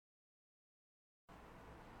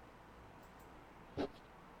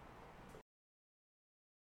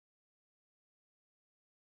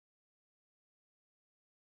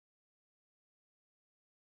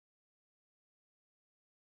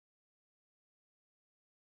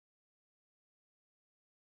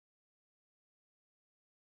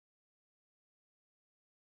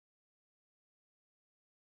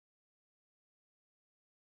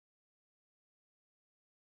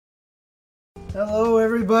Hello,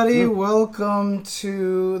 everybody. Welcome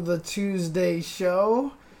to the Tuesday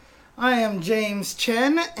show. I am James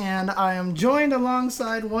Chen, and I am joined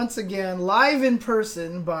alongside once again, live in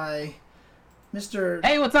person, by Mr.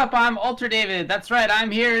 Hey, what's up? I'm Ultra David. That's right, I'm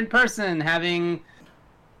here in person, having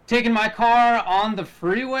taken my car on the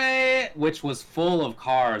freeway, which was full of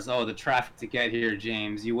cars. Oh, the traffic to get here,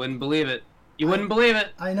 James. You wouldn't believe it. You wouldn't believe it.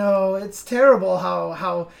 I know, it's terrible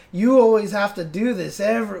how you always have to do this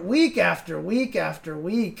every week after week after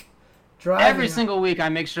week. Every single week I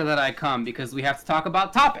make sure that I come because we have to talk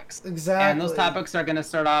about topics. Exactly. And those topics are going to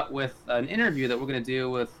start out with an interview that we're going to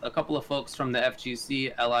do with a couple of folks from the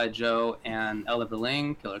FGC, L.I. Joe and Ella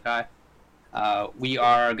Berling, Killer Kai. We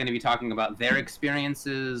are going to be talking about their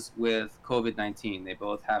experiences with COVID-19. They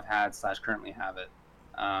both have had / currently have it.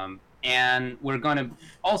 And we're going to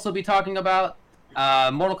also be talking about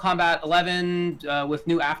Mortal Kombat 11 with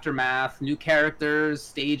new aftermath, new characters,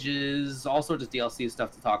 stages, all sorts of DLC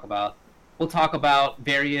stuff to talk about. We'll talk about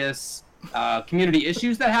various community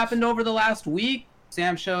issues that happened over the last week.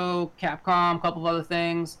 Sam Show, Capcom, a couple of other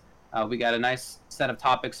things. We got a nice set of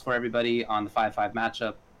topics for everybody on the 5-5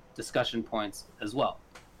 matchup discussion points as well.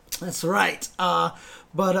 That's right. But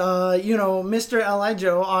Mr. L.I.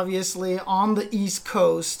 Joe, obviously on the East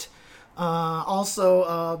Coast,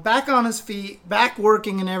 also back on his feet, back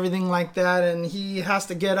working and everything like that, and he has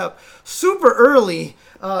to get up super early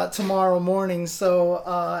tomorrow morning. So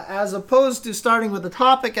as opposed to starting with the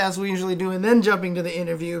topic as we usually do and then jumping to the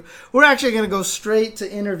interview, we're actually going to go straight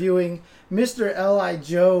to interviewing Mr. L.I.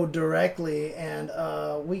 Joe directly, and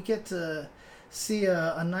we get to see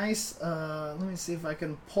a nice, let me see if I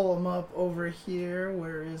can pull him up over here.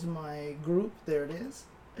 Where is my group? There it is.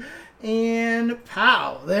 And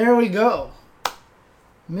pow, there we go.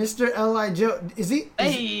 Mr. L.I. Joe, is he?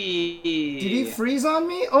 Hey! Did he freeze on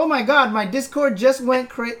me? Oh my god, my Discord just went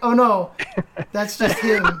crazy. Oh no, that's just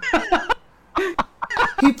him.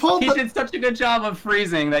 He did such a good job of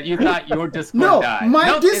freezing that you thought your Discord died.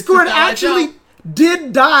 My Discord actually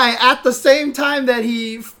did die at the same time that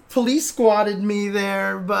he police squatted me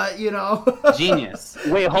there, but Genius.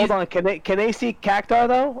 Wait, hold on. Can they see Cactar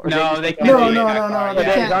though? Or no, they can't. No. They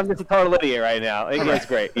can't. I'm just a total idiot right now. That's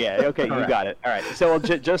great. Yeah. Okay, you got it. All right. So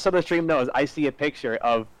just so the stream knows, I see a picture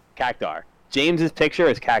of Cactar. James's picture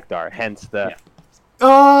is Cactar, hence the. Yeah.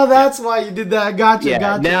 Oh, that's why you did that. Gotcha.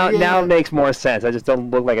 Now it makes more sense. I just don't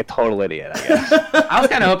look like a total idiot, I guess. I was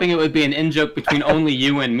kind of hoping it would be an in-joke between only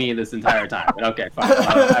you and me this entire time. But okay, fine.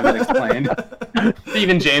 I haven't explained.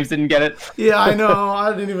 Even James didn't get it. Yeah, I know.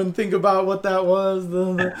 I didn't even think about what that was.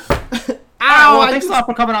 Ow! Well, thanks a lot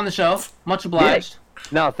for coming on the show. Much obliged. Yeah.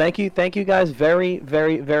 No, thank you guys very,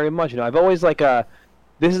 very, very much. I've always this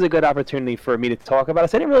is a good opportunity for me to talk about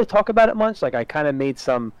it. I didn't really talk about it much. I kind of made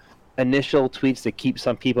some initial tweets to keep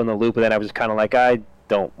some people in the loop, and then I was just kind of like, I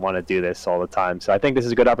don't want to do this all the time. So I think this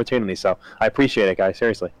is a good opportunity. So I appreciate it, guys.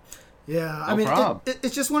 Seriously. Yeah, I mean,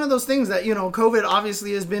 it's just one of those things that, COVID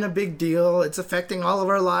obviously has been a big deal. It's affecting all of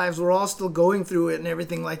our lives. We're all still going through it and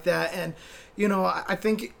everything like that. And, I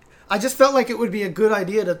think I just felt like it would be a good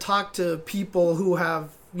idea to talk to people who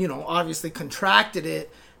have, obviously contracted it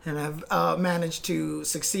and have managed to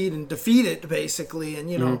succeed and defeat it, basically.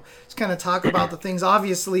 And, just kind of talk about the things.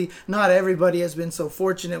 Obviously, not everybody has been so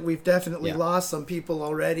fortunate. We've definitely lost some people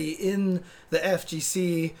already in the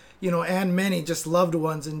FGC, and many just loved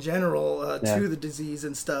ones in general to the disease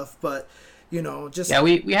and stuff. But, just... Yeah,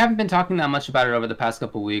 we haven't been talking that much about it over the past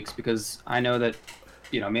couple of weeks because I know that,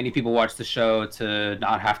 many people watch the show to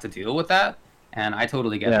not have to deal with that. And I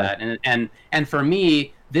totally get that. And for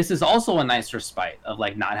me, this is also a nice respite of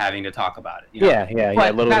not having to talk about it. Yeah.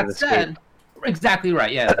 A little bit of escape. Exactly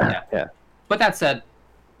right. Yeah. But that said,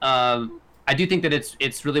 I do think that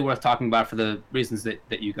it's really worth talking about for the reasons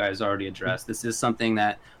that you guys already addressed. This is something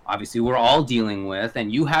that obviously we're all dealing with,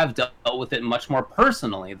 and you have dealt with it much more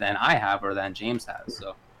personally than I have or than James has.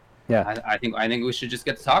 So. Yeah, I think we should just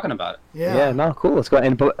get to talking about it. Yeah. No, cool. Let's go.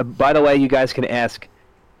 And by the way, you guys can ask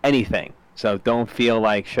anything. So don't feel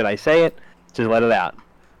like, should I say it? Just let it out.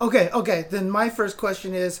 Okay. Then my first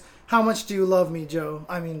question is, how much do you love me, Joe?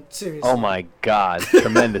 I mean, seriously. Oh my God,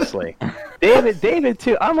 tremendously. David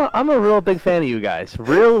too. I'm a real big fan of you guys.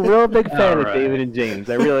 Real big fan of David and James.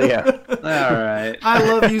 I really am. All right. I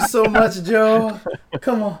love you so much, Joe.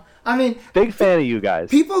 Come on. I mean, big fan of you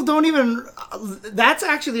guys. People don't even. That's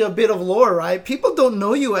actually a bit of lore, right? People don't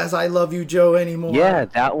know you as "I Love You, Joe" anymore. Yeah,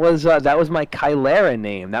 that was my Kylera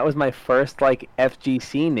name. That was my first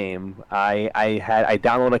FGC name. I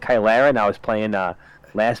downloaded Kylera and I was playing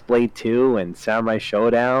Last Blade 2 and Samurai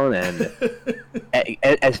Showdown and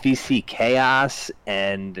SVC Chaos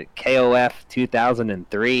and KOF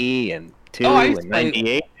 2003 and 92 Oh, I used and to play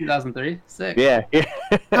 98. 2003. Sick. Yeah.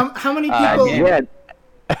 How many people? Yeah.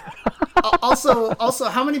 Also,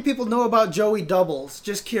 how many people know about Joey Doubles?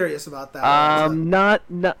 Just curious about that.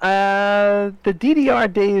 The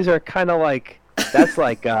DDR days are kind of like, that's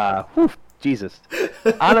like, whew, Jesus.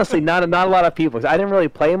 Honestly, not a lot of people. I didn't really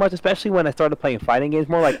play much, especially when I started playing fighting games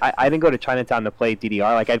more. Like, I didn't go to Chinatown to play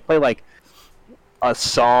DDR. Like, I'd play, like, a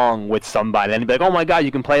song with somebody, and they'd be like, oh my god,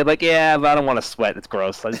 you can play it. Like, yeah, but I don't want to sweat. It's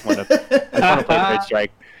gross. I just want to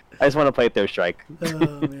play Third Strike. Oh,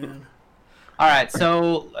 man. All right,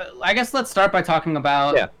 so I guess let's start by talking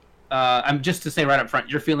about. Yeah. I'm just to say right up front,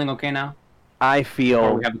 you're feeling okay now? I Before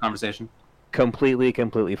feel we have the conversation.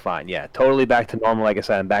 completely fine. Yeah, totally back to normal. Like I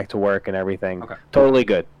said, I'm back to work and everything. Okay. Totally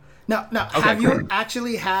good. Now, Okay, have you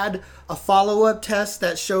actually had a follow-up test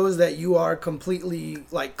that shows that you are completely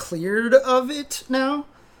like cleared of it now?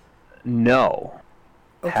 No,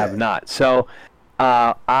 Okay. have not. So,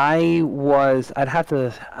 my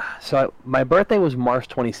birthday was March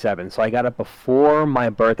 27th, so I got it before my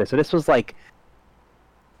birthday. So this was like,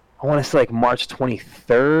 I want to say like March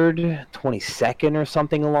 23rd, 22nd or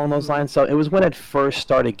something along those lines. So it was when it first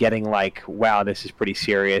started getting like, wow, this is pretty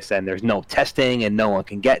serious, and there's no testing and no one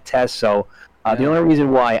can get tests. So the only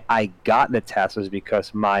reason why I got the test was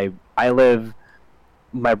because my brother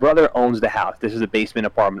owns the house. This is a basement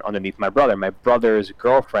apartment underneath my brother. My brother's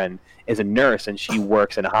girlfriend is a nurse, and she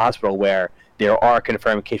works in a hospital where there are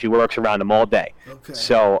confirmed cases. She works around them all day. Okay.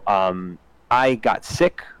 So I got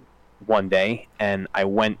sick one day, and I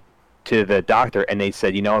went to the doctor, and they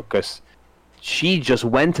said, because she just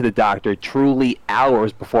went to the doctor truly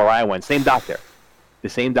hours before I went. The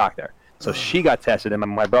same doctor. So she got tested, and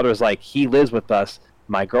my brother was like, he lives with us.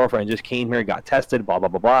 My girlfriend just came here, got tested, blah, blah,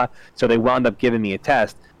 blah, blah. So they wound up giving me a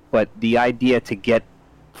test. But the idea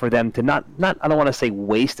for them to not I don't want to say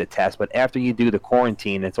waste a test, but after you do the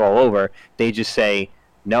quarantine, it's all over, they just say,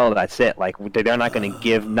 no, that's it. Like, they're not going to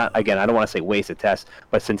give, again, I don't want to say waste a test,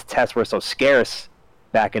 but since tests were so scarce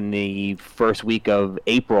back in the first week of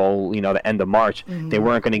April, the end of March, they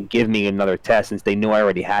weren't going to give me another test since they knew I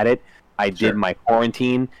already had it. I did my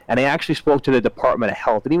quarantine, and I actually spoke to the Department of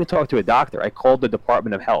Health. I didn't even talk to a doctor. I called the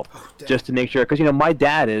Department of Health just to make sure, because, my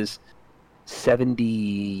dad is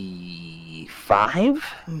 75,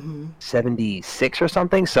 76 or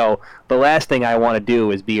something, so the last thing I want to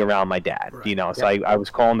do is be around my dad, So I was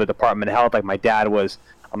calling the Department of Health, like I'm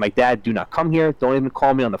like, Dad, do not come here. Don't even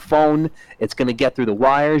call me on the phone. It's going to get through the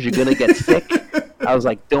wires. You're going to get sick. I was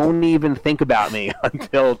like, don't even think about me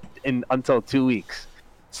until 2 weeks.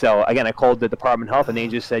 So, again, I called the Department of Health, and they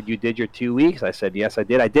just said, you did your 2 weeks? I said, yes, I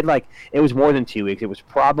did. I did, it was more than 2 weeks. It was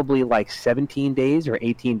probably, 17 days or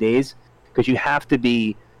 18 days, because you have to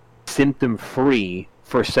be symptom-free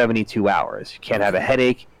for 72 hours. You can't have a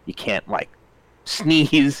headache. You can't,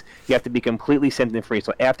 sneeze. You have to be completely symptom-free.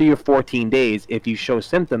 So after your 14 days, if you show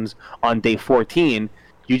symptoms on day 14,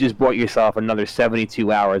 you just brought yourself another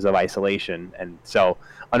 72 hours of isolation. And so,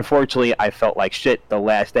 unfortunately, I felt like shit the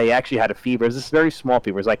last day. I actually had a fever. It was this very small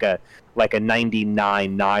fever. It was like a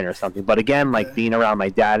 99.9 or something. But again, being around my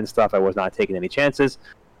dad and stuff, I was not taking any chances.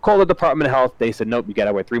 Called the Department of Health. They said, nope, you got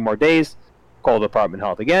to wait 3 more days. Called the Department of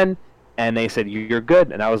Health again, and they said, you're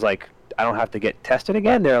good. And I was like, I don't have to get tested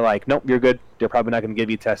again? They're like, nope, you're good. They're probably not going to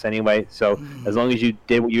give you tests anyway. So as long as you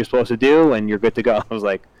did what you're supposed to do and you're good to go. I was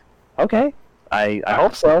like, okay, I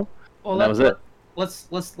hope so. Well, that was it.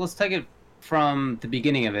 Let's take it from the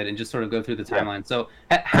beginning of it and just sort of go through the timeline. So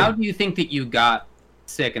how do you think that you got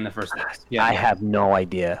sick in the first place? Yeah, I have no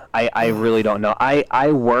idea. I really don't know.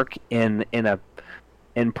 I work in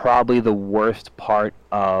probably the worst part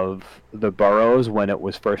of the boroughs when it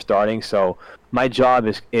was first starting. So my job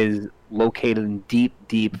is located in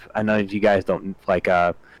deep. I know you guys don't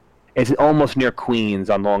it's almost near Queens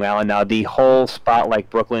on Long Island. Now the whole spot, like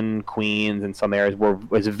Brooklyn, Queens, and some areas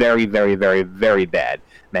was very, very, very, very bad.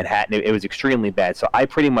 Manhattan, it was extremely bad. So I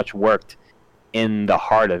pretty much worked in the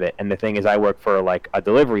heart of it. And the thing is, I work for a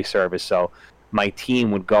delivery service. So my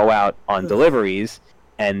team would go out on deliveries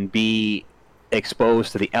and be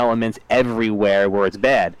exposed to the elements everywhere where it's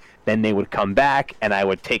bad. Then they would come back, and I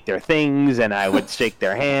would take their things, and I would shake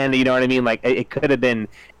their hand. You know what I mean? It could have been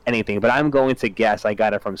anything, but I'm going to guess I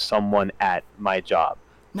got it from someone at my job.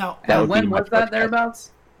 Now, and when was that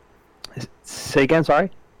thereabouts? Say again,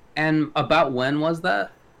 sorry? And about when was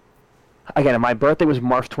that? Again, my birthday was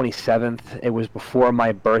March 27th. It was before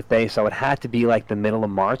my birthday, so it had to be the middle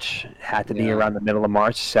of March. It had to be around the middle of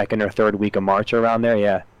March, 2nd or 3rd week of March, around there,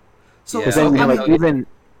 yeah. So,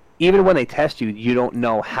 even when they test you, you don't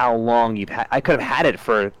know how long you've had. I could have had it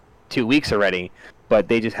for 2 weeks already, but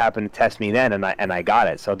they just happened to test me then, and I got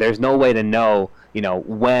it. So there's no way to know,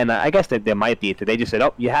 when. I guess that there might be. They just said,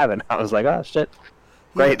 "Oh, you have it." I was like, "Oh shit,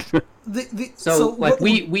 great." Yeah. So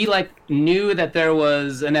we knew that there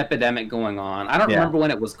was an epidemic going on. I don't remember when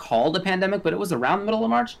it was called a pandemic, but it was around the middle of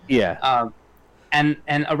March. Yeah. And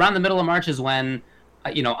around the middle of March is when,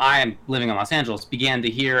 I am living in Los Angeles, began to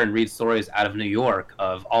hear and read stories out of New York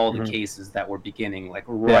of all the cases that were beginning, like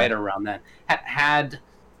right around then. Had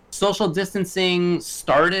social distancing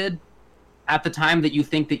started at the time that you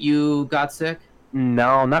think that you got sick?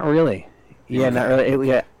 No, not really. Yeah, not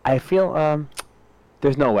really. I feel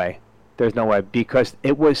there's no way. There's no way, because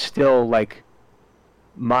it was still like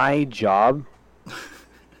my job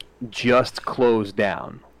just closed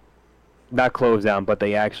down. Not closed down, but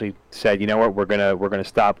they actually said, you know what, we're gonna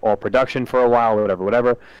stop all production for a while, or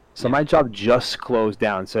whatever. So my job just closed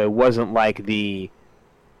down. So it wasn't like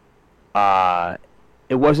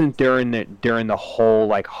it wasn't during the whole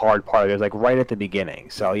like hard part. It was like right at the beginning.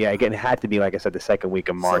 So yeah, again, it had to be, like I said, the second week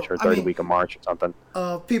of March or third week of March or something.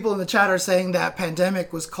 People in the chat are saying that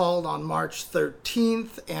pandemic was called on March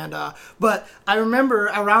 13th, and but I remember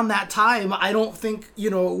around that time, I don't think we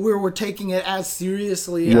were taking it as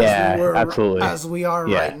seriously as we are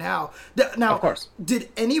right now. Now, of course, did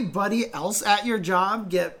anybody else at your job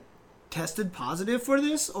get tested positive for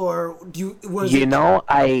this, or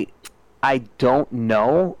I don't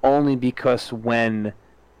know, only because when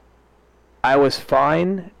I was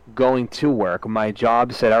fine going to work, my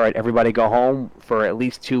job said, all right, everybody go home for at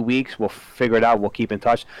least 2 weeks. We'll figure it out. We'll keep in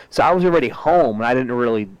touch. So I was already home, and I didn't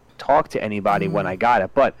really talk to anybody when I got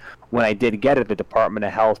it. But when I did get it, the Department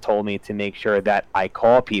of Health told me to make sure that I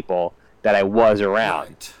call people that I was around.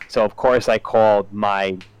 Right. So, of course, I called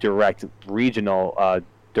my direct regional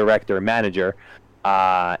director manager,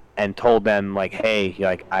 and told them, like, hey,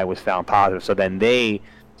 like, I was found positive. So then they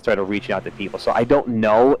started reaching out to people. So I don't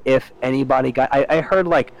know if anybody got... I heard,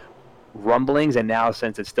 like, rumblings, and now,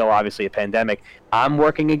 since it's still obviously a pandemic, I'm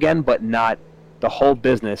working again, but not... The whole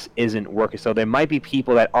business isn't working. So there might be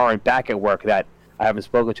people that aren't back at work that I haven't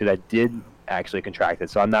spoken to that did actually contract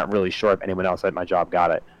it. So I'm not really sure if anyone else at my job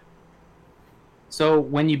got it. So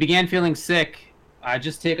when you began feeling sick,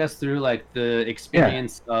 just take us through, like, the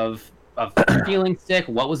experience of feeling sick.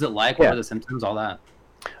 What was it like? What were the symptoms? All that.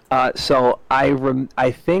 So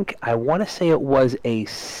I think I want to say it was a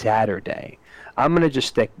Saturday. I'm gonna just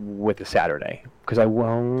stick with the Saturday because I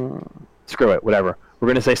won't. Screw it. Whatever. We're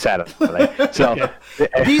gonna say Saturday. So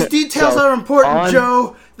these details are important,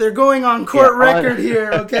 Joe. They're going on court record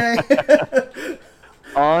here. Okay.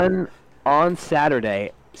 on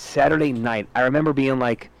Saturday night, I remember being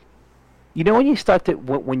like, when you start to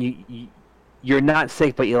when you're not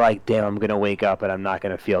sick, but you're like, damn, I'm gonna wake up and I'm not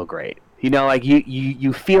gonna feel great. Like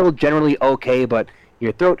you feel generally okay, but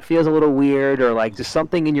your throat feels a little weird, or like just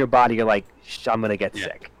something in your body. You're like, I'm gonna get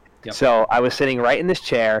sick. Yep. So I was sitting right in this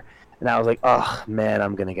chair, and I was like, oh man,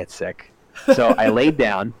 I'm gonna get sick. So I laid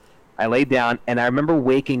down, and I remember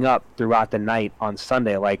waking up throughout the night on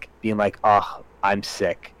Sunday, like being like, oh, I'm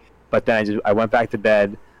sick. But then I went back to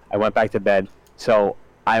bed. So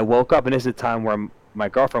I woke up, and this is the time where my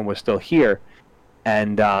girlfriend was still here.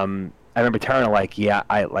 And I remember telling her, like,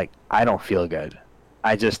 I don't feel good.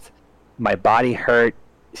 My body hurt.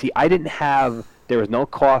 See, there was no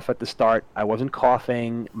cough at the start. I wasn't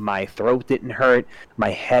coughing. My throat didn't hurt.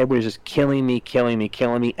 My head was just killing me.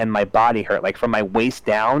 And my body hurt. Like, from my waist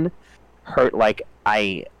down, hurt like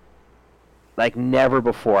never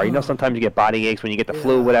before. Sometimes you get body aches when you get the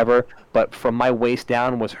flu, whatever. But from my waist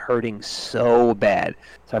down was hurting so bad.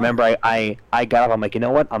 So I remember I got up. I'm like, you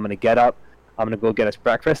know what? I'm going to get up. I'm going to go get us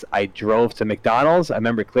breakfast. I drove to McDonald's. I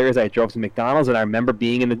remember clear as I drove to McDonald's, and I remember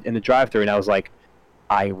being in the drive-thru, and I was like,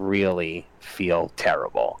 I really feel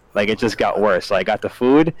terrible. Like, it just got worse. So I got the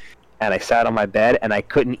food, and I sat on my bed, and I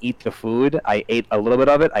couldn't eat the food. I ate a little bit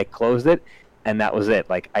of it. I closed it, and that was it.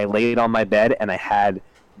 Like, I laid on my bed, and I had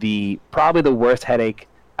probably the worst headache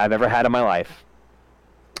I've ever had in my life.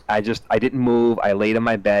 I didn't move. I laid in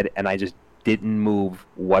my bed, and I just didn't move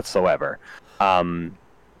whatsoever.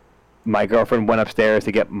 My girlfriend went upstairs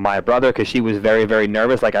to get my brother because she was very, very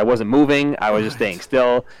nervous. Like, I wasn't moving. I was just staying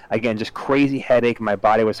still. Again, just crazy headache. My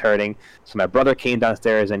body was hurting. So my brother came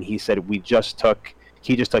downstairs, and he said, he just took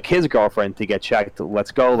his girlfriend to get checked.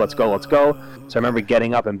 Let's go. So I remember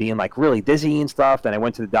getting up and being, like, really dizzy and stuff. Then I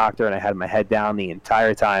went to the doctor, and I had my head down the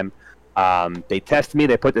entire time. They tested me.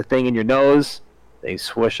 They put the thing in your nose. They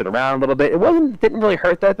swish it around a little bit. Didn't really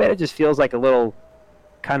hurt that bad. It just feels like a little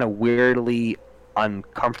kind of weirdly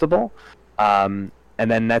uncomfortable. And and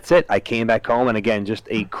then that's it. I came back home, and again, just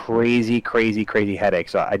a crazy, crazy, crazy headache.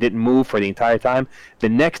 So I didn't move for the entire time. The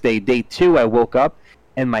next day, day 2, I woke up,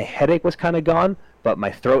 and my headache was kind of gone, but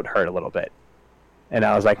my throat hurt a little bit. And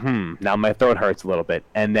I was like, now my throat hurts a little bit.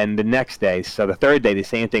 And then the next day, so the third day, the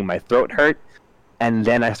same thing. My throat hurt, and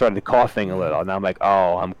then I started coughing a little. And I'm like,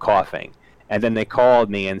 oh, I'm coughing. And then they called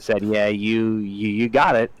me and said, yeah, you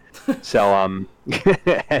got it. So, and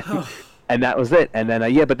that was it. And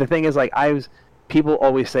then, yeah, but the thing is, like, people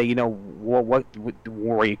always say, you know, what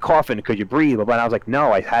were you coughing? Could you breathe? But I was like,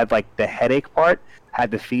 no, I had, like, the headache part,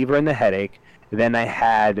 had the fever and the headache. Then I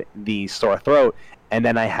had the sore throat. And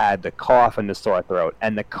then I had the cough and the sore throat.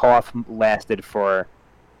 And the cough lasted for,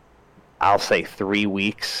 I'll say, 3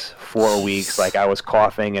 weeks, 4 weeks. Like, I was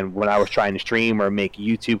coughing, and when I was trying to stream or make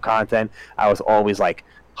YouTube content, I was always, like,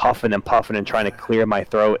 huffing and puffing and trying to clear my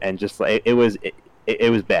throat. And just, it was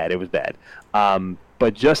bad. It was bad.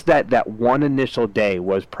 But just that one initial day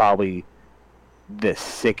was probably the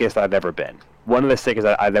sickest I've ever been. One of the sickest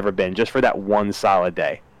I've ever been, just for that one solid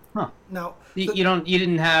day. Huh. No. You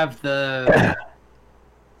didn't have the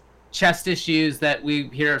chest issues that we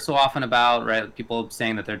hear so often about, right? People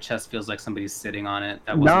saying that their chest feels like somebody's sitting on it.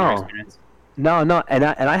 That wasn't your experience. No, and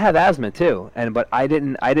I have asthma too, but I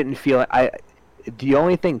didn't feel it. The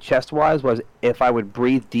only thing chest wise was if I would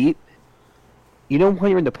breathe deep. You know when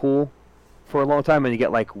you're in the pool for a long time and you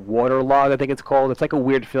get like waterlogged, I think it's called. It's like a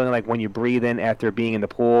weird feeling, like when you breathe in after being in the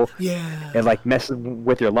pool. Yeah. It like messes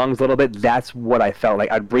with your lungs a little bit. That's what I felt like.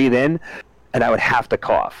 I'd breathe in, and I would have to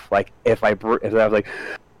cough. Like if I was like.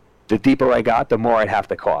 The deeper I got, the more I'd have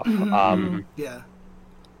to cough. Yeah.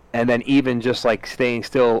 And then even just like staying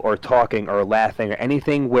still or talking or laughing or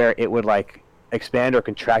anything where it would like expand or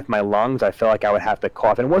contract my lungs, I felt like I would have to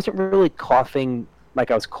cough. And it wasn't really coughing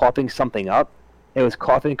like I was coughing something up. It was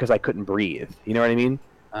coughing because I couldn't breathe. You know what I mean?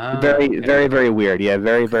 Very, very weird. Yeah,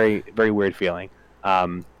 very, very, very weird feeling.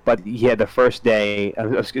 But yeah, the first day,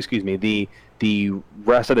 excuse me, the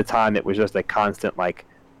rest of the time it was just a constant like.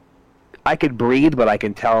 I could breathe, but I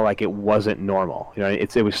can tell like it wasn't normal. You know,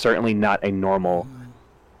 it was certainly not a normal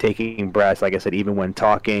taking breaths. Like I said, even when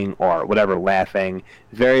talking or whatever, laughing,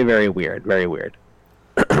 very, very weird, very weird.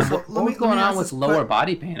 So what was going on with lower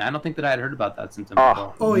body pain? I don't think that I had heard about that symptom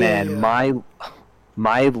before. Oh man, yeah.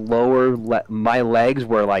 my legs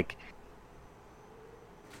were like.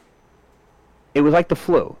 It was like the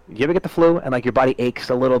flu. You ever get the flu and like your body aches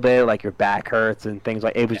a little bit, like your back hurts and things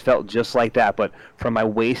like it was felt just like that. But from my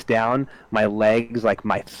waist down, my legs, like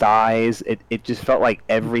my thighs, it just felt like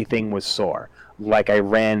everything was sore. Like I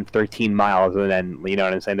ran 13 miles and then, you know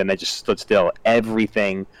what I'm saying? Then I just stood still.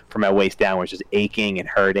 Everything from my waist down was just aching and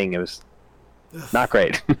hurting. It was not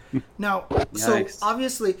great. Now, so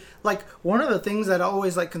obviously, like one of the things that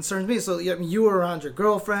always like concerns me. So you were around your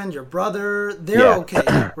girlfriend, your brother. They're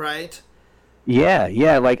okay, right?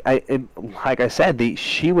 Yeah. Like I said,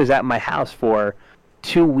 she was at my house for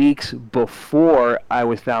 2 weeks before I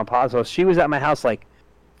was found positive. She was at my house like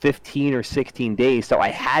 15 or 16 days, so I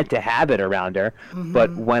had to have it around her.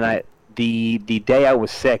 But when the day I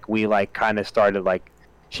was sick, we like kind of started like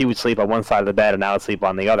she would sleep on one side of the bed and I would sleep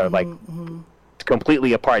on the other, like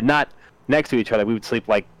completely apart, not next to each other. We would sleep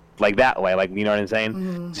like that way, like you know what I'm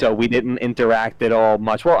saying. So we didn't interact at all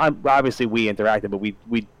much. Well, obviously we interacted, but we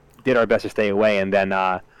did our best to stay away. And then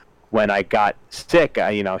when I got sick,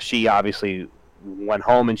 she obviously went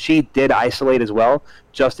home and she did isolate as well,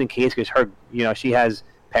 just in case, because her, she has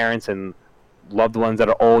parents and loved ones that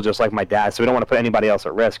are old, just like my dad. So we don't want to put anybody else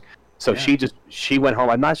at risk. So she went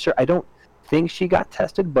home. I'm not sure. I don't think she got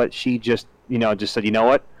tested, but she just said, you know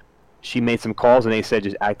what? She made some calls and they said,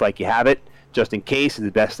 just act like you have it, just in case is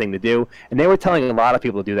the best thing to do. And they were telling a lot of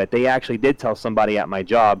people to do that. They actually did tell somebody at my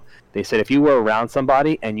job. They said, if you were around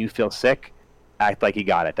somebody and you feel sick, act like you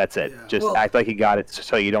got it. That's it. Just act like you got it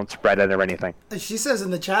so you don't spread it or anything. She says in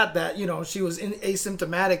the chat that, she was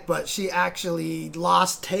asymptomatic, but she actually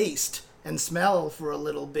lost taste and smell for a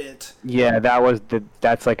little bit. Yeah,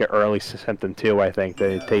 that's like an early symptom too, I think,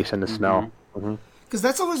 the taste and the smell. Because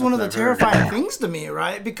that's always one of the terrifying things to me,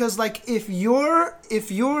 right? Because like if you're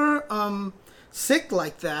sick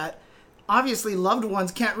like that, obviously loved ones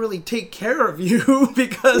can't really take care of you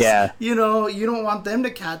because you don't want them to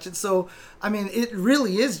catch it. So I mean, it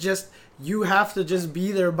really is just you have to just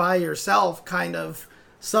be there by yourself, kind of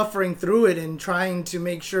suffering through it and trying to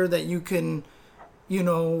make sure that you can,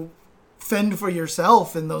 fend for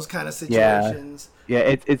yourself in those kind of situations. Yeah,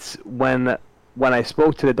 it's when I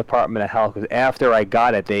spoke to the Department of Health, because after I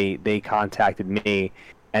got it, they contacted me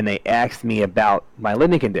and they asked me about my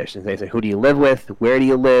living conditions. They said, who do you live with? Where do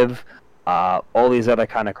you live? All these other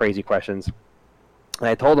kind of crazy questions. And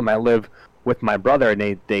I told them I live with my brother,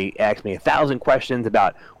 and they asked me 1,000 questions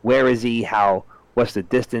about where is he, what's the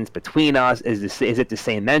distance between us, is it the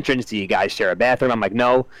same entrance, do you guys share a bathroom? I'm like,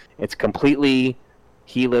 no, it's completely,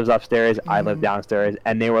 he lives upstairs, I live downstairs,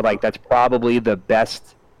 and they were like, that's probably the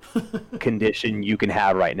best condition you can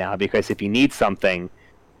have right now, because if you need something,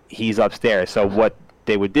 he's upstairs. So what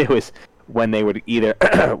they would do is, when they would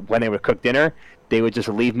cook dinner, they would just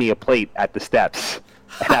leave me a plate at the steps,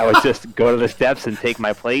 and I would just go to the steps and take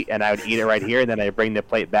my plate, and I would eat it right here, and then I'd bring the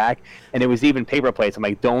plate back, and it was even paper plates. I'm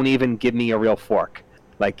like, don't even give me a real fork.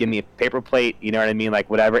 Like, give me a paper plate, you know what I mean? Like,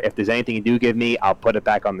 whatever. If there's anything you do give me, I'll put it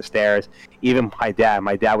back on the stairs. Even my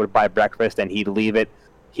dad would buy breakfast, and he'd leave it.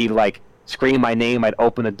 He'd, like, scream my name. I'd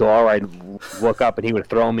open the door. I'd look up, and he would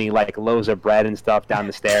throw me, like, loaves of bread and stuff down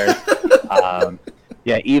the stairs.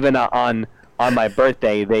 Yeah, even on my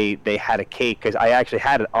birthday, they had a cake, because I actually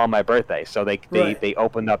had it on my birthday. So they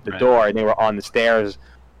opened up the door, and they were on the stairs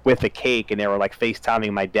with a cake, and they were, like,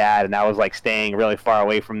 FaceTiming my dad, and I was, like, staying really far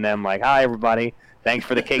away from them, like, hi, everybody. Thanks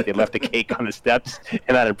for the cake. They left the cake on the steps,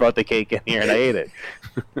 and then I brought the cake in here, and I ate it.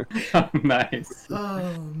 Nice. Oh,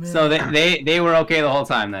 man. So they were okay the whole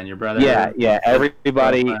time then, your brother? Yeah.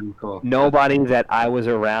 Everybody, cool. Nobody that I was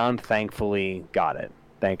around, thankfully, got it.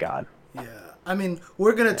 Thank God. Yeah. I mean,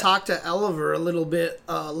 we're going to talk to Oliver a little bit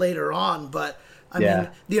later on, but I mean,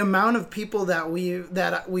 the amount of people that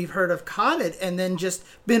we've heard of caught it and then just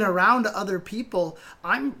been around other people,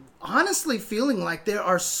 I'm honestly feeling like there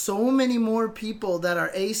are so many more people that are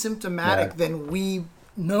asymptomatic than we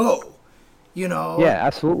know, you know? Yeah,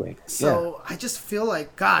 absolutely. So I just feel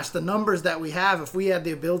like, gosh, the numbers that we have, if we had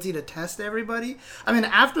the ability to test everybody, I mean,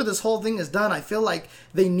 after this whole thing is done, I feel like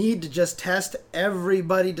they need to just test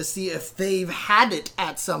everybody to see if they've had it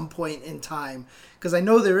at some point in time. Because I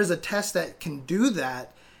know there is a test that can do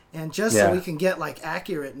that. And just so we can get, like,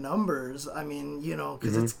 accurate numbers, I mean, you know,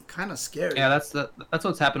 because it's kind of scary. Yeah, that's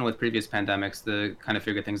what's happened with previous pandemics, to kind of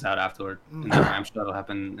figure things out afterward. And I'm sure that'll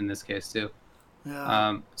happen in this case, too.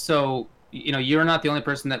 Yeah. So, you know, you're not the only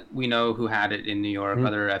person that we know who had it in New York,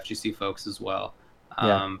 other FGC folks as well.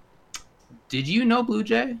 Did you know Blue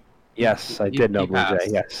Jay? Yes, I did know Blue Jay,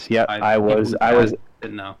 yes. Yep, I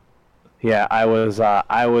didn't know. Yeah,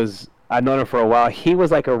 I've known him for a while. He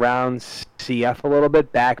was, like, around CF a little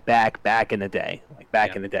bit back in the day,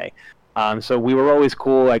 in the day. So we were always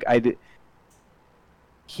cool. Like,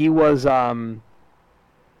 he was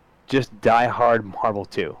just diehard Marvel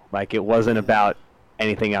 2. Like, it wasn't about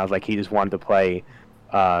anything else. Like, he just wanted to play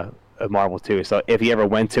Marvel 2. So if he ever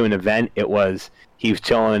went to an event, he was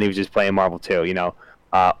chilling and he was just playing Marvel 2. You know,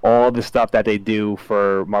 all the stuff that they do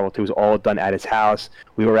for Marvel 2 is all done at his house.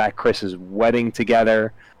 We were at Chris's wedding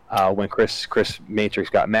together. When Chris Matrix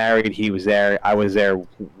got married, he was there. I was there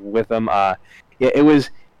with him. It was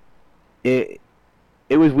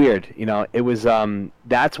weird, you know. It was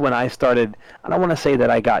that's when I started. I don't want to say that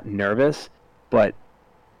I got nervous, but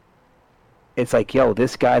it's like, yo,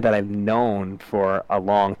 this guy that I've known for a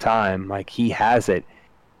long time, like, he has it,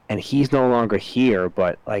 and he's no longer here,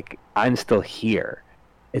 but, like, I'm still here.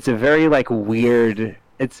 It's a very, like, weird.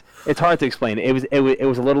 It's hard to explain. It was a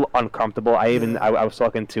little uncomfortable. I was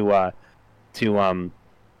talking to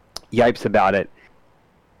Yipes about it.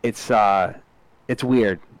 It's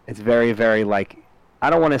weird. It's very, very, like, I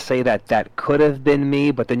don't want to say that could have been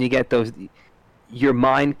me, but then you get those. Your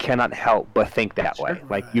mind cannot help but think that way.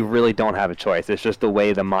 Like, you really don't have a choice. It's just the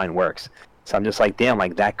way the mind works. So I'm just like, damn,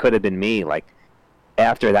 like, that could have been me. Like,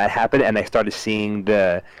 after that happened, and I started seeing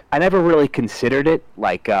I never really considered it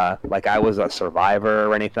like I was a survivor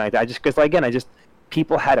or anything like that. Because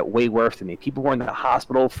people had it way worse than me. People were in the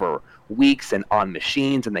hospital for weeks and on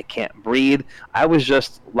machines, and they can't breathe. I was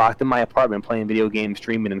just locked in my apartment playing video games,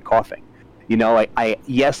 streaming, and coughing. You know, like, I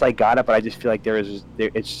got it, but I just feel like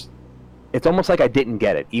it's almost like I didn't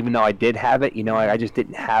get it, even though I did have it. You know, I just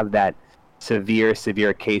didn't have that severe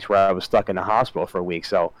case where I was stuck in the hospital for a week.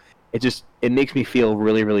 So it makes me feel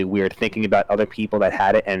really, really weird thinking about other people that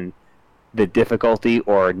had it and the difficulty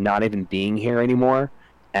or not even being here anymore.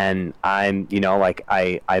 And I'm, you know, like,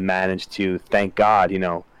 I managed to, thank God, you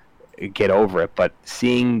know, get over it. But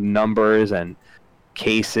seeing numbers and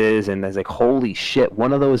cases, and it's like, holy shit,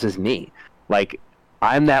 one of those is me. Like,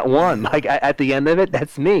 I'm that one. Like, at the end of it,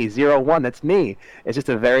 that's me. 0-1, that's me. It's just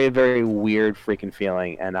a very, very weird freaking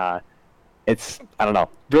feeling. And it's, I don't know,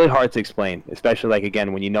 really hard to explain, especially, like,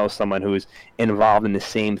 again, when you know someone who's involved in the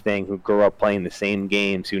same thing, who grew up playing the same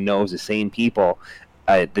games, who knows the same people,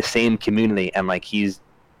 the same community, and, like, he's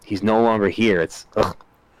no longer here. It's,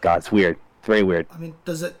 God, it's weird. It's very weird. I mean,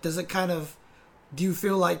 does it kind of, do you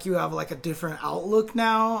feel like you have, like, a different outlook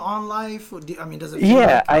now on life? Does it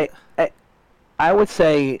feel I would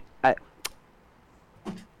say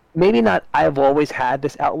maybe not. I've always had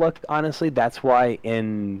this outlook, honestly. That's why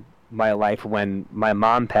in my life, when my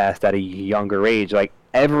mom passed at a younger age, like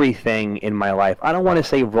everything in my life, I don't want to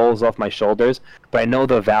say rolls off my shoulders, but I know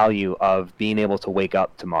the value of being able to wake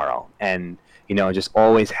up tomorrow and, just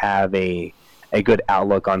always have a good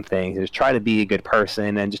outlook on things. Just try to be a good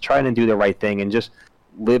person and just try to do the right thing and just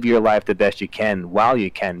live your life the best you can while you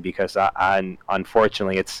can, because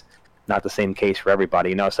unfortunately it's not the same case for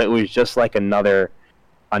everybody, So it was just like another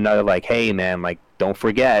like, hey man, like don't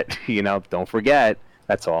forget, don't forget.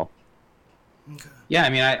 That's all. Okay. Yeah, I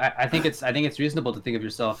mean, I think it's reasonable to think of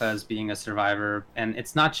yourself as being a survivor, and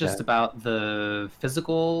it's not just about the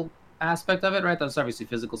physical aspect of it, right? There's obviously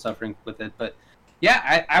physical suffering with it, but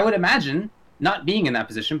yeah, I would imagine, not being in that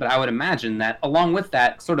position, but I would imagine that along with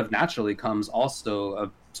that, sort of naturally comes also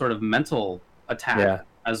a sort of mental attack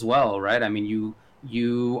as well, right? I mean,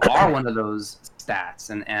 you are one of those stats,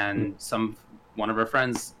 and one of our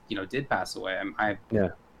friends, did pass away. I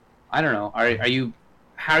don't know.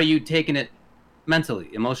 How are you taking it mentally,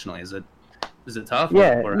 emotionally? Is it tough?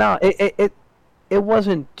 Yeah, no, it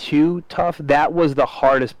wasn't too tough. That was the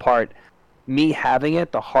hardest part. Me having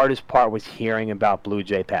it, the hardest part was hearing about Blue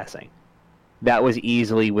Jay passing. That was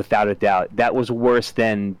easily, without a doubt, that was worse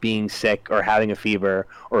than being sick or having a fever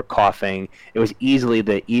or coughing. It was easily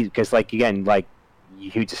because, like, again, like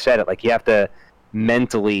you just said it, like you have to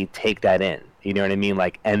mentally take that in. You know what I mean?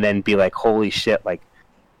 Like, and then be like, holy shit, like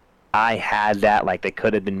I had that, like that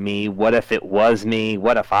could have been me. What if it was me?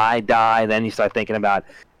 What if I die? Then you start thinking about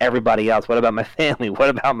everybody else. What about my family? What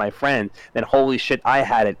about my friends? Then holy shit, I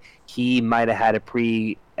had it. He might have had a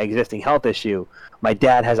pre-existing health issue. My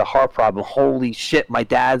dad has a heart problem. Holy shit, my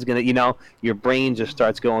dad's gonna, your brain just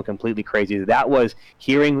starts going completely crazy. That was,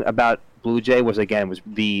 hearing about Blue Jay was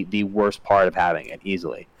the worst part of having it,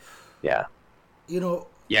 easily. Yeah.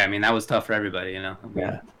 Yeah, I mean, that was tough for everybody,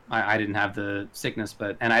 Yeah. I didn't have the sickness,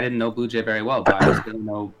 and I didn't know Blue Jay very well, but I still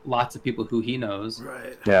know lots of people who he knows.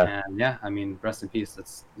 Right. Yeah. And yeah, I mean, rest in peace.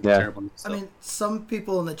 That's terrible. I mean, some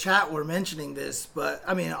people in the chat were mentioning this, but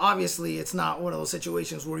I mean, obviously it's not one of those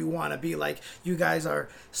situations where you want to be like, you guys are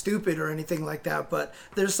stupid or anything like that. But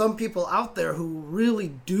there's some people out there who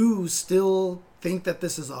really do still think that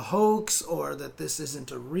this is a hoax or that this isn't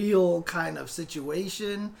a real kind of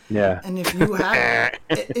situation. Yeah. And if you had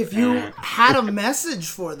a message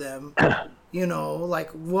for them, like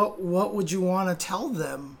what would you want to tell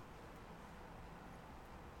them?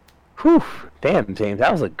 Whew, damn, James,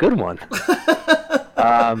 that was a good one.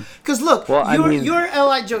 Because look, well, you're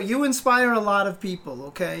L.I. Joe. You inspire a lot of people.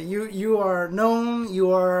 Okay, you are known. You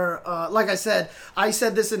are like I said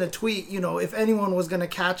this in a tweet. If anyone was going to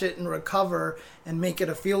catch it and recover and make it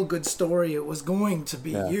a feel good story, it was going to be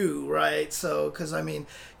you, right? So, because I mean,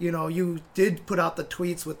 you did put out the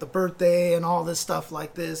tweets with the birthday and all this stuff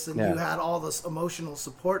like this, and you had all this emotional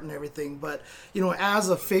support and everything. But as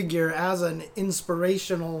a figure, as an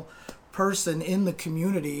inspirational person in the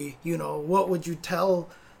community, what would you tell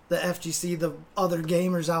the FGC, the other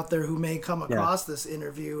gamers out there who may come across this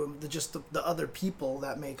interview, and the other people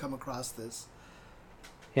that may come across this?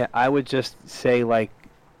 Yeah, I would just say, like,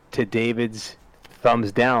 to David's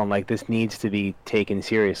thumbs down, like, this needs to be taken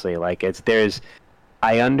seriously. Like,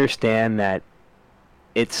 I understand that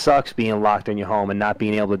it sucks being locked in your home and not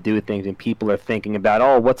being able to do things, and people are thinking about,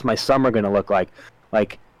 oh, what's my summer going to look like?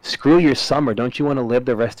 Like, screw your summer. Don't you want to live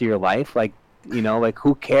the rest of your life? Like, like,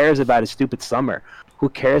 who cares about a stupid summer? Who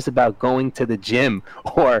cares about going to the gym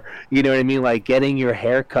or, you know what I mean? Like getting your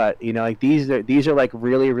hair cut, like these are like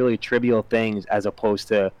really, really trivial things, as opposed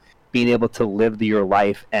to being able to live your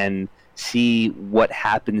life and see what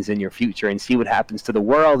happens in your future and see what happens to the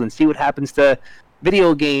world and see what happens to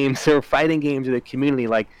video games or fighting games or the community.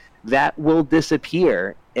 Like, that will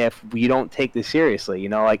disappear if we don't take this seriously.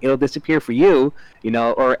 Like, it'll disappear for you,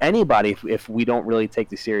 or anybody if we don't really take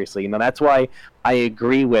this seriously. That's why I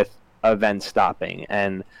agree with events stopping,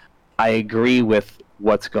 and I agree with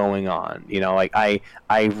what's going on. Like, I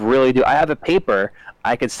really do. I have a paper.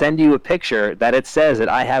 I could send you a picture that it says that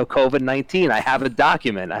I have COVID-19. I have a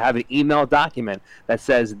document. I have an email document that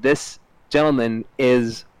says this gentleman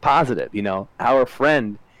is positive. Our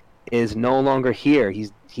friend is no longer here.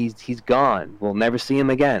 He's gone. We'll never see him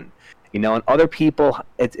again. And other people,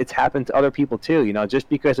 it's happened to other people too. Just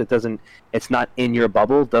because it's not in your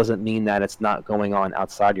bubble doesn't mean that it's not going on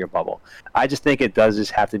outside your bubble. I just think it does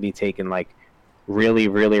just have to be taken like really,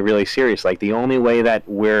 really, really serious. Like, the only way that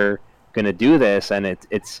we're going to do this, and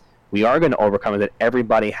we are going to overcome it, that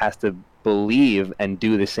everybody has to believe and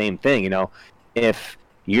do the same thing. If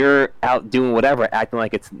you're out doing whatever, acting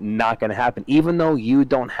like it's not going to happen, even though you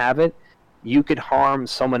don't have it, you could harm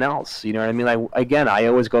someone else. You know what I mean? Like, again, I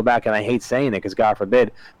always go back, and I hate saying it because God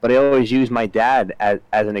forbid, but I always use my dad as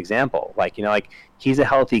an example. Like, you know, like, he's a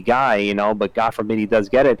healthy guy, you know, but God forbid he does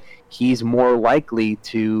get it. He's more likely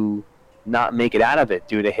to not make it out of it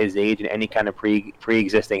due to his age and any kind of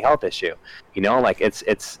pre-existing health issue. You know, like, it's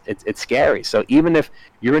scary. So even if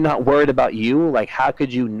you're not worried about you, like, how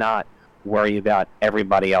could you not worry about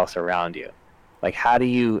everybody else around you? Like, how do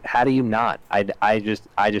you not? I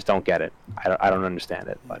just don't get it. I don't understand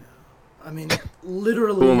it. But I mean,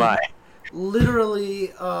 literally, who am I?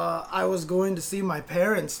 Literally, I was going to see my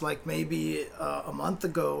parents like maybe a month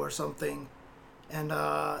ago or something, and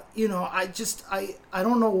you know, I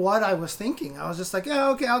don't know what I was thinking. I was just like, yeah,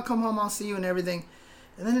 okay, I'll come home, I'll see you and everything,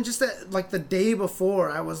 and then just like the day before,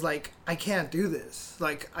 I was like, I can't do this.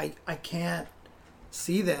 Like, I can't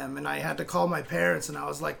see them, and I had to call my parents, and I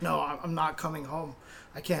was like, no, I'm not coming home.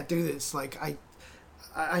 I can't do this. Like,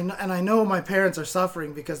 I know my parents are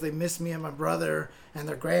suffering because they miss me and my brother and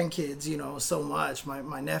their grandkids, you know, so much,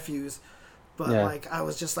 my nephews. But like, I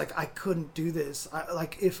was just like, I couldn't do this.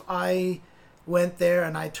 Like, if I went there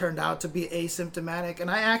and I turned out to be asymptomatic, and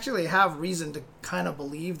I actually have reason to kind of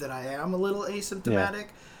believe that I am a little asymptomatic,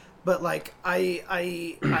 but like,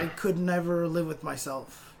 I could never live with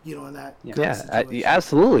myself, you know, in that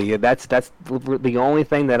absolutely. Yeah, that's the only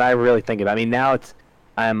thing that I really think about. I mean, now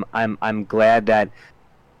I'm glad that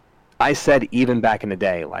I said, even back in the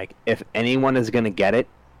day, like, if anyone is gonna get it,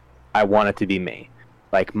 I want it to be me.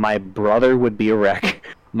 Like, my brother would be a wreck.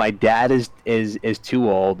 My dad is too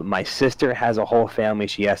old. My sister has a whole family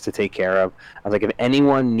she has to take care of. I was like, if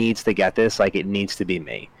anyone needs to get this, like, it needs to be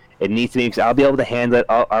me. It needs to be, because I'll be able to handle it.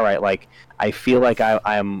 Oh, all right, like, I feel like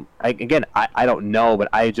I don't know, but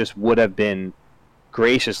I just would have been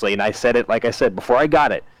graciously, and I said it, like I said, before I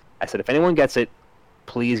got it, I said, if anyone gets it,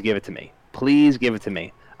 please give it to me. Please give it to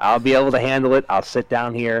me. I'll be able to handle it. I'll sit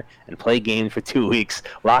down here and play games for 2 weeks,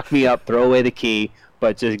 lock me up, throw away the key,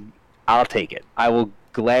 but just, I'll take it. I will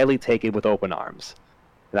gladly take it with open arms.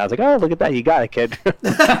 And I was like, oh, look at that. You got it, kid.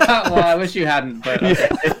 Well, I wish you hadn't, but okay.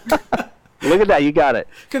 Look at that, you got it.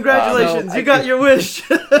 Congratulations, you got your wish.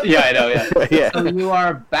 Yeah, I know, yeah. Yeah. So you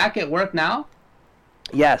are back at work now?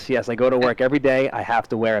 Yes, I go to work every day. I have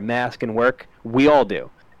to wear a mask and work. We all do.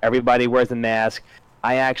 Everybody wears a mask.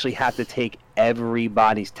 I actually have to take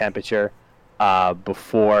everybody's temperature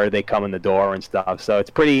before they come in the door and stuff. So it's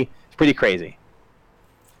pretty crazy.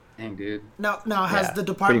 Dang, dude. Now has the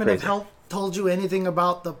Department of Health told you anything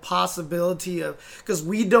about the possibility of, because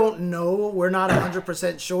we don't know, we're not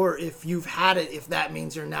 100% sure if you've had it, if that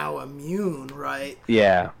means you're now immune, right?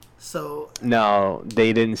 Yeah. So no,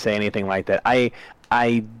 they didn't say anything like that.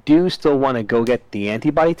 I do still want to go get the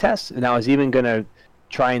antibody test, and I was even going to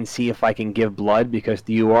try and see if I can give blood, because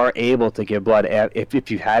you are able to give blood if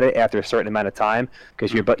you've had it after a certain amount of time,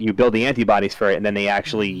 because you build the antibodies for it, and then they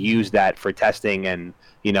actually use that for testing and,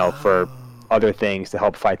 you know, for other things to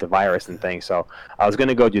help fight the virus and things. So I was going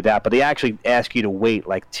to go do that, but they actually ask you to wait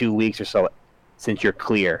like 2 weeks or so since you're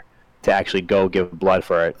clear to actually go give blood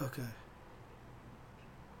for it. Okay.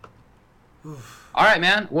 All right,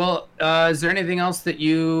 man. Well, is there anything else that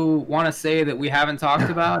you want to say that we haven't talked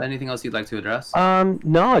about? Anything else you'd like to address?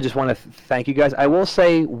 No, I just want to thank you guys. I will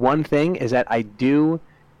say one thing is that I do,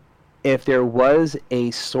 if there was a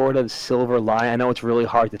sort of silver line, I know it's really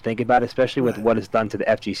hard to think about, especially with what it's done to the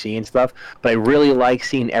FGC and stuff, but I really like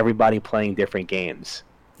seeing everybody playing different games.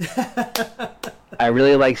 I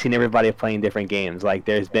really like seeing everybody playing different games. Like,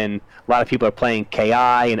 there's been a lot of people are playing KI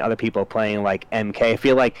and other people are playing like MK. I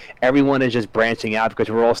feel like everyone is just branching out because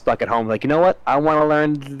we're all stuck at home. Like, you know what? I want to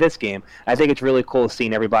learn this game. I think it's really cool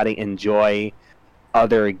seeing everybody enjoy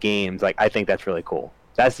other games. Like, I think that's really cool.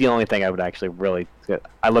 That's the only thing I would actually really.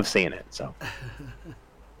 I love seeing it. So.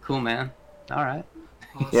 Cool, man. All right.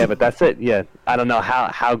 Awesome. Yeah, but that's it. Yeah, I don't know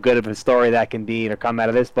how good of a story that can be or come out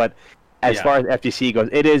of this, but as far as FGC goes,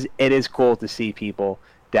 it is cool to see people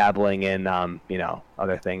dabbling in you know,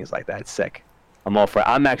 other things like that. It's sick. I'm all for it.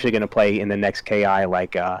 I'm actually going to play in the next KI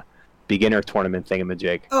like beginner tournament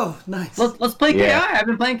thingamajig. Oh, nice. Let's play KI. I've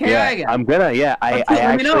been playing KI again. I'm gonna. Yeah, I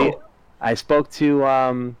actually I spoke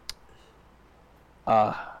to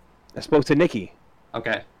Nikki.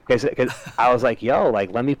 Okay. Because I was like, yo,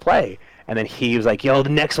 like, let me play. And then he was like, yo, the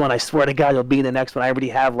next one, I swear to God, you'll be in the next one. I already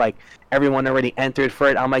have, like, everyone already entered for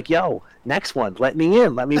it. I'm like, yo, next one, let me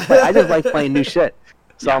in. Let me play. I just like playing new shit.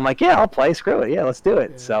 So I'm like, yeah, I'll play. Screw it. Yeah, let's do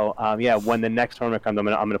it. Yeah. So, when the next tournament comes, I'm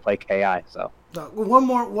gonna play KI. So. One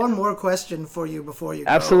more question for you before you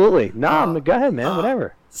go. Absolutely. No, go ahead, man.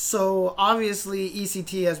 Whatever. So, obviously,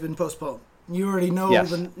 ECT has been postponed. You already know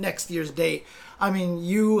the next year's date. I mean,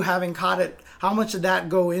 you having caught it, how much did that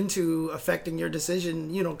go into affecting your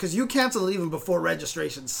decision? You know, because you canceled even before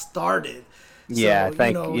registration started. Yeah,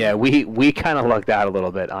 So, yeah, we kind of lucked out a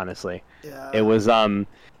little bit, honestly. Yeah. It was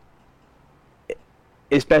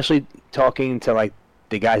especially talking to like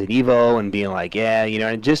the guys at Evo and being like, yeah, you know,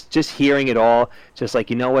 and just hearing it all, just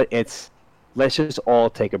like, you know what, let's just all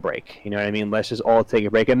take a break. You know what I mean? Let's just all take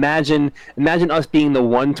a break. Imagine us being the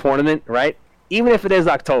one tournament, right? Even if it is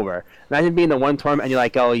October. Imagine being the one tournament and you're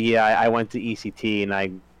like, oh yeah, I went to ECT and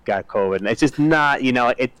I got COVID. And it's just not, you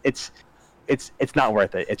know, it's not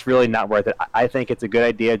worth it. It's really not worth it. I think it's a good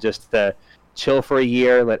idea just to chill for a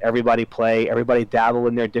year, let everybody play, everybody dabble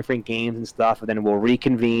in their different games and stuff, and then we'll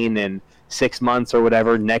reconvene in 6 months or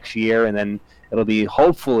whatever next year, and then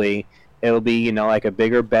hopefully it'll be, you know, like a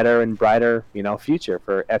bigger, better, and brighter, you know, future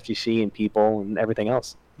for FGC and people and everything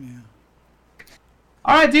else. Yeah.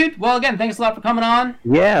 All right, dude. Well, again, thanks a lot for coming on.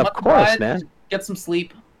 Yeah, of course, man. Get some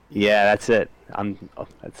sleep. Yeah, that's it.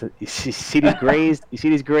 That's it. You see these grays? You see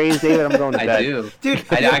these grays, David? I'm going to bed. I do, Dude.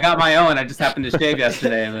 I got my own. I just happened to shave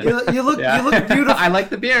yesterday. But... You look beautiful. I like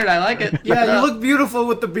the beard. I like it. Yeah, you look beautiful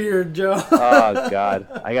with the beard, Joe. Oh God,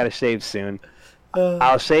 I gotta shave soon.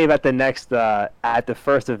 I'll shave at the next at the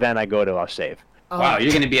first event I go to. I'll shave. Wow,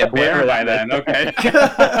 you're gonna be a bear by then. Okay.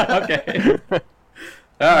 Okay.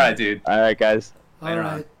 All right, dude. All right, guys. All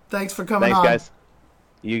right. Thanks for coming on. Thanks, guys.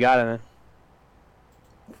 You got it, man.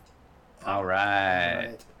 All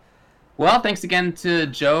right. Well, thanks again to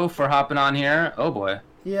Joe for hopping on here. Oh boy.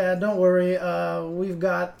 Yeah, don't worry. We've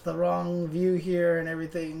got the wrong view here and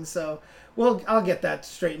everything, so I'll get that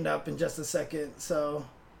straightened up in just a second. So.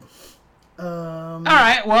 All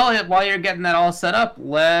right. Well, while you're getting that all set up,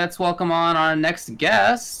 let's welcome on our next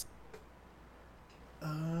guest.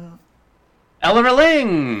 Oliver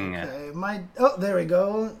Ling. Okay, there we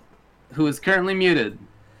go. Who is currently muted.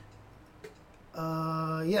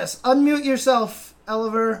 Yes. Unmute yourself,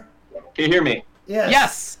 Oliver. Can you hear me? Yes.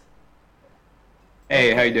 Yes.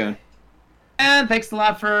 Hey, how you doing? And thanks a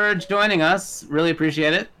lot for joining us. Really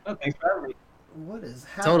appreciate it. Oh, thanks for having me. What is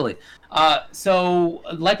happening? Totally. So,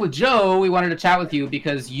 like with Joe, we wanted to chat with you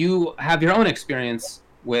because you have your own experience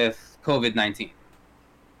with COVID-19.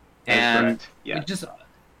 And correct. Yeah. just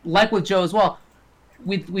like with Joe as well,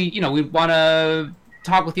 we want to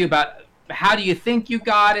talk with you about how do you think you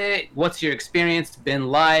got it? What's your experience been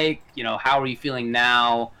like? You know, how are you feeling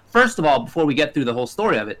now? First of all, before we get through the whole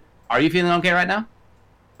story of it, are you feeling okay right now?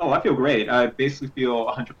 Oh, I feel great. I basically feel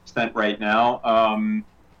 100% right now.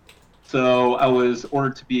 So I was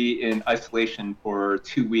ordered to be in isolation for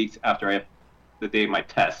 2 weeks after the day of my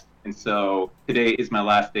test. And so today is my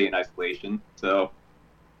last day in isolation. So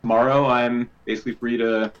tomorrow I'm basically free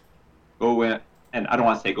to go in, and I don't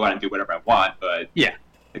want to say go out and do whatever I want, but yeah,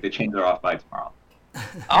 like the chains are off by tomorrow.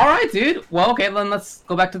 All right, dude. Well, okay, then let's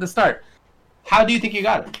go back to the start. How do you think you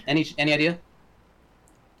got it? Any idea?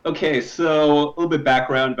 Okay, so a little bit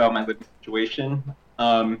background about my living situation.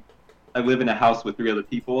 I live in a house with 3 other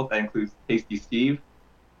people. That includes Tasty Steve,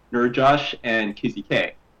 Nerd Josh, and Kizzy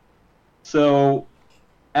K. So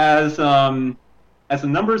as the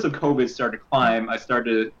numbers of COVID started to climb, I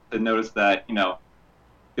started to notice that, you know,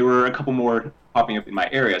 there were a couple more popping up in my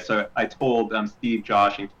area. So I told Steve,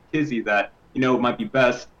 Josh, and Kizzy that, you know, it might be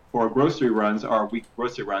best for grocery runs, our weekly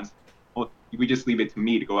grocery runs, we just leave it to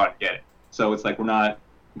me to go out and get it. So it's like we're not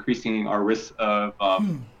increasing our risk of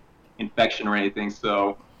infection or anything.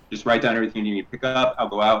 So just write down everything you need to pick up. I'll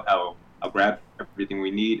go out. I'll grab everything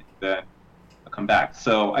we need. Then I'll come back.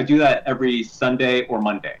 So I do that every Sunday or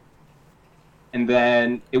Monday. And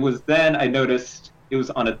then I noticed it was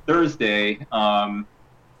on a Thursday,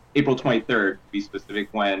 April 23rd, to be specific,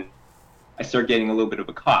 when I started getting a little bit of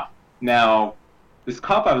a cough. Now, this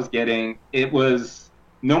cough I was getting, it was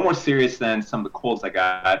no more serious than some of the colds I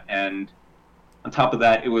got. And on top of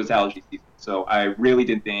that, it was allergy season. So I really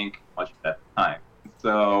didn't think much of that at the time.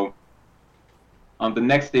 So on the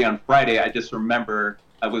next day, on Friday, I just remember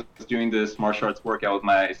I was doing this martial arts workout with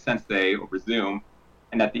my sensei over Zoom.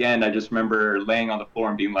 And at the end, I just remember laying on the floor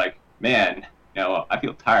and being like, man, you know, I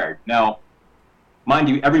feel tired. Now, mind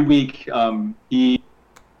you, every week he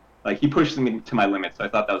pushes me to my limit. So I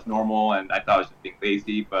thought that was normal, and I thought I was just being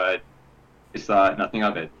lazy, but I saw nothing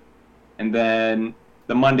of it. And then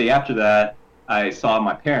the Monday after that, I saw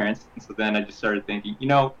my parents. And so then I just started thinking, you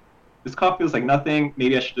know, this cough feels like nothing.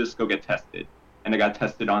 Maybe I should just go get tested. And I got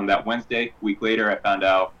tested on that Wednesday. A week later, I found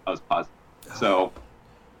out I was positive. So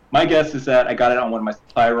my guess is that I got it on one of my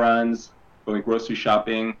supply runs, going grocery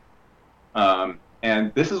shopping.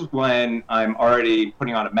 And this is when I'm already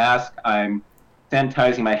putting on a mask. I'm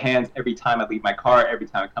sanitizing my hands every time I leave my car, every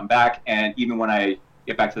time I come back. And even when I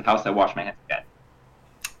get back to the house, I wash my hands again.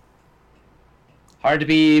 Hard to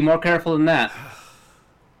be more careful than that.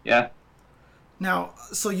 Yeah. Now,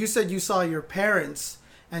 so you said you saw your parents,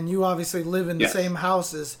 and you obviously live in the Yes. same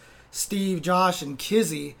house as Steve, Josh, and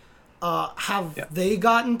Kizzy. Have Yeah. they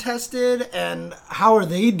gotten tested, and how are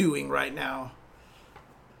they doing right now?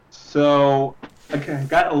 So I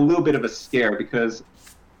got a little bit of a scare because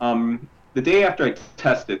the day after I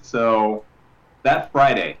tested, so that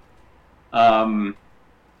Friday, my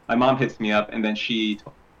mom hits me up, and then she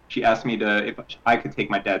asked me if I could take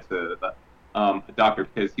my dad to the doctor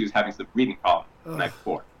because he was having some breathing problems the night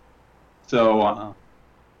before. So Wow.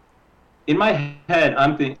 in my head,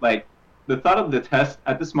 I'm thinking like the thought of the test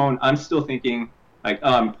at this moment, I'm still thinking like,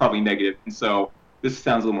 oh, I'm probably negative, and so this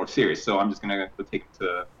sounds a little more serious. So I'm just gonna go take him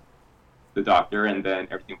to the doctor, and then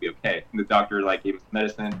everything will be okay. And the doctor like gave us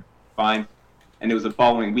medicine, fine. And it was the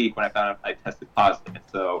following week when I found out I tested positive. And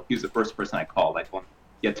so he was the first person I called. I told him,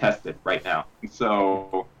 get tested right now. And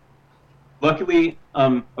so luckily,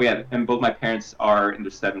 oh yeah, and both my parents are in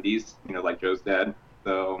their 70s, like Joe's dad.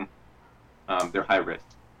 So they're high risk.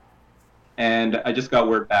 And I just got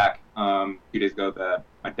word back a few days ago that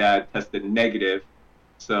my dad tested negative.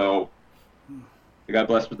 So I got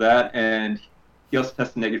blessed with that. And he also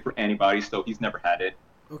tested negative for antibodies, so he's never had it.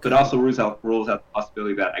 Okay. But also rules out the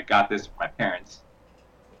possibility that I got this from my parents.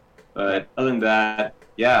 But other than that,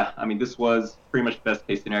 yeah, I mean, this was pretty much the best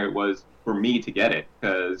case scenario was for me to get it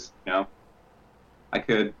because, I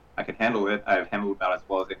could handle it. I've handled it about as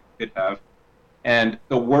well as I could have. And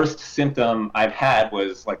the worst symptom I've had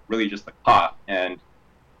was like really just a cough and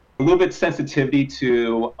a little bit sensitivity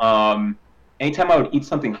to anytime I would eat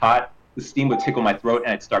something hot, the steam would tickle my throat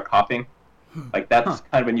and I'd start coughing. Like that's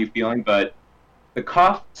kind of a new feeling, but the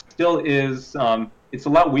cough still is, it's a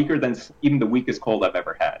lot weaker than even the weakest cold I've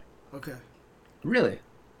ever had. Okay. Really?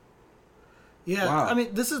 Yeah, Wow. I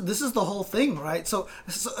mean, this is the whole thing, right? So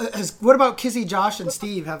what about Kizzy, Josh, and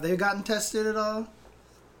Steve? Have they gotten tested at all?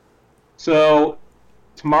 So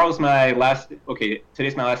today's my last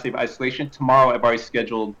day of isolation. Tomorrow I've already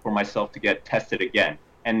scheduled for myself to get tested again.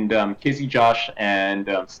 And Kizzy, Josh, and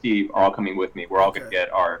Steve are all coming with me. We're all going to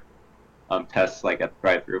get our tests like at the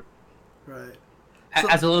drive-thru. Right.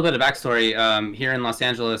 As a little bit of backstory, here in Los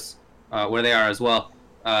Angeles, where they are as well,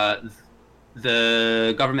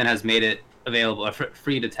 the government has made it available,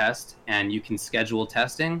 free to test, and you can schedule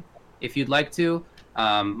testing if you'd like to.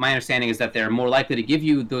 My understanding is that they're more likely to give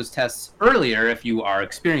you those tests earlier if you are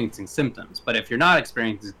experiencing symptoms. But if you're not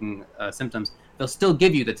experiencing symptoms, they'll still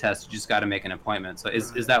give you the test. You just got to make an appointment. So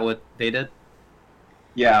is that what they did?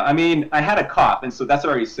 Yeah, I mean, I had a cough, and so that's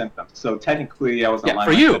already symptoms. So technically, I was online.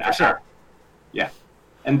 For you, for sure. Yeah.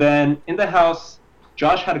 And then in the house,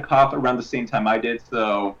 Josh had a cough around the same time I did.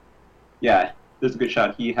 So, yeah, there's a good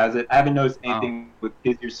shot he has it. I haven't noticed anything with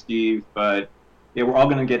Kizzy or Steve, but yeah, we're all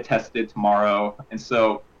going to get tested tomorrow. And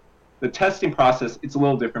so the testing process, it's a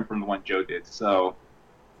little different from the one Joe did. So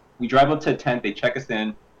we drive up to a tent, they check us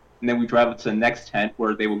in, and then we drive up to the next tent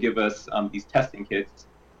where they will give us these testing kits.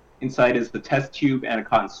 Inside is the test tube and a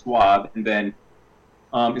cotton swab, and then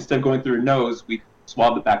instead of going through your nose, we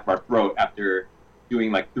swab the back of our throat after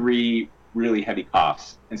doing like 3 really heavy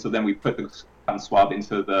coughs. And so then we put the cotton swab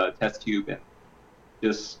into the test tube and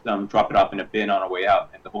just drop it off in a bin on our way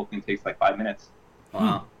out, and the whole thing takes like 5 minutes.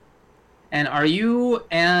 Wow. And are you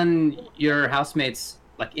and your housemates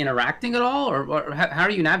like interacting at all, or how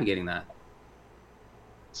are you navigating that?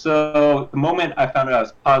 So the moment I found out I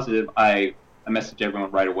was positive, I messaged everyone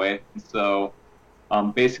right away. And so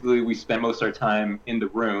basically we spend most of our time in the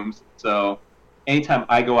rooms. So anytime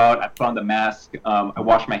I go out, I put on the mask. I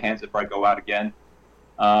wash my hands before I go out again.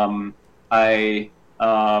 I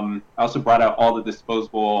also brought out all the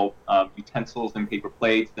disposable utensils and paper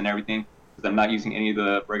plates and everything because I'm not using any of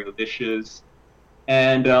the regular dishes.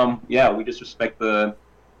 And yeah, we just respect the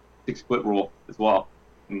 6-foot rule as well,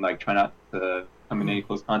 and like try not to come in any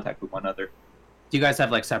close contact with one another. Do you guys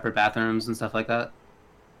have like separate bathrooms and stuff like that?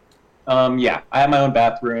 Yeah, I have my own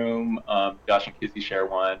bathroom. Josh and Kizzy share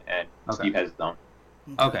one, and Steve has his own.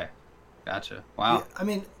 Okay, gotcha. Wow. Yeah, I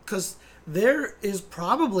mean, because there is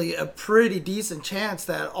probably a pretty decent chance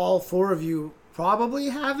that all 4 of you probably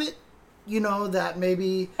have it. That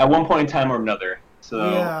maybe at one point in time or another.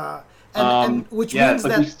 So yeah, and which yeah, means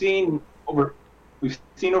like that we've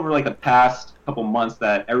seen over like the past couple months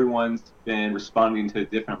that everyone's been responding to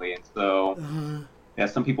it differently, and so yeah,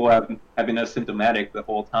 some people have been asymptomatic the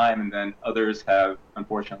whole time, and then others have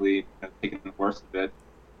unfortunately taken the worst of it.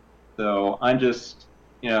 So I'm just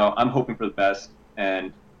I'm hoping for the best,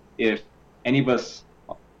 and if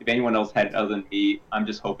anyone else had it other than me, I'm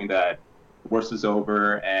just hoping that the worst is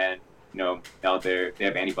over and now they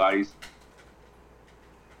have antibodies.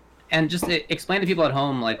 And just explain to people at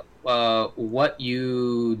home, like, what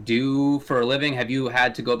you do for a living. Have you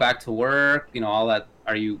had to go back to work? You know, all that.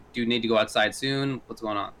 Do you need to go outside soon? What's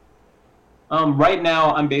going on? Right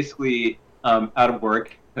now, I'm basically out of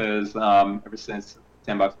work because ever since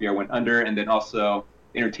Sandbox VR went under, and then also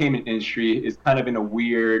the entertainment industry is kind of in a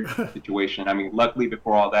weird situation. I mean, luckily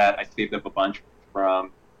before all that, I saved up a bunch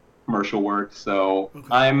from commercial work, so Okay.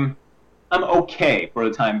 I'm okay for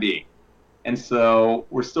the time being. And so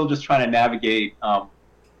we're still just trying to navigate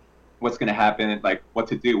what's going to happen, like what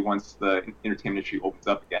to do once the entertainment industry opens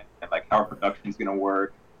up again, and like how our production is going to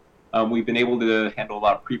work. We've been able to handle a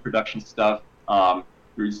lot of pre-production stuff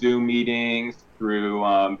through Zoom meetings, through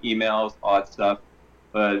emails, all that stuff.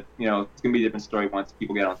 But you know, it's going to be a different story once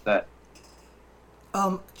people get on set.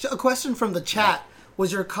 A question from the chat: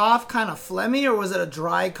 was your cough kind of phlegmy, or was it a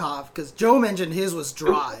dry cough? Because Joe mentioned his was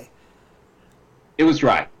dry. It was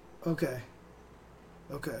dry. Okay.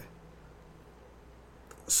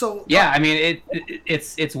 So Yeah, I mean,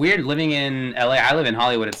 it's weird living in LA. I live in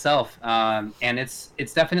Hollywood itself, and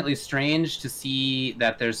it's definitely strange to see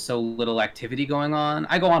that there's so little activity going on.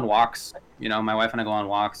 I go on walks, you know, my wife and I go on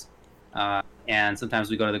walks, and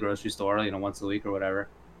sometimes we go to the grocery store, you know, once a week or whatever.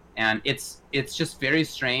 And it's just very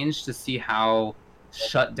strange to see how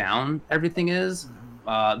shut down everything is.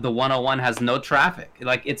 The 101 has no traffic.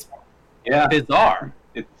 Like, it's bizarre.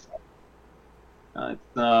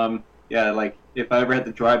 Yeah, like if I ever had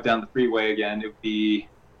to drive down the freeway again, it would be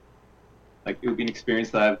an experience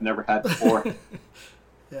that I've never had before.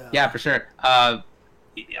 Yeah, for sure.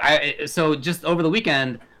 So just over the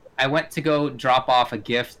weekend, I went to go drop off a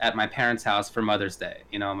gift at my parents' house for Mother's Day.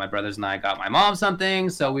 You know, my brothers and I got my mom something,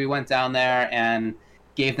 so we went down there and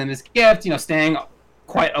gave them this gift, you know, staying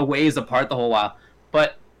quite a ways apart the whole while.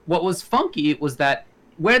 But what was funky was that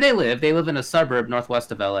where they live in a suburb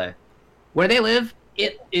northwest of LA. Where they live,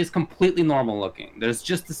 it is completely normal looking. There's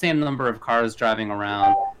just the same number of cars driving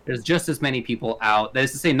around. There's just as many people out. That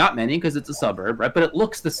is to say, not many because it's a suburb, right? But it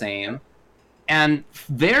looks the same. And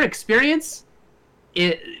their experience,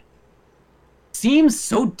 it seems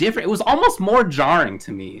so different. It was almost more jarring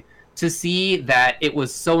to me to see that it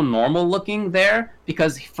was so normal looking there,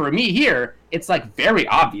 because for me here, it's like very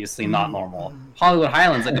obviously not normal. Hollywood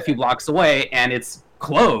Highlands, like a few blocks away, and it's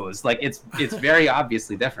closed. Like it's very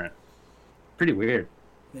obviously different. Pretty weird.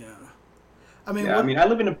 Yeah. I mean, I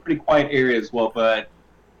live in a pretty quiet area as well, but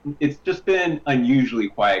it's just been unusually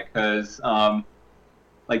quiet because,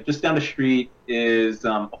 like, just down the street is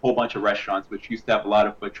a whole bunch of restaurants, which used to have a lot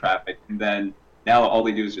of foot traffic, and then now all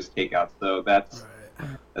they do is just takeout. So that's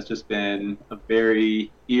just been a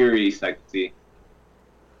very eerie sight to see.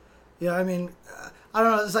 Yeah, I mean, I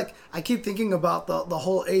don't know. It's like I keep thinking about the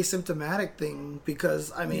whole asymptomatic thing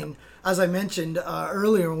because, I mean, as I mentioned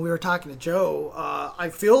earlier when we were talking to Joe, I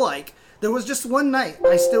feel like there was just one night.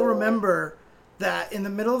 I still remember that in the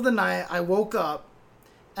middle of the night, I woke up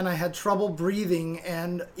and I had trouble breathing.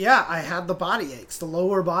 And yeah, I had the body aches, the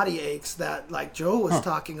lower body aches that like Joe was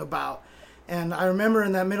talking about. And I remember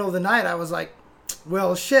in that middle of the night, I was like,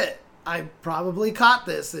 well, shit, I probably caught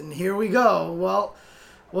this. And here we go. Well,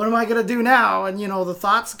 what am I going to do now? And, you know, the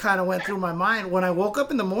thoughts kind of went through my mind. When I woke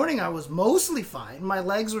up in the morning, I was mostly fine. My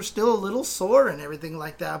legs were still a little sore and everything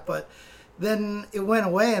like that. But then it went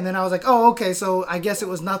away. And then I was like, oh, okay, so I guess it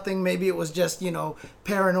was nothing. Maybe it was just, you know,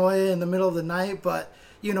 paranoia in the middle of the night. But,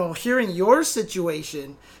 you know, hearing your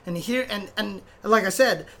situation and and like I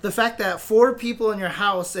said, the fact that 4 people in your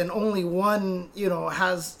house and only one, you know,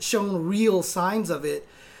 has shown real signs of it.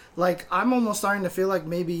 Like, I'm almost starting to feel like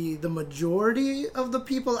maybe the majority of the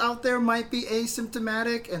people out there might be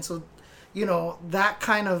asymptomatic. And so, you know, that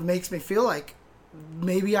kind of makes me feel like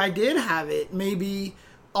maybe I did have it. Maybe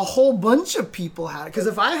a whole bunch of people had it. Because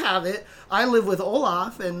if I have it, I live with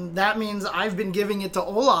Olaf. And that means I've been giving it to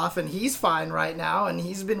Olaf. And he's fine right now. And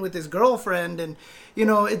he's been with his girlfriend. And, you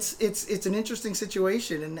know, it's an interesting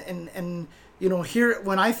situation. And you know, here,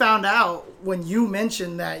 when I found out, when you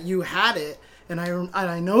mentioned that you had it, and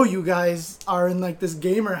I know you guys are in like this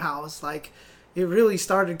gamer house, like it really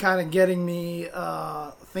started kind of getting me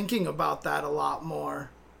thinking about that a lot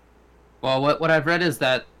more. Well, what I've read is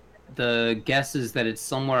that the guess is that it's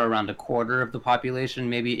somewhere around a quarter of the population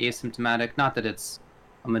maybe asymptomatic. Not that it's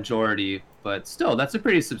a majority, but still, that's a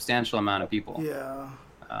pretty substantial amount of people. Yeah.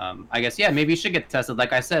 I guess, yeah, maybe you should get tested.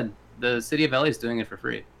 Like I said, the city of LA is doing it for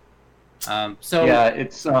free. So yeah,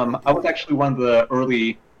 it's I was actually one of the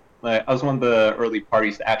early. Like, I was one of the early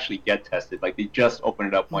parties to actually get tested. Like, they just opened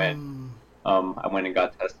it up when I went and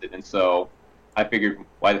got tested. And so I figured,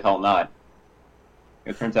 why the hell not?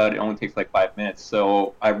 It turns out it only takes like 5 minutes.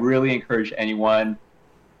 So I really encourage anyone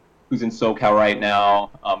who's in SoCal right now,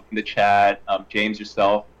 in the chat, James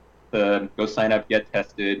yourself, to go sign up, get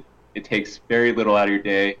tested. It takes very little out of your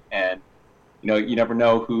day, and you never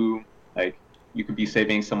know who, like, you could be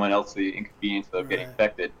saving someone else the inconvenience of getting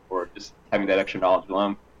infected, or just having that extra knowledge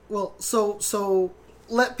alone. Well, so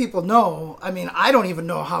let people know. I mean, I don't even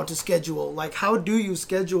know how to schedule. Like, how do you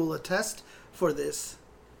schedule a test for this?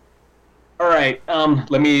 All right,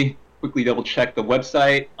 let me quickly double check the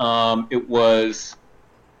website. It was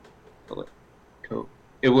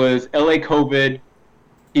LA COVID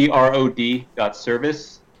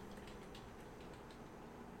PROD.service.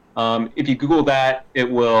 If you Google that, it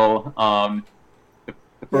will, the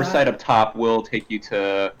first site up top will take you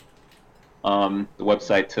to the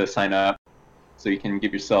website to sign up, so you can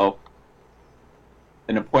give yourself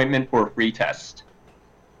an appointment for a free test.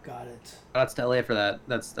 Got it. That's to LA for that.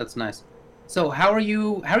 That's nice. So how are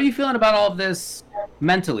you feeling about all of this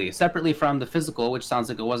mentally, separately from the physical, which sounds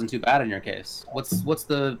like it wasn't too bad in your case? What's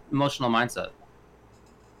the emotional mindset?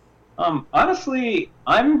 Honestly,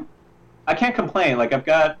 I can't complain. Like, I've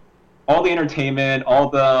got all the entertainment, all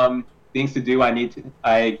the things to do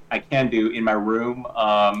I can do in my room,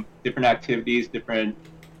 different activities, different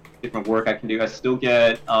work I can do. I still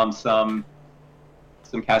get some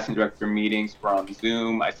casting director meetings from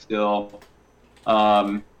Zoom. I still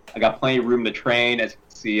I got plenty of room to train. As you can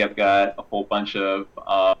see, I've got a whole bunch of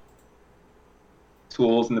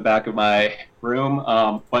tools in the back of my room,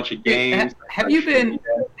 bunch of games. Have you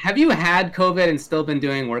had COVID and still been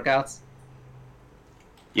doing workouts?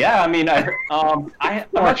 Yeah, I mean, I'm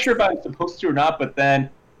not sure if I'm supposed to or not, but then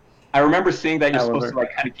I remember seeing that you're supposed to,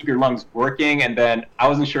 like, kind of keep your lungs working, and then I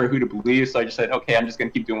wasn't sure who to believe, so I just said, okay, I'm just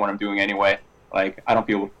gonna keep doing what I'm doing anyway. Like, I don't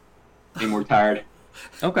feel any more tired.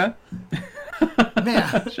 Okay.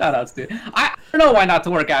 Man. Shout outs, dude. I don't know why not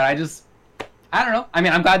to work out. I don't know. I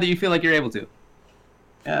mean, I'm glad that you feel like you're able to.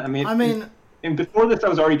 Yeah, I mean, and before this, I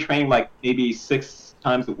was already training like maybe 6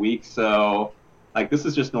 times a week, so like this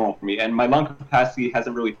is just normal for me. And my lung capacity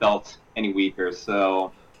hasn't really felt any weaker,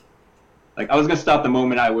 so like I was gonna stop the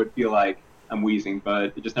moment I would feel like I'm wheezing,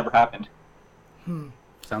 but it just never happened.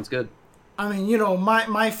 Sounds good. I mean,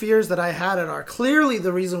 my fears that I had it are clearly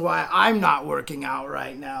the reason why I'm not working out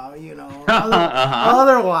right now,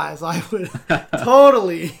 Otherwise, I would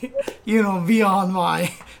totally, be on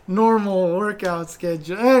my normal workout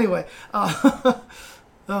schedule. Anyway.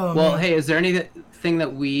 Well, hey, is there anything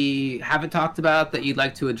that we haven't talked about that you'd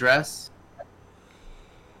like to address?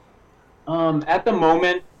 At the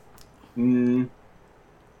moment,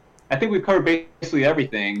 I think we've covered basically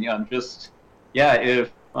everything.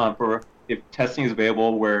 If testing is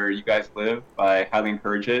available where you guys live, I highly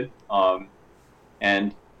encourage it.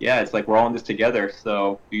 And yeah, it's like we're all in this together.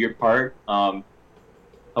 So do your part, help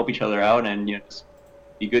each other out, and just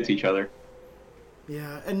be good to each other.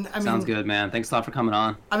 Yeah, and I mean, sounds good, man. Thanks a lot for coming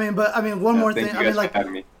on. One more thing. Thank you guys for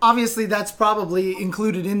having me. Obviously that's probably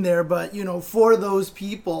included in there, but for those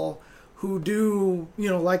people who do,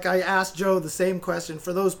 like I asked Joe the same question,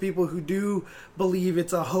 for those people who do believe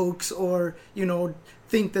it's a hoax or,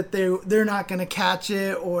 think that they're not going to catch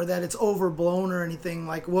it or that it's overblown or anything,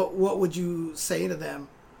 like what would you say to them?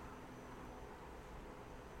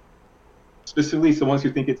 Specifically, the ones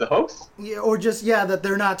who think it's a hoax? Yeah, or just, that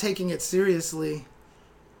they're not taking it seriously.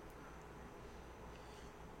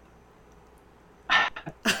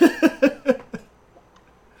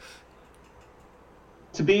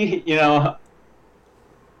 To be,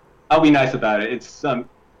 I'll be nice about it. It's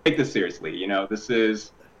take this seriously. This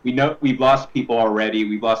is, we know we've lost people already.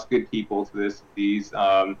 We've lost good people to this disease.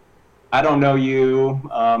 I don't know you,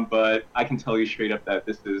 but I can tell you straight up that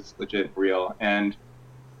this is legit and real. And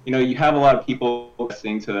you have a lot of people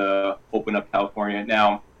listening to Open Up California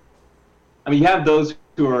now. I mean, you have those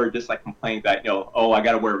who are just like complaining that oh, I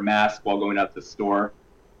got to wear a mask while going out to the store.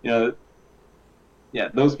 Yeah,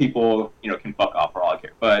 those people, can fuck off for all I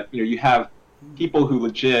care. But, you have people who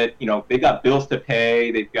legit, they got bills to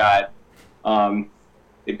pay, they've got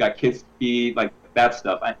kids to feed, like that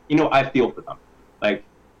stuff. I feel for them. Like,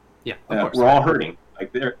 yeah, we're all hurting.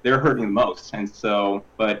 Like they're hurting the most. And so,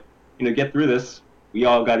 but, get through this. We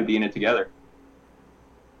all got to be in it together.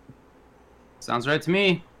 Sounds right to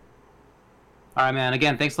me. All right, man.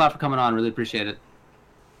 Again, thanks a lot for coming on. Really appreciate it.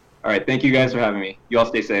 All right. Thank you guys for having me. You all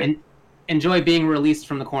stay safe. Enjoy being released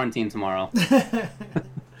from the quarantine tomorrow.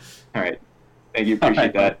 All right. Thank you.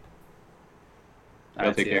 Appreciate that.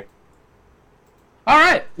 I'll take care. All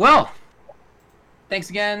right. Well, thanks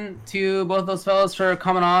again to both those fellows for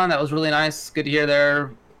coming on. That was really nice. Good to hear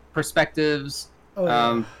their perspectives.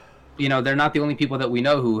 Oh, yeah. They're not the only people that we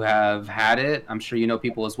know who have had it. I'm sure you know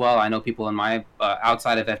people as well. I know people in my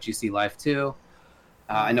outside of FGC life too.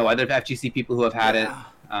 I know other FGC people who have had it.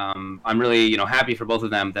 I'm really, happy for both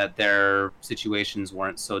of them that their situations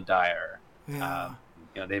weren't so dire. Yeah.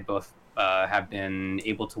 They both have been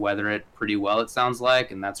able to weather it pretty well, it sounds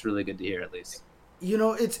like, and that's really good to hear, at least.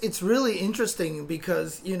 It's really interesting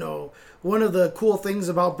because, one of the cool things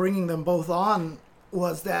about bringing them both on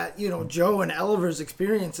was that, Joe and Oliver's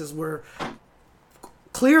experiences were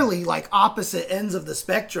clearly like opposite ends of the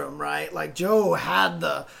spectrum, right? Like Joe had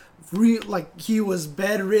he was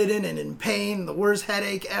bedridden and in pain, the worst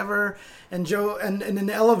headache ever. And Joe and then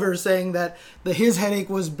Oliver saying that his headache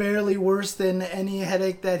was barely worse than any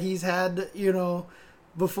headache that he's had,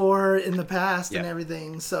 before in the past and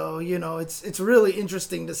everything. So, it's really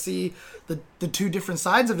interesting to see the two different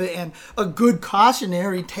sides of it, and a good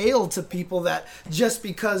cautionary tale to people that just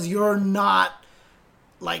because you're not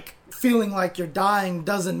like feeling like you're dying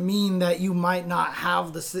doesn't mean that you might not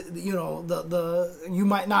have you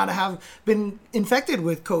might not have been infected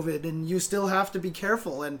with COVID, and you still have to be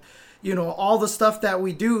careful. And, all the stuff that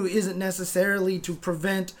we do isn't necessarily to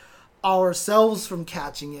prevent ourselves from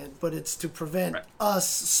catching it, but it's to prevent us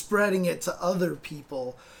spreading it to other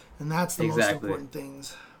people, and that's the most important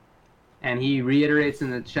things. And he reiterates in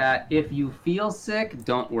the chat, if you feel sick,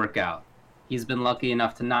 don't work out. He's been lucky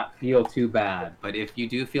enough to not feel too bad, but if you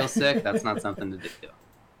do feel sick, that's not something to do.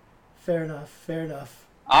 Fair enough.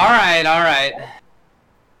 All right.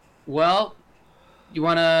 Well, you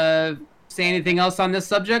want to say anything else on this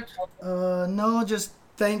subject? No, just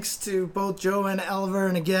thanks to both Joe and Oliver.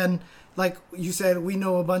 And again, like you said, we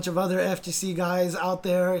know a bunch of other FGC guys out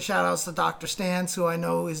there. Shout outs to Dr. Stance, who I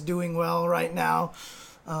know is doing well right now,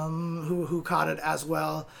 who caught it as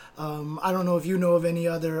well. I don't know if you know of any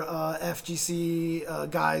other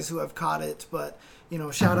FGC guys who have caught it, but,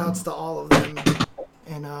 shout outs to all of them.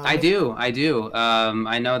 And, I do.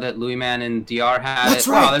 I know that Louis Man and DR had that's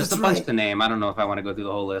it. Right, there's that's a bunch right. to name. I don't know if I want to go through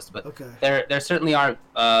the whole list, but okay. there certainly are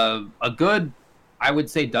a good, I would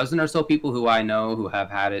say, dozen or so people who I know who have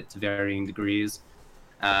had it to varying degrees.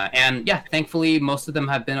 And thankfully, most of them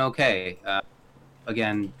have been okay.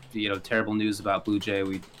 Again, terrible news about Blue Jay.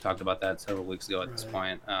 We talked about that several weeks ago at this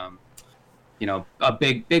point. A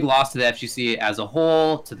big loss to the FGC as a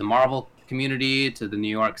whole, to the Marvel community, to the New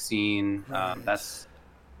York scene. That's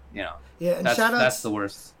the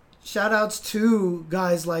worst. Shout outs to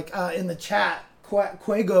guys like in the chat.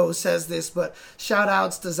 Quago says this, but shout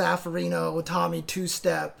outs to Zaffarino, Tommy Two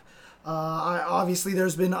Step. Obviously,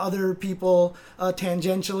 there's been other people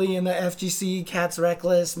tangentially in the FGC, Cats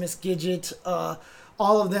Reckless, Miss Gidget,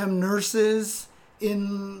 all of them nurses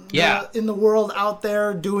in the world out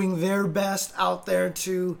there doing their best out there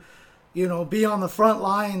to, be on the front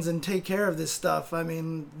lines and take care of this stuff. I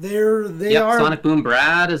mean, they are. Sonic Boom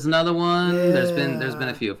Brad is another one. Yeah. There's been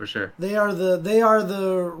a few for sure. They are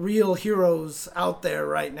the real heroes out there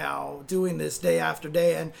right now doing this day after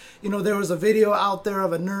day. And there was a video out there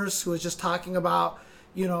of a nurse who was just talking about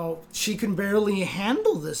she can barely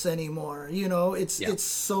handle this anymore. It's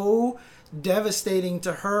so devastating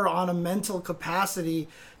to her on a mental capacity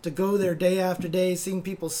to go there day after day, seeing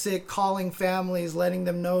people sick, calling families, letting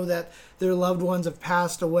them know that their loved ones have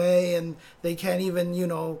passed away and they can't even,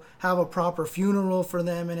 have a proper funeral for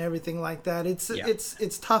them and everything like that.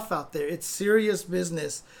 It's tough out there. It's serious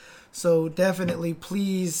business. So definitely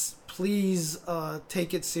please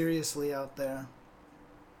take it seriously out there.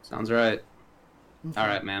 Sounds right. Okay. All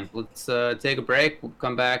right, man. Let's take a break. We'll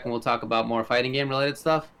come back and we'll talk about more fighting game related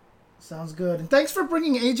stuff. Sounds good. And thanks for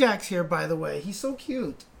bringing Ajax here, by the way. He's so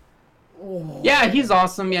cute. Oh. Yeah, he's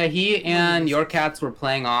awesome. Yeah, he and your cats were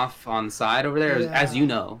playing off on the side over there, as you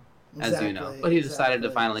know. But he decided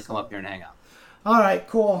to finally come up here and hang out. All right,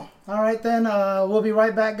 cool. All right, then. We'll be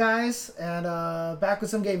right back, guys, and back with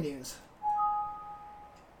some game news.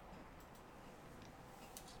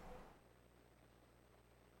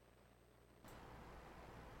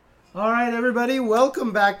 All right, everybody,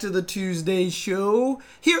 welcome back to the Tuesday show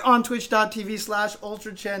here on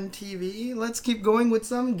twitch.tv/UltraChenTV. Let's keep going with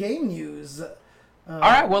some game news. All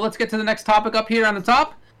right, well, let's get to the next topic up here on the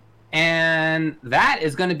top, and that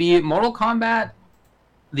is going to be Mortal Kombat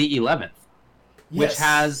the 11th, which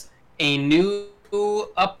has a new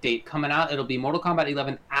update coming out. It'll be Mortal Kombat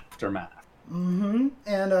 11 Aftermath. Mm-hmm.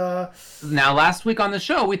 And now, last week on the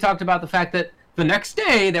show, we talked about the fact that the next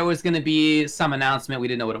day, there was going to be some announcement. We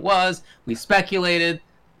didn't know what it was. We speculated.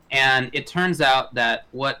 And it turns out that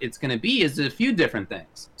what it's going to be is a few different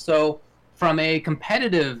things. So from a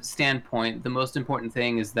competitive standpoint, the most important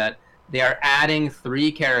thing is that they are adding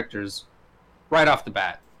 3 characters right off the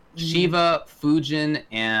bat. Shiva, Fujin,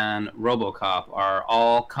 and RoboCop are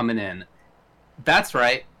all coming in. That's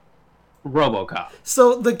right. RoboCop.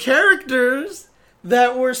 So the characters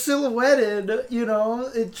that were silhouetted, you know,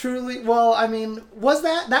 it truly, well, I mean,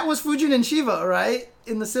 that was Fujin and Shiva, right?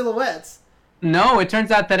 In the silhouettes. No, it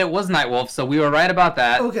turns out that it was Nightwolf, so we were right about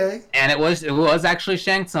that. Okay. And it was actually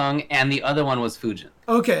Shang Tsung, and the other one was Fujin.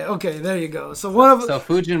 Okay, there you go. So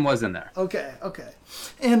Fujin was in there. Okay.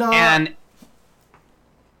 And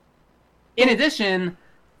in addition,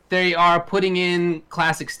 they are putting in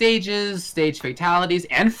classic stages, stage fatalities,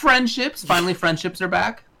 and friendships. Finally, friendships are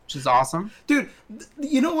back, which is awesome. Dude,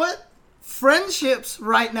 you know what? Friendships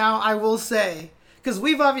right now, I will say, because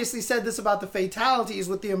we've obviously said this about the fatalities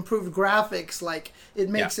with the improved graphics, like it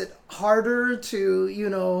makes it harder to, you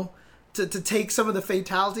know, to take some of the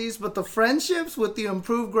fatalities, but the friendships with the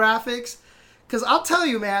improved graphics, because I'll tell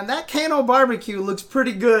you, man, that Kano barbecue looks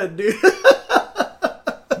pretty good, dude.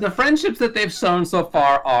 The friendships that they've shown so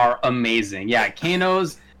far are amazing. Yeah,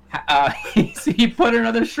 Kano's, he put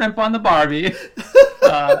another shrimp on the Barbie.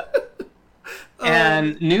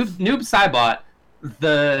 And Noob Saibot,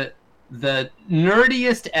 the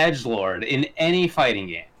nerdiest edgelord in any fighting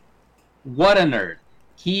game. What a nerd.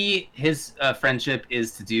 His friendship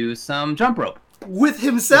is to do some jump rope. With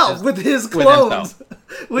himself, with his clones.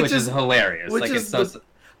 Which is hilarious.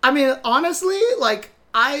 I mean, honestly, like,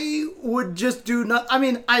 I would just do not. I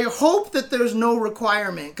mean, I hope that there's no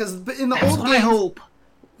requirement, because in the old games, I hope.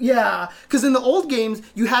 Yeah, because in the old games,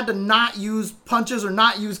 you had to not use punches or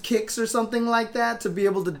not use kicks or something like that to be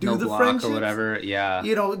able to do the friendships. Or whatever, yeah.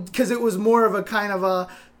 You know, because it was more of a kind of a,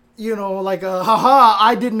 you know, like a, haha,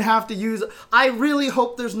 I didn't have to use. I really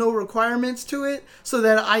hope there's no requirements to it, so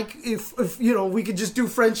that if you know, we could just do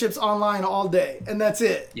friendships online all day, and that's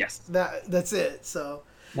it. Yes. That's it, so.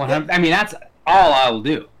 I mean, that's all I will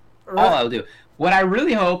do. Right. All I will do. What I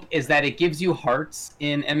really hope is that it gives you hearts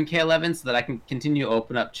in MK11 so that I can continue to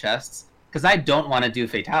open up chests. Because I don't want to do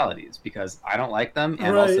fatalities because I don't like them,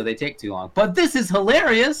 and also they take too long. But this is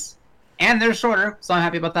hilarious, and they're shorter, so I'm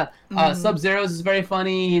happy about that. Sub-Zero's is very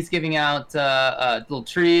funny. He's giving out little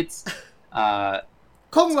treats. Kung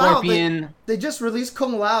Scorpion. Lao, they just released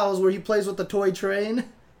Kung Lao's where he plays with the toy train.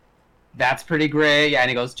 That's pretty great. Yeah, and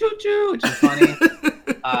he goes choo-choo, which is funny.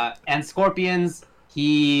 And Scorpion's,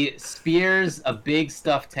 he spears a big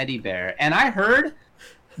stuffed teddy bear. And I heard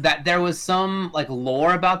that there was some like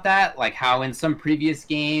lore about that, like how in some previous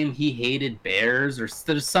game he hated bears, or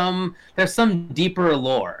there's some deeper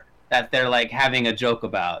lore that they're like having a joke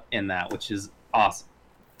about in that, which is awesome.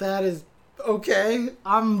 That is okay.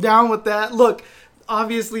 I'm down with that. Look,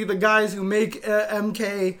 obviously the guys who make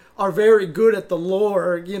MK are very good at the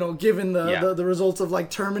lore, you know, given the results of like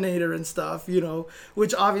Terminator and stuff, you know,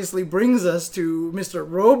 which obviously brings us to Mr.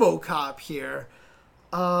 RoboCop here.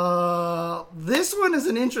 This one is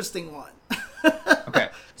an interesting one. Okay,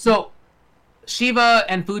 so Shiva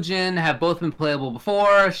and Fujin have both been playable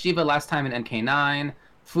before. Shiva last time in MK9.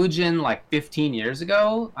 Fujin like 15 years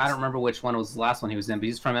ago. I don't remember which one was the last one he was in, but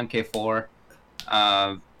he's from MK4.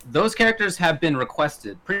 Those characters have been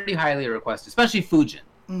requested, pretty highly requested, especially Fujin.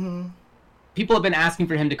 Mm-hmm. People have been asking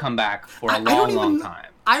for him to come back for a long time.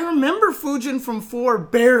 I remember Fujin from 4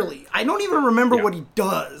 barely. I don't even remember what he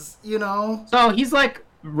does, you know? So he's like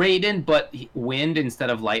Raiden, but wind instead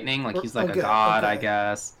of lightning. Like he's like a god, I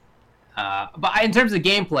guess. But in terms of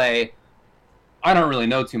gameplay, I don't really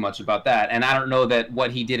know too much about that. And I don't know that what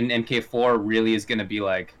he did in MK4 really is going to be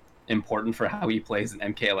like important for how he plays in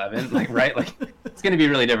MK11. Like, right? Like, it's going to be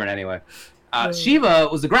really different anyway. Shiva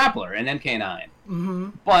was a grappler in MK9. Mm-hmm.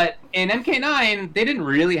 But in MK9, they didn't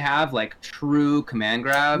really have like true command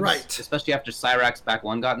grabs, right? Especially after Cyrax back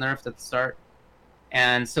 1 got nerfed at the start.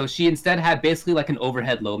 And so she instead had basically like an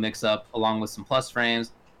overhead low mix-up along with some plus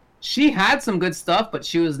frames. She had some good stuff, but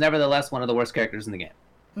she was nevertheless one of the worst characters in the game.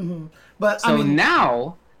 Mm-hmm. But so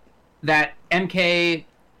now that MK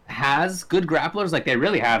has good grapplers, like they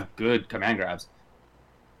really have good command grabs,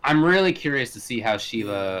 I'm really curious to see how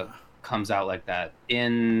Shiva comes out like that.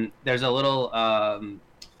 There's a little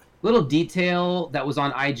detail that was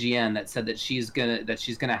on IGN that said that she's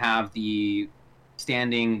gonna have the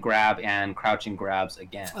standing grab and crouching grabs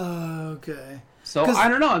again. Okay. So I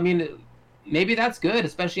don't know. I mean, maybe that's good,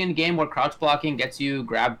 especially in a game where crouch blocking gets you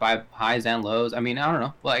grabbed by highs and lows. I mean, I don't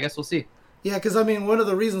know. Well, I guess we'll see. Yeah, because I mean, one of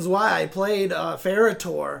the reasons why I played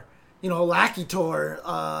Ferritor, you know, Lakitor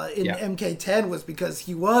in MK10 was because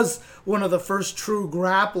he was one of the first true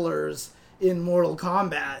grapplers in Mortal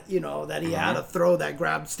Kombat, you know, that he had to throw that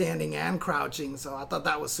grab standing and crouching. So I thought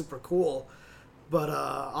that was super cool. But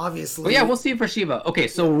obviously... Well, yeah, we'll see for Shiva. Okay,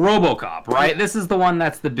 so RoboCop, right? This is the one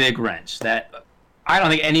that's the big wrench that I don't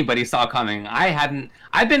think anybody saw coming.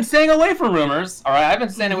 I've been staying away from rumors, all right? I've been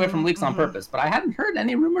staying away from leaks on purpose, but I hadn't heard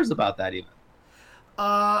any rumors about that even.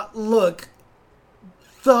 Look,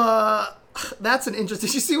 That's an interesting.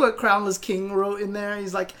 Did you see what Crownless King wrote in there?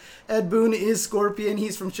 He's like, Ed Boon is Scorpion.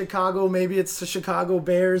 He's from Chicago. Maybe it's the Chicago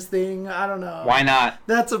Bears thing. I don't know. Why not?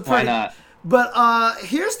 That's a pretty. Why not? But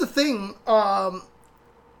here's the thing.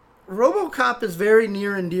 RoboCop is very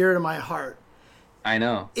near and dear to my heart. I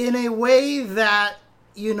know. In a way that,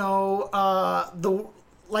 you know,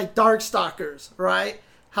 like Darkstalkers, right?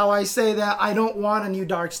 How I say that I don't want a new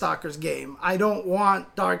Darkstalkers game. I don't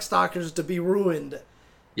want Darkstalkers to be ruined.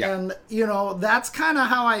 Yeah. And, you know, that's kind of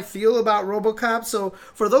how I feel about RoboCop. So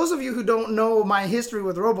for those of you who don't know my history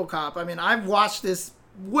with RoboCop, I mean, I've watched this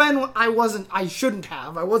when I wasn't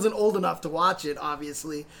old enough to watch it,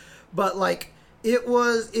 obviously. But, like,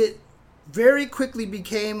 it very quickly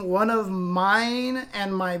became one of mine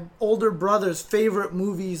and my older brother's favorite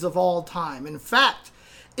movies of all time. In fact,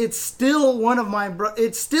 it's still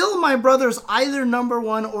my brother's either number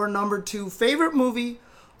 1 or number 2 favorite movie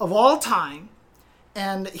of all time.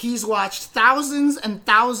 And he's watched thousands and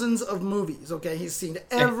thousands of movies, okay? He's seen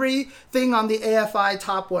everything on the AFI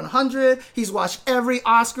Top 100. He's watched every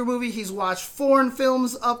Oscar movie. He's watched foreign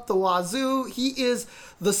films up the wazoo. He is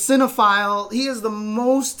the cinephile. He is the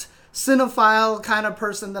most cinephile kind of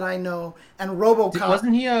person that I know. And RoboCop...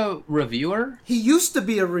 Wasn't he a reviewer? He used to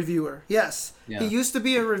be a reviewer, yes. Yeah. He used to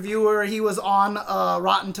be a reviewer. He was on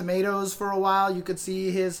Rotten Tomatoes for a while. You could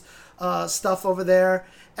see his stuff over there.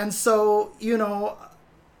 And so, you know,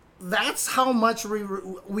 that's how much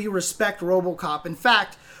we respect RoboCop. In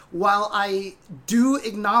fact, while I do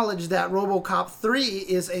acknowledge that RoboCop 3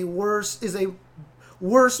 is a worse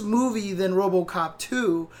movie than RoboCop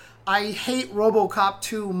 2, I hate RoboCop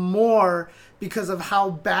 2 more because of how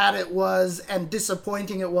bad it was and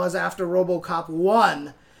disappointing it was after RoboCop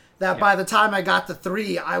 1. That by the time I got to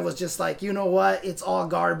 3, I was just like, you know what? It's all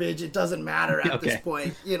garbage. It doesn't matter at this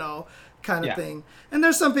point, you know, kind of thing. And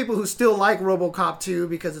there's some people who still like RoboCop 2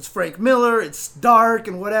 because it's Frank Miller, it's dark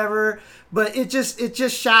and whatever, but it just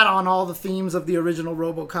shat on all the themes of the original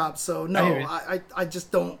RoboCop. So no, I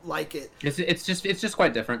just don't like it. It's just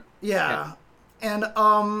quite different. Yeah. And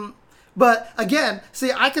but again,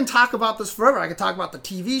 see, I can talk about this forever. I can talk about the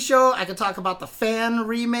TV show. I can talk about the fan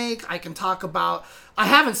remake. I can talk about... I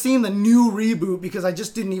haven't seen the new reboot because I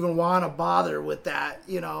just didn't even want to bother with that,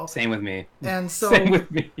 you know. Same with me. And so Same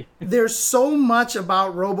with me. There's so much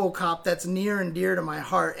about RoboCop that's near and dear to my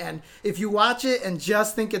heart. And if you watch it and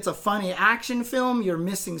just think it's a funny action film, you're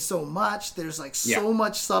missing so much. There's like so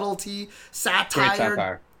much subtlety,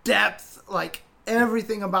 satire, depth, like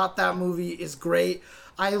everything about that movie is great.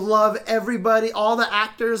 I love everybody, all the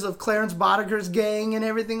actors of Clarence Boddiger's gang and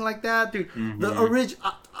everything like that. Dude,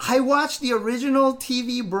 I watched the original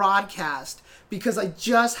TV broadcast because I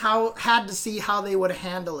just had to see how they would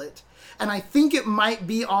handle it. And I think it might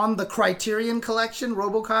be on the Criterion Collection,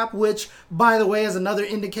 RoboCop, which, by the way, is another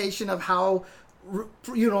indication of how,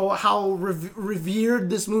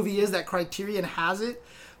 revered this movie is that Criterion has it.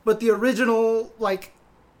 But the original, like...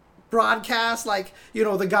 broadcast, like, you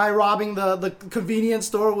know, the guy robbing the convenience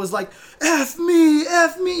store was like, F me,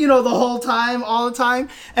 you know, the whole time, all the time.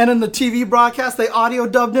 And in the TV broadcast, they audio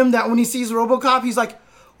dubbed him that when he sees RoboCop, he's like,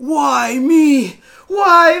 why me?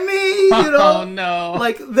 You know? Oh, no.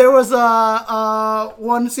 Like, there was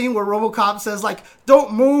one scene where RoboCop says, like,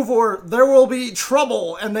 don't move or there will be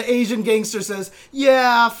trouble. And the Asian gangster says,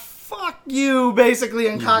 yeah, fuck you, basically,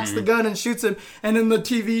 and cocks the gun and shoots him. And in the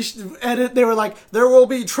TV edit, they were like, there will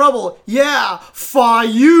be trouble. Yeah, fa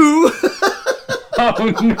you.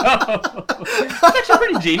 Oh, no. That's actually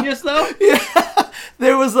pretty genius, though. Yeah.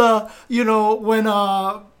 There was when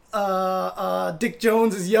Dick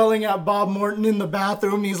Jones is yelling at Bob Morton in the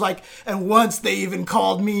bathroom, he's like, and once they even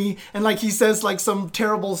called me, and like he says like some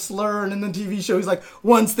terrible slur, and in the TV show, he's like,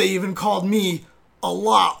 once they even called me a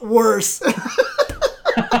lot worse.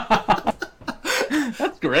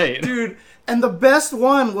 That's great, dude. And the best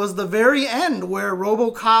one was the very end where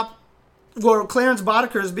Clarence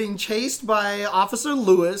Boddicker is being chased by Officer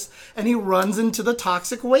Lewis, and he runs into the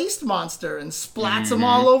toxic waste monster and splats him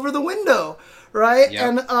all over the window, right? Yep.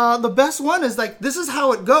 And the best one is like, this is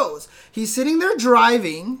how it goes. He's sitting there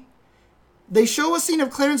driving. They show a scene of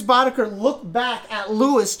Clarence Boddicker look back at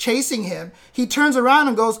Lewis chasing him. He turns around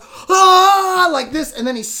and goes, ah, like this. And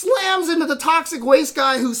then he slams into the toxic waste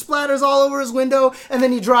guy who splatters all over his window. And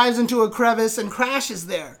then he drives into a crevice and crashes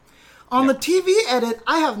there. On the TV edit,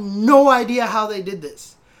 I have no idea how they did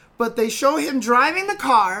this. But they show him driving the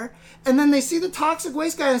car. And then they see the toxic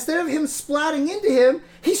waste guy. Instead of him splatting into him,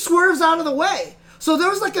 he swerves out of the way. So there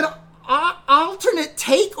was like an alternate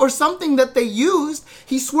take or something that they used.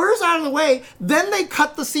 He swerves out of the way. Then they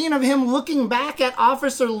cut the scene of him looking back at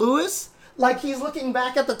Officer Lewis. like he's looking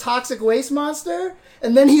back at the toxic waste monster,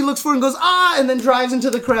 and then he looks for it and goes, ah, and then drives into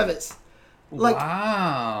the crevice. Like,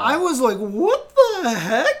 wow. I was like, what the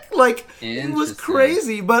heck? Like, it was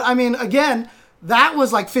crazy. But, I mean, again, that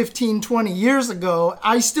was like 15, 20 years ago.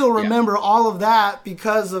 I still remember all of that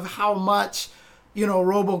because of how much, you know,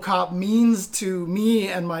 RoboCop means to me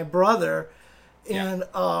and my brother. And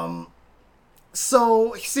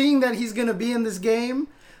so seeing that he's going to be in this game,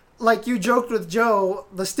 like you joked with Joe,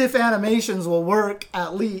 the stiff animations will work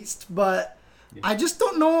at least, but I just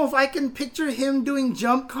don't know if I can picture him doing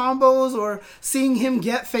jump combos or seeing him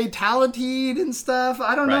get fatality'd and stuff.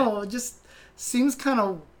 I don't know. It just seems kind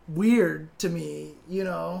of weird to me, you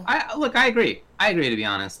know? I agree. I agree, to be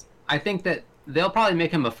honest. I think that they'll probably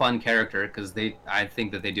make him a fun character because I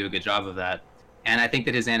think that they do a good job of that. And I think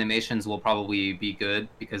that his animations will probably be good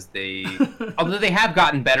because although they have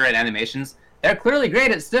gotten better at animations, they're clearly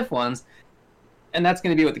great at stiff ones. And that's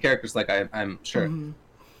going to be what the character's like, I'm sure. Mm-hmm.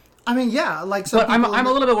 I mean, yeah, like... But I'm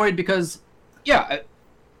a little bit worried because,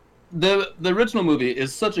 the original movie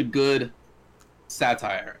is such a good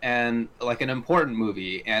satire and, like, an important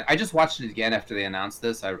movie. And I just watched it again after they announced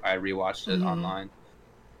this. I rewatched it online.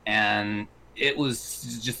 And it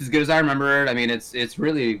was just as good as I remember it. I mean, it's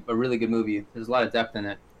really a really good movie. There's a lot of depth in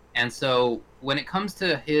it. And so when it comes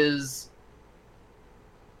to his...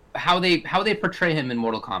 how they portray him in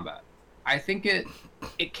Mortal Kombat, I think it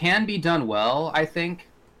can be done well, I think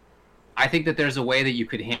that there's a way that you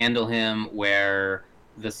could handle him where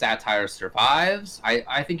the satire survives.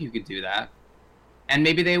 I think you could do that. And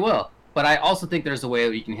maybe they will. But I also think there's a way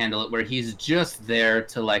that you can handle it where he's just there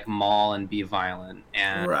to, like, maul and be violent.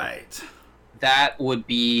 And that would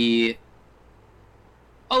be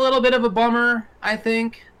a little bit of a bummer, I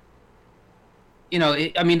think. You know,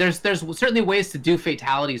 I mean, there's certainly ways to do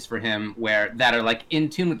fatalities for him that are, like, in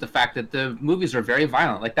tune with the fact that the movies are very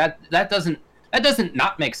violent. Like, that doesn't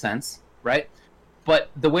not make sense, right? But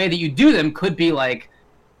the way that you do them could be like,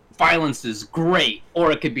 violence is great,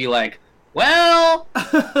 or it could be like, well,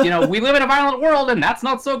 you know, we live in a violent world and that's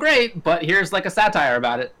not so great, but here's like a satire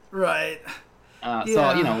about it. Right.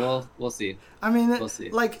 So, you know, we'll see. I mean, we'll see.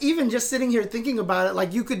 Like, even just sitting here thinking about it,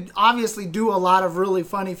 like, you could obviously do a lot of really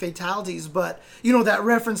funny fatalities, but, you know, that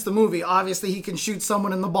reference the movie, obviously he can shoot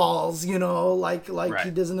someone in the balls, you know, like he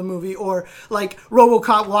does in the movie, or, like,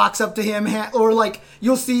 RoboCop walks up to him, or, like,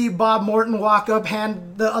 you'll see Bob Morton walk up,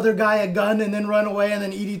 hand the other guy a gun, and then run away, and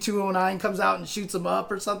then ED-209 comes out and shoots him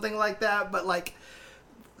up, or something like that, but, like,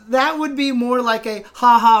 that would be more like a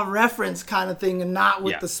ha-ha reference kind of thing, and not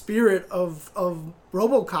with the spirit of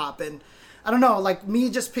RoboCop. And I don't know, like, me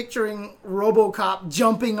just picturing RoboCop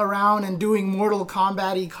jumping around and doing Mortal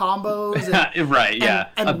Kombat-y combos. And,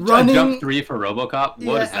 and running. A jump 3 for RoboCop?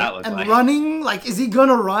 What does that look like? And running? Like, is he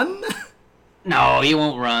gonna run? No, he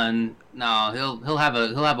won't run. No, he'll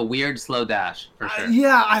have a weird slow dash, for sure.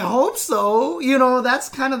 Yeah, I hope so. You know, that's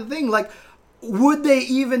kind of the thing. Like, would they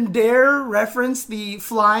even dare reference the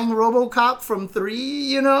flying RoboCop from 3,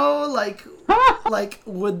 you know? Like,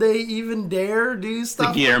 would they even dare do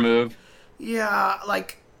stuff? The gear move. Yeah,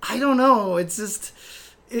 like, I don't know. It's just,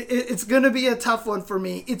 it's going to be a tough one for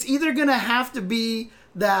me. It's either going to have to be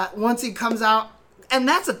that once he comes out, and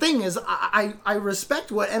that's the thing is, I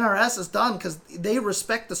respect what NRS has done because they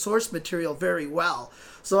respect the source material very well.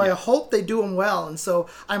 So I hope they do him well. And so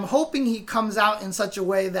I'm hoping he comes out in such a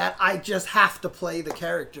way that I just have to play the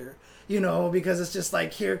character, you know, because it's just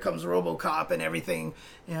like, here comes RoboCop and everything.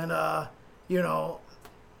 And, you know,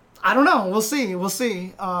 I don't know. We'll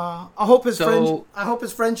see. I hope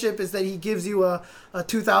his friendship is that he gives you a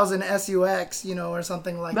 2000 SUX, you know, or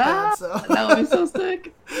something like that. So that would be so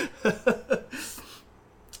sick.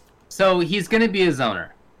 So he's going to be a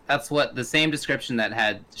zoner. That's what the same description that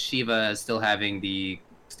had Shiva still having the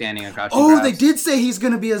standing and crouching grabs. They did say he's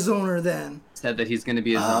going to be a zoner then. Said that he's going to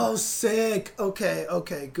be a zoner. Oh, sick. Okay,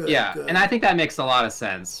 good. Yeah, good. And I think that makes a lot of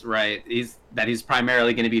sense, right? He's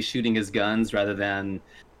primarily going to be shooting his guns rather than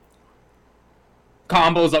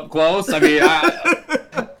combos up close. I mean,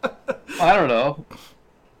 I don't know.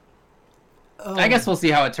 I guess we'll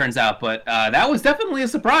see how it turns out, but that was definitely a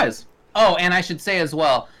surprise. Oh, and I should say as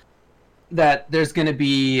well that there's going to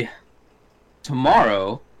be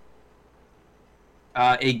tomorrow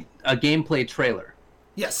a gameplay trailer.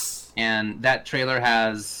 Yes. And that trailer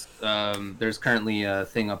has there's currently a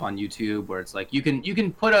thing up on YouTube where it's like you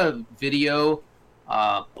can put a video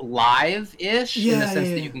live-ish in the sense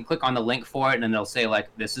that you can click on the link for it and then they'll say like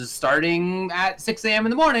this is starting at 6 a.m. in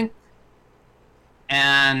the morning.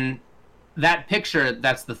 And that picture,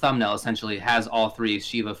 that's the thumbnail essentially, has all three,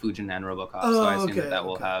 Shiva, Fujin, and RoboCop. So I assume that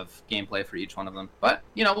will have gameplay for each one of them. But,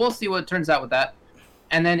 you know, we'll see what turns out with that.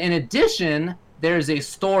 And then in addition, there's a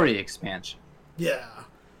story expansion. Yeah.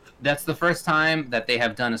 That's the first time that they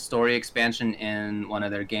have done a story expansion in one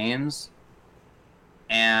of their games,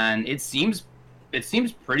 and it seems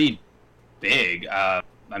pretty big. I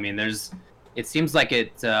mean, it seems like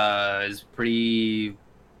it is pretty,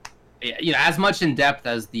 as much in depth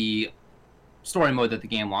as the story mode that the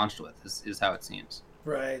game launched with is how it seems.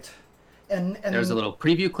 Right. And there's a little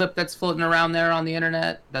preview clip that's floating around there on the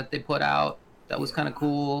internet that they put out that was kind of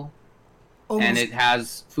cool. And it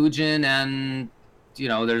has Fujin, and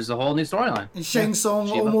there's a whole new storyline. And Shang Tsung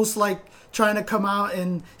almost like trying to come out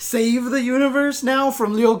and save the universe now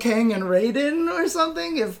from Liu Kang and Raiden or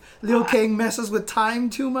something. If Liu Kang messes with time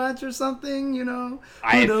too much or something,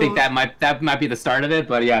 I think that might be the start of it,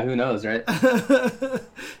 but yeah, who knows, right?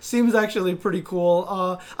 Seems actually pretty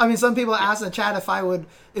cool. I mean, some people asked in the chat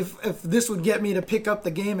if this would get me to pick up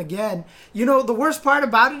the game again. The worst part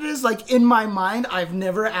about it is, like, in my mind, I've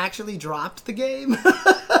never actually dropped the game.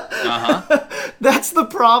 That's the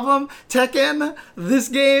problem. Tekken, this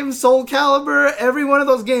game, Soul Calibur, every one of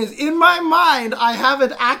those games. In my mind, I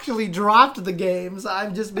haven't actually dropped the games.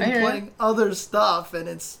 I've just been playing other stuff, and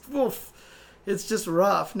it's just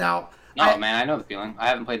rough. Now, man, I know the feeling. I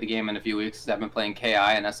haven't played the game in a few weeks. I've been playing KI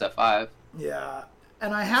and SF5. Yeah.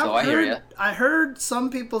 And I heard some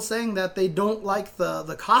people saying that they don't like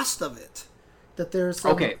the cost of it. That there's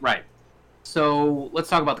some... Okay, right. So let's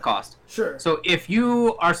talk about the cost. Sure. So if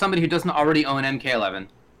you are somebody who doesn't already own MK11,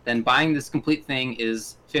 then buying this complete thing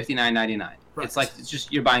is $59.99. Right. It's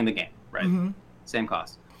just you're buying the game, right? Mm-hmm. Same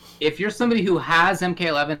cost. If you're somebody who has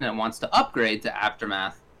MK11 and wants to upgrade to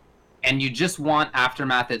Aftermath, and you just want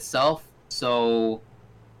Aftermath itself, so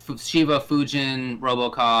Shiva, Fujin,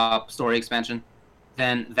 RoboCop, story expansion,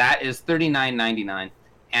 then that is $39.99.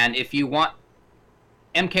 And if you want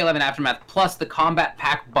MK11 Aftermath plus the Combat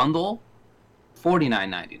Pack bundle,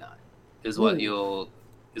 $49.99 is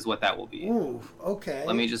what that will be. Ooh, okay.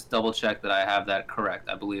 Let me just double check that I have that correct.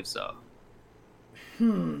 I believe so.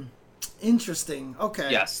 Interesting. Okay.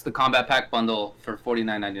 Yes, the Combat Pack bundle for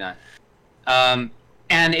 $49.99.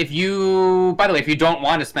 And if you don't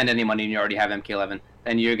want to spend any money and you already have MK11,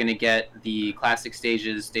 then you're going to get the classic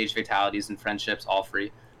stages, stage fatalities, and friendships all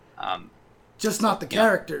free. Just not the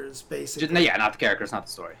characters, basically. Not the characters, not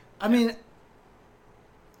the story. I mean,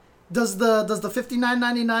 does the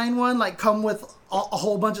 $59.99 one like come with a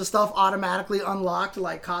whole bunch of stuff automatically unlocked,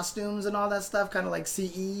 like costumes and all that stuff, kind of like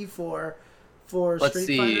CE for Let's Street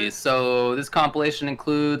see. Fighter? So this compilation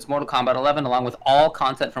includes Mortal Kombat 11 along with all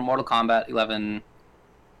content from Mortal Kombat 11.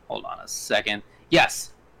 Hold on a second.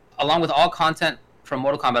 Yes, along with all content from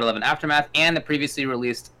Mortal Kombat 11 Aftermath and the previously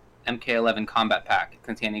released MK11 Combat Pack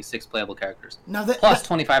containing 6 playable characters, plus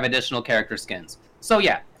 25 additional character skins. So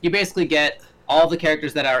yeah, you basically get all the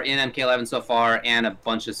characters that are in MK11 so far and a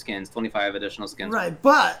bunch of skins, 25 additional skins. Right,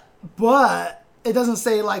 but it doesn't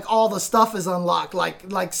say like all the stuff is unlocked,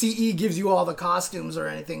 like CE gives you all the costumes or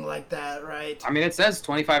anything like that, right? I mean, it says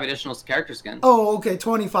 25 additional character skins. Oh, okay,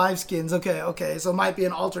 25 skins. Okay. So it might be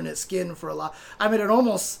an alternate skin for a lot. I mean, a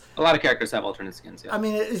lot of characters have alternate skins, yeah. I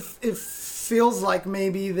mean, it feels like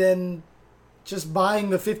maybe then just buying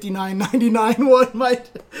the $59.99 one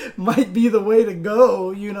might be the way to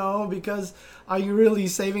go, because are you really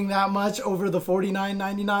saving that much over the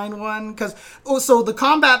 $49.99 one? Because so the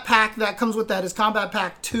Combat Pack that comes with that is Combat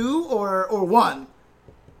Pack 2 or 1?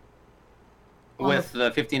 With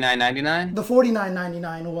the $59.99? The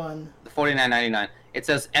 $49.99 one. The $49.99. It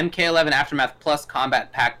says MK11 Aftermath plus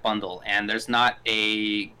Combat Pack bundle, and there's not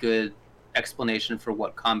a good explanation for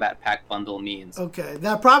what Combat Pack bundle means. Okay,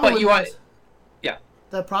 that probably yeah.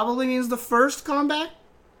 That probably means the first Combat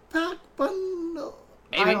Pack bundle.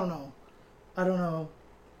 Maybe. I don't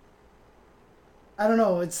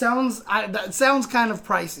know. It sounds that sounds kind of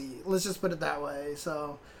pricey. Let's just put it that way.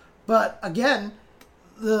 So, but again,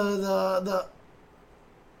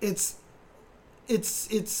 it's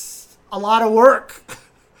a lot of work,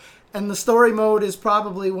 and the story mode is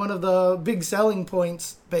probably one of the big selling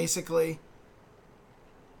points, basically.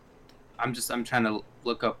 I'm trying to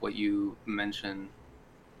look up what you mentioned.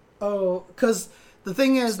 Oh, because the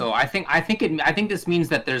thing is, so I think this means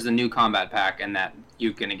that there's a new Combat Pack and that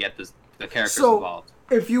you're gonna get the characters involved.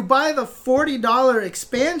 If you buy the $40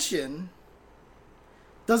 expansion,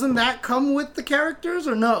 doesn't that come with the characters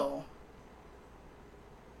or no?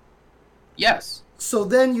 Yes. So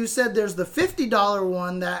then you said there's the $50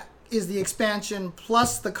 one that is the expansion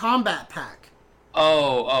plus the Combat Pack.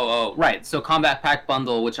 Oh, right. So Combat Pack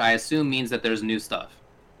bundle, which I assume means that there's new stuff.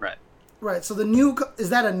 Right, so is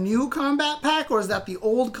that a new Combat Pack or is that the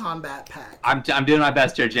old Combat Pack? I'm doing my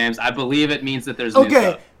best here, James. I believe it means that there's new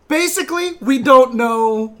stuff. basically, we don't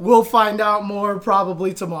know. We'll find out more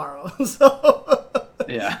probably tomorrow. So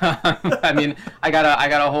Yeah. I mean, I got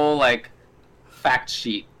a whole like fact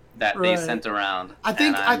sheet that they sent around. I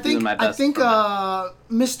think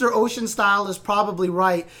Mr. Ocean Style is probably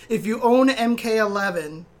right. If you own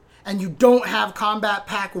MK11 and you don't have Combat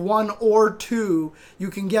Pack 1 or 2, you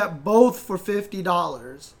can get both for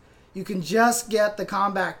 $50. You can just get the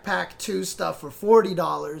Combat Pack 2 stuff for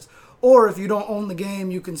 $40. Or if you don't own the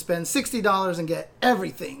game, you can spend $60 and get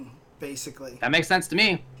everything, basically. That makes sense to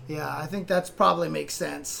me. Yeah, I think that's probably makes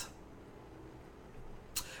sense.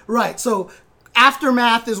 Right, so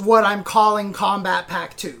Aftermath is what I'm calling Combat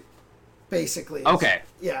Pack 2, basically. Okay.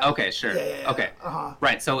 Yeah. Okay, sure. Yeah. Okay. Uh-huh.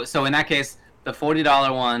 Right, so in that case, the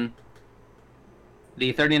 $40 one,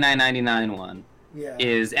 the $39.99 one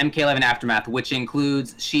is MK11 Aftermath, which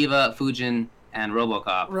includes Shiva, Fujin, and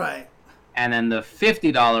RoboCop. Right. And then the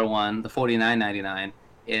 $50 one, the $49.99,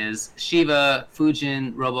 is Shiva,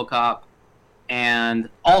 Fujin, RoboCop, and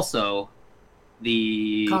also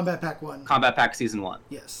the Combat Pack 1. Combat Pack Season 1.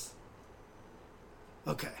 Yes.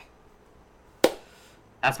 Okay.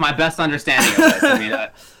 That's my best understanding of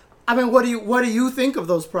this. I mean, what do you think of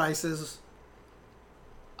those prices?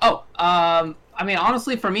 I mean,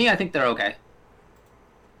 honestly, for me, I think they're okay.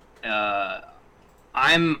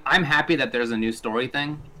 I'm happy that there's a new story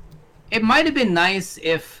thing. It might have been nice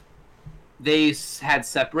if they had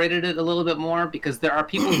separated it a little bit more, because there are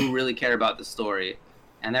people who really care about the story,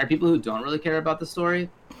 and there are people who don't really care about the story.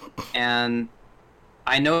 And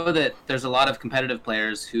I know that there's a lot of competitive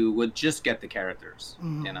players who would just get the characters,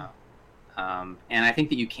 you know. And I think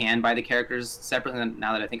that you can buy the characters separately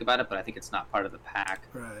now that I think about it, but I think it's not part of the pack.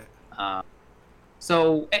 Right.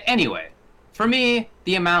 So anyway, for me,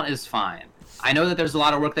 the amount is fine. I know that there's a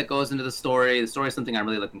lot of work that goes into the story. The story is something I'm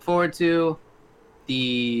really looking forward to.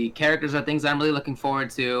 The characters are things I'm really looking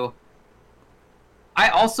forward to. I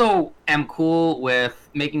also am cool with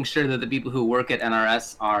making sure that the people who work at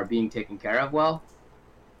NRS are being taken care of well.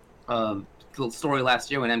 The story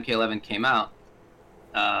last year when MK11 came out,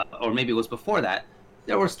 or maybe it was before that,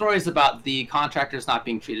 there were stories about the contractors not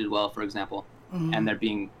being treated well, for example, and there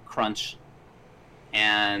being crunch,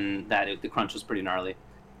 and that the crunch was pretty gnarly.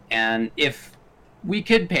 And if we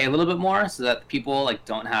could pay a little bit more so that people like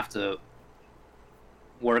don't have to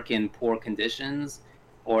work in poor conditions,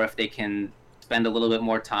 or if they can spend a little bit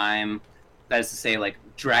more time, that is to say, like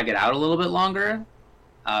drag it out a little bit longer,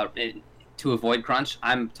 to avoid crunch,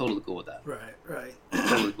 I'm totally cool with that. Right.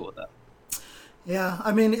 Totally cool with that. Yeah,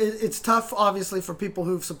 I mean, it's tough, obviously, for people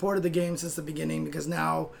who've supported the game since the beginning, because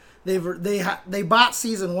now they bought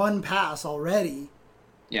Season 1 pass already.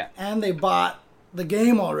 Yeah. And they bought the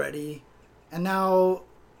game already, and now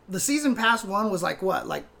the Season Pass 1 was like what,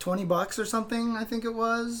 like $20 or something, I think it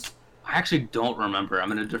was? I actually don't remember. I'm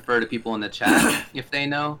going to defer to people in the chat if they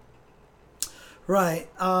know. Right.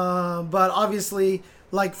 But obviously,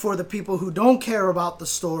 like for the people who don't care about the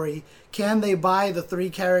story, can they buy the 3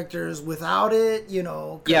 characters without it? You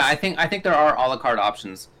know. Yeah, I think there are a la carte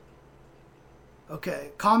options. Okay.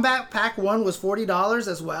 Combat Pack 1 was $40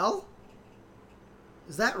 as well?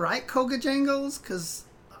 Is that right, Koga Jangles? Because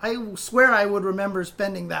I swear I would remember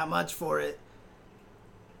spending that much for it.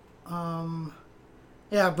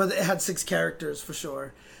 Yeah, but it had 6 characters for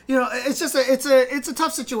sure. You know, it's just it's a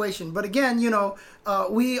tough situation. But again, you know,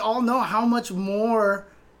 we all know how much more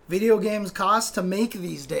video games cost to make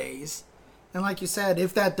these days. And like you said,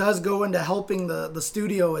 if that does go into helping the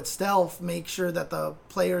studio itself make sure that the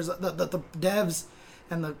players, the devs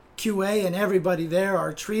and the QA and everybody there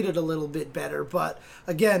are treated a little bit better. But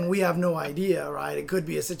again, we have no idea, right? It could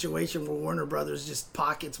be a situation where Warner Brothers just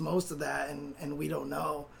pockets most of that, and we don't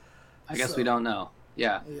know. I guess we don't know.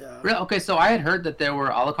 Yeah. Yeah. Okay, so I had heard that there were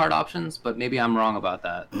a la carte options, but maybe I'm wrong about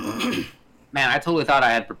that. Man, I totally thought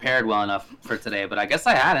I had prepared well enough for today, but I guess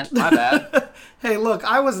I hadn't. My bad. Hey, look,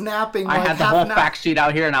 I was napping. I had the whole fact sheet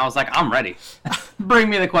out here, and I was like, I'm ready. Bring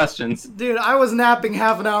me the questions. Dude, I was napping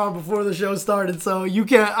half an hour before the show started, so you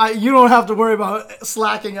don't have to worry about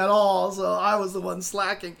slacking at all. So I was the one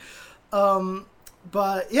slacking.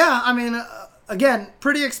 But yeah, I mean, again,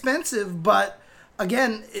 pretty expensive, but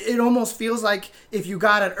again, it almost feels like if you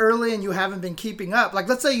got it early and you haven't been keeping up, like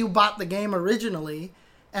let's say you bought the game originally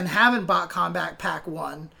and haven't bought Combat Pack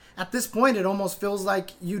 1, at this point it almost feels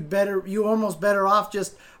like you're almost better off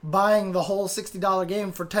just buying the whole $60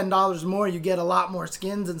 game for $10 more. You get a lot more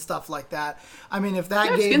skins and stuff like that. I mean, if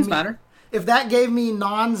that gave me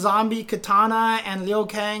non-zombie Katana and Liu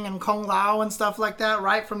Kang and Kung Lao and stuff like that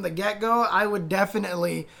right from the get-go, I would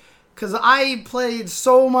definitely Because I played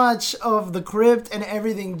so much of the Crypt and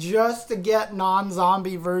everything just to get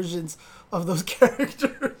non-zombie versions of those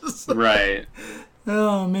characters. Right.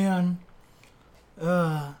 Oh, man.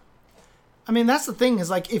 I mean, that's the thing is,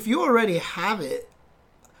 like, if you already have it,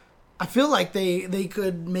 I feel like they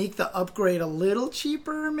could make the upgrade a little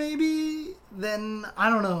cheaper, maybe. Then I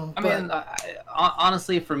don't know. I mean,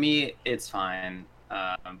 honestly, for me, it's fine.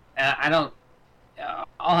 And I don't.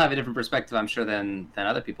 I'll have a different perspective, I'm sure, than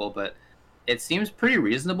other people, but it seems pretty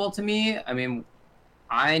reasonable to me. I mean,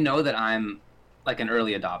 I know that I'm like an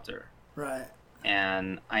early adopter, Right.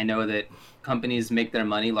 and I know that companies make their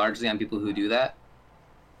money largely on people who do that.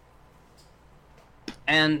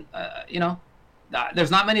 And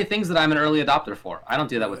there's not many things that I'm an early adopter for. I don't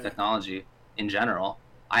do that with technology in general.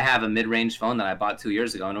 I have a mid-range phone that I bought 2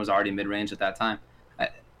 years ago, and it was already mid-range at that time.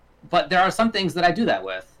 But there are some things that I do that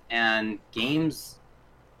with, and games,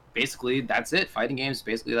 basically, that's it. Fighting games,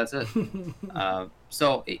 basically, that's it.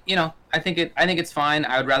 So I think it's fine.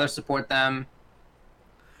 I would rather support them.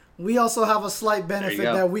 We also have a slight benefit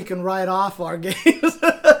go. that we can write off our games.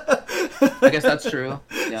 I guess that's true.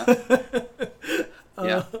 Yeah.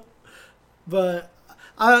 Yeah. But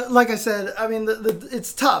like I said, I mean,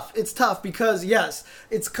 it's tough. It's tough because, yes,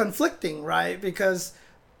 it's conflicting, right? Because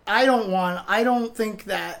I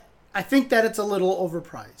think that it's a little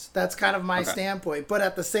overpriced. That's kind of my standpoint. But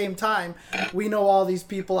at the same time, we know all these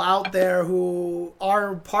people out there who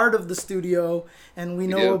are part of the studio, and we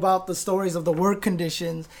know about the stories of the work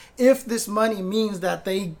conditions. If this money means that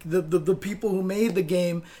the people who made the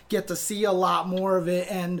game get to see a lot more of it,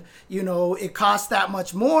 and it costs that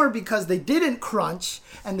much more because they didn't crunch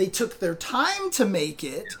and they took their time to make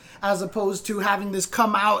it, as opposed to having this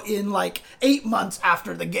come out in like 8 months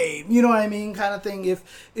after the game. You know what I mean? Kind of thing. If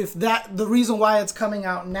that the reason why it's coming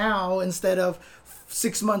out now instead of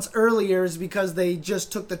 6 months earlier is because they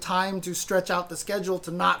just took the time to stretch out the schedule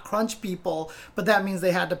to not crunch people, but that means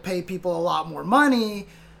they had to pay people a lot more money,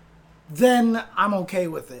 then I'm okay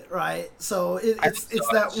with it, right? So it's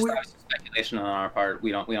that weird speculation on our part.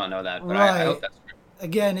 We don't know that, but right. I hope that's true.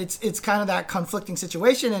 Again, it's kind of that conflicting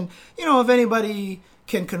situation, and if anybody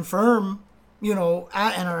can confirm,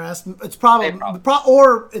 at NRS, it's probably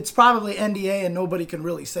it's probably NDA and nobody can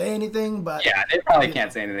really say anything. But yeah, they probably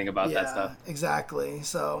can't say anything about that stuff. Exactly.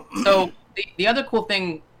 So the other cool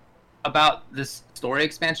thing about this story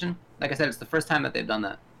expansion, like I said, it's the first time that they've done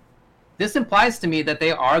that. This implies to me that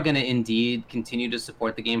they are going to indeed continue to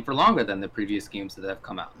support the game for longer than the previous games that have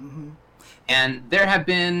come out. Mm-hmm. And there have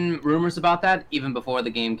been rumors about that even before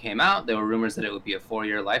the game came out. There were rumors that it would be a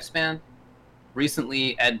 4-year lifespan.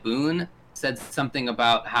 Recently, Ed Boon said something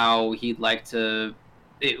about how he'd like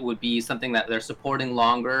it would be something that they're supporting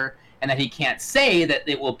longer, and that he can't say that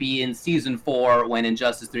it will be in Season 4 when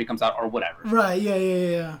Injustice 3 comes out or whatever. Right,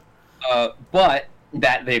 yeah. But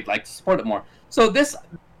that they'd like to support it more. So this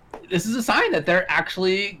is a sign that they're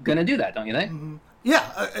actually going to do that, don't you think? Mm-hmm.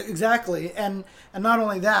 Yeah, exactly. And not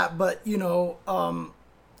only that, but, there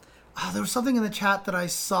was something in the chat that I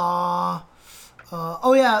saw.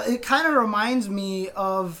 It kind of reminds me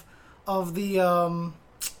of the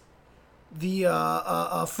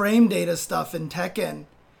frame data stuff in Tekken.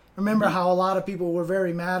 Remember how a lot of people were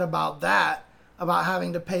very mad about that, about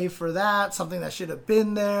having to pay for that, something that should have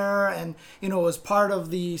been there, and it was part of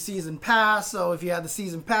the season pass. So if you had the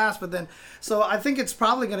season pass, so I think it's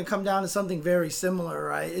probably going to come down to something very similar,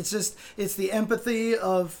 right? It's the empathy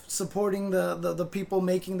of supporting the people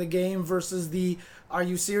making the game versus are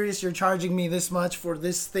you serious? You're charging me this much for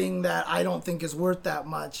this thing that I don't think is worth that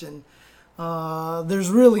much, and there's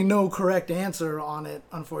really no correct answer on it,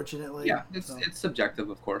 unfortunately. Yeah, it's subjective,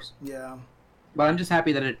 of course. Yeah, but I'm just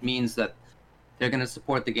happy that it means that they're going to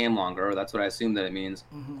support the game longer, or that's what I assume that it means.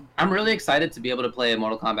 Mm-hmm. I'm really excited to be able to play a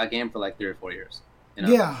Mortal Kombat game for like 3 or 4 years.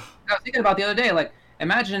 Yeah. I was thinking about the other day, like,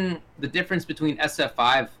 imagine the difference between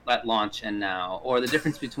SF5 at launch and now, or the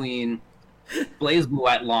difference between BlazBlue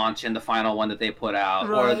at launch and the final one that they put out,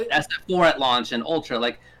 right. or SF4 at launch and Ultra.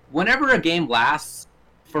 Like, whenever a game lasts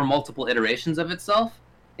for multiple iterations of itself,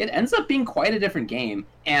 it ends up being quite a different game.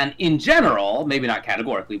 And in general, maybe not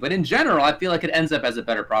categorically, but in general, I feel like it ends up as a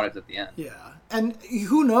better product at the end. Yeah. And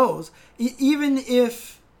who knows? Even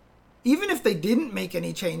if they didn't make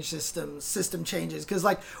any system changes, because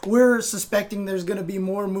like we're suspecting there's going to be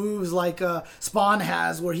more moves like Spawn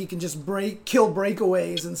has, where he can just kill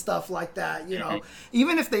breakaways and stuff like that.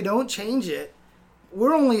 Even if they don't change it,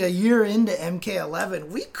 we're only a year into MK11.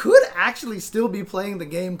 We could actually still be playing the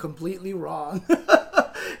game completely wrong.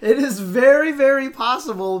 It is very, very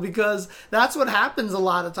possible, because that's what happens a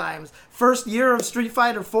lot of times. First year of Street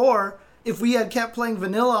Fighter 4. if we had kept playing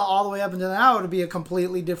vanilla all the way up until now, it would be a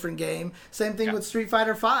completely different game. Same thing with Street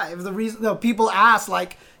Fighter V. The reason people ask,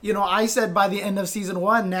 like, I said by the end of season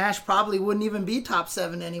 1, Nash probably wouldn't even be top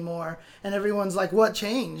 7 anymore, and everyone's like, "What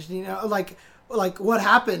changed?" Like what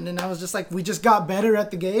happened? And I was just like, we just got better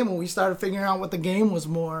at the game, and we started figuring out what the game was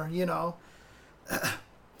more. Yeah,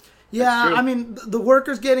 I mean, the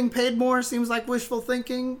workers getting paid more seems like wishful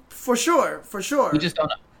thinking, for sure. We just don't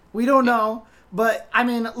know. We don't know, but I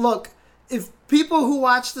mean, look. If people who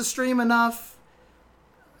watch the stream enough,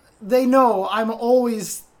 they know I'm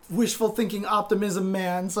always wishful thinking optimism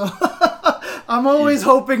man, so I'm always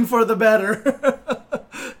hoping for the better.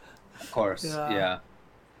 Of course, yeah.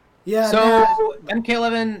 So,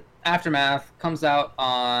 MK11 Aftermath comes out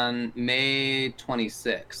on May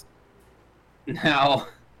 26th. Now,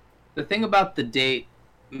 the thing about the date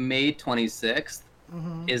May 26th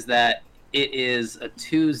is that it is a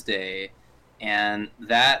Tuesday, and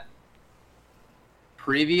that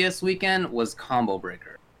previous weekend was Combo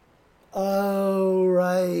Breaker. Oh,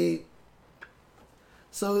 right.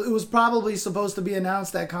 So it was probably supposed to be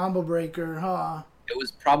announced at Combo Breaker, huh? It was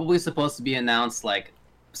probably supposed to be announced like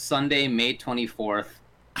Sunday, May 24th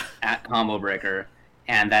at Combo Breaker,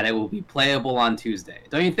 and that it will be playable on Tuesday.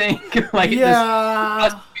 Don't you think? Like,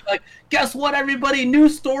 guess what, everybody? New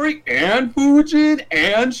story, and Fujin,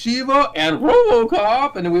 and Shiva, and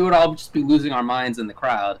RoboCop, and then we would all just be losing our minds in the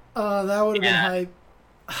crowd. That would have been hype.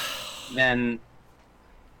 Then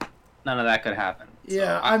none of that could happen.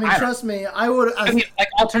 Yeah, so, I mean, trust me, I would. I mean, like,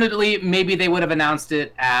 alternatively, maybe they would have announced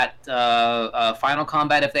it at Final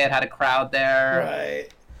Combat if they had a crowd there. Right.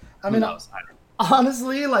 I mean,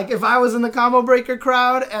 honestly, like, if I was in the Combo Breaker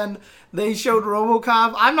crowd and they showed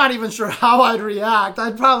RoboCop, I'm not even sure how I'd react.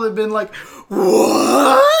 I'd probably been like,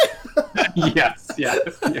 "What?" Yes.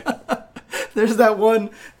 There's that one,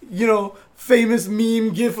 famous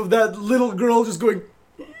meme gif of that little girl just going.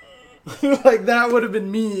 Like, that would have been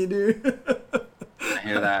me, dude. I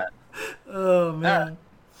hear that. Oh, man. Right.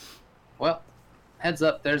 Well, heads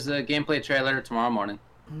up, there's a gameplay trailer tomorrow morning.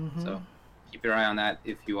 So keep your eye on that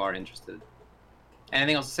if you are interested.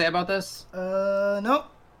 Anything else to say about this? Nope.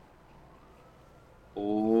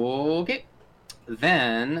 Okay.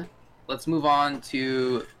 Then let's move on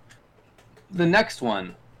to the next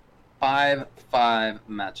one. 5-5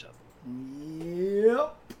 matchup.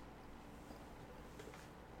 Yep.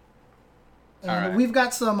 And we've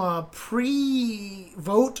got some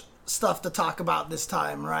pre-vote stuff to talk about this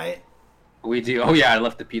time, right? We do. Oh, yeah, I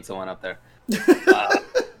left the pizza one up there.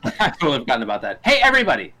 I totally forgotten about that. Hey,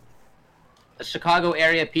 everybody! A Chicago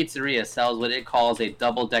area pizzeria sells what it calls a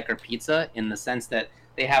double-decker pizza, in the sense that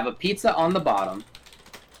they have a pizza on the bottom,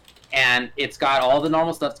 and it's got all the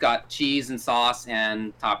normal stuff. It's got cheese and sauce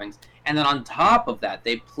and toppings. And then on top of that,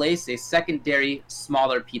 they place a secondary,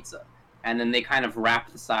 smaller pizza. And then they kind of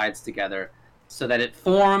wrap the sides together so that it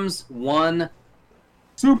forms one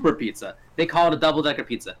super pizza. They call it a double-decker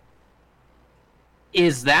pizza.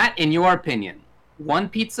 Is that, in your opinion, one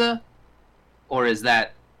pizza, or is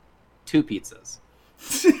that two pizzas?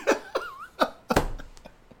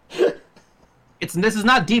 This is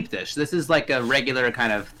not deep dish. This is like a regular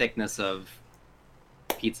kind of thickness of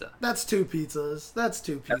pizza. That's two pizzas. That's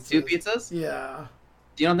two pizzas? Yeah.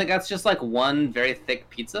 Do you don't think that's just like one very thick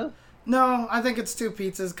pizza? No, I think it's two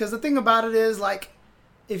pizzas, because the thing about it is, like,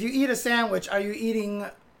 if you eat a sandwich, are you eating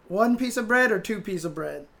one piece of bread or two pieces of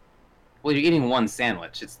bread? Well, you're eating one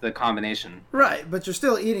sandwich. It's the combination. Right, but you're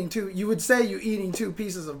still eating two. You would say you're eating two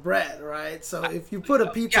pieces of bread, right? So if you put a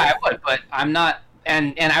pizza... Yeah, I would, but I'm not...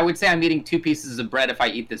 And I would say I'm eating two pieces of bread if I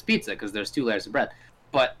eat this pizza, because there's two layers of bread.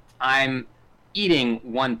 But I'm eating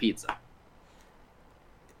one pizza.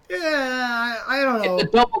 Yeah, I don't know. It's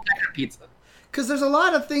a double-decker pizza. Because there's a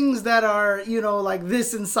lot of things that are, like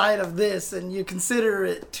this inside of this, and you consider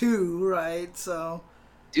it two, right? So...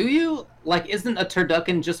 Do you? Like, isn't a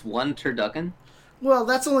turducken just one turducken? Well,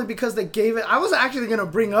 that's only because they gave it... I was actually going to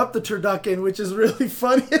bring up the turducken, which is really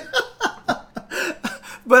funny.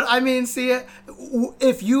 But, I mean, see,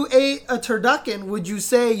 if you ate a turducken, would you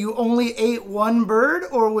say you only ate one bird,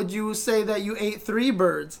 or would you say that you ate three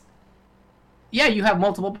birds? Yeah, you have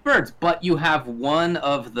multiple birds, but you have one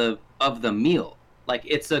of the meal. Like,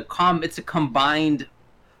 it's a combined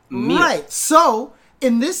meal. Right. So,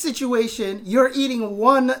 in this situation, you're eating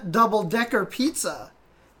one double-decker pizza.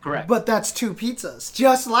 Correct. But that's two pizzas.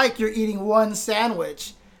 Just like you're eating one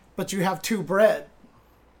sandwich, but you have two bread.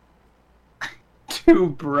 Two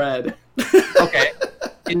bread. Okay.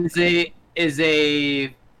 Is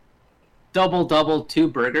a double two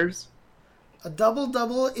burgers? A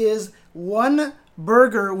double is one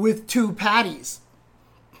burger with two patties.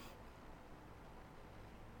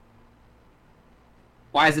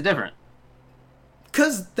 Why is it different?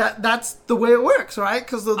 Because that's the way it works, right?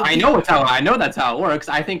 Because I know that's how it works.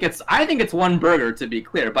 I think it's one burger, to be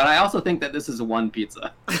clear, but I also think that this is one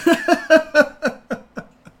pizza.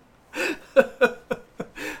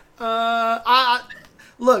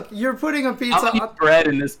 Look, you're putting a pizza. How many bread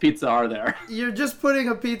in this pizza are there? You're just putting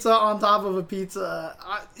a pizza on top of a pizza.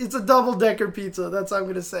 It's a double-decker pizza. That's what I'm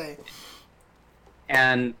gonna say.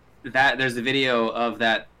 And there's a video of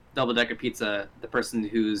that double-decker pizza, the person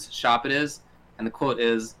whose shop it is, and the quote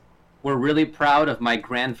is, "We're really proud of my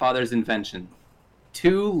grandfather's invention.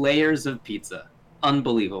 2 layers of pizza.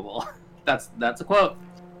 Unbelievable." That's a quote.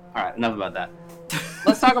 All right, enough about that.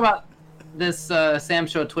 Let's talk about this Sam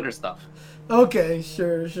Show Twitter stuff. Okay,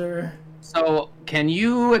 sure. So, can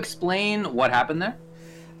you explain what happened there?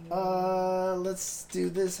 Let's do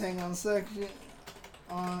this. Hang on a second.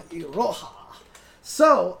 Iroha.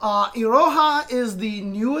 So, Iroha is the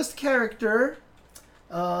newest character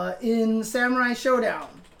in Samurai Showdown.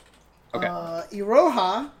 Okay.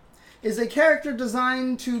 Iroha is a character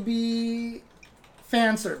designed to be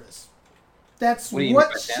fan service. That's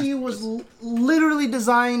what she was literally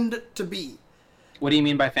designed to be. What do you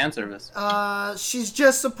mean by fan service? She's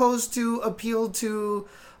just supposed to appeal to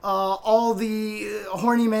all the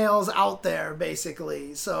horny males out there,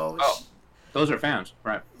 basically. So, those are fans,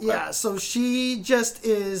 right? Yeah, so she just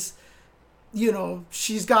is,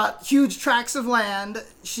 she's got huge tracts of land.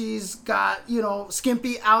 She's got,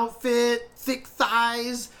 skimpy outfit, thick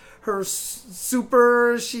thighs.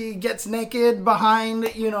 She gets naked behind,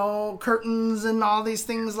 curtains and all these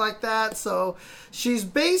things like that. So she's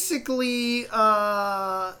basically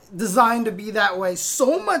designed to be that way.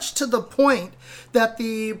 So much to the point that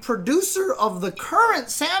the producer of the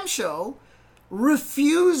current Sam Show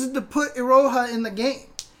refused to put Iroha in the game.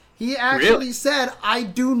 He actually said, I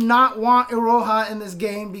do not want Iroha in this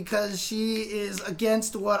game because she is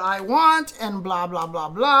against what I want and blah, blah, blah,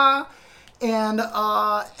 blah. And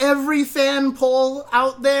every fan poll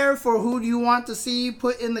out there for who do you want to see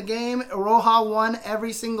put in the game, Iroha won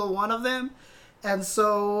every single one of them. And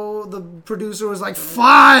so the producer was like,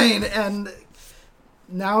 fine. And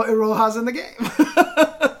now Iroha's in the game.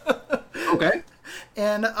 Okay.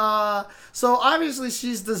 And so obviously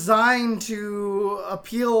she's designed to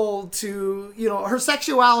appeal to, her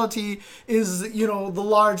sexuality is, the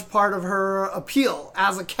large part of her appeal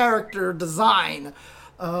as a character design.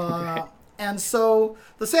 Okay. And so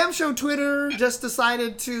the Sam Show Twitter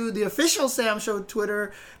the official Sam Show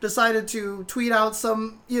Twitter decided to tweet out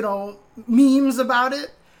some, memes about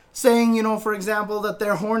it, saying, for example, that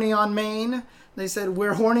they're horny on main. They said,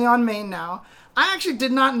 we're horny on main now. I actually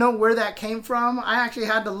did not know where that came from. I actually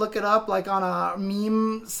had to look it up like on a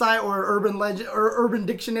meme site or urban legend or urban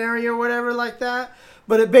dictionary or whatever like that.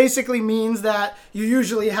 But it basically means that you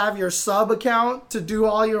usually have your sub account to do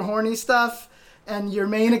all your horny stuff. And your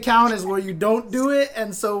main account is where you don't do it.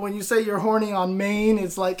 And so when you say you're horny on main,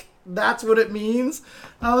 it's like, that's what it means.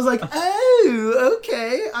 I was like, oh,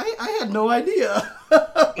 okay. I had no idea.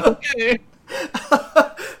 Okay.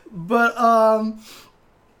 But,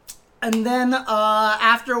 and then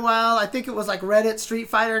after a while, I think it was like Reddit Street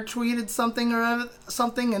Fighter tweeted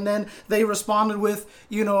something, and then they responded with,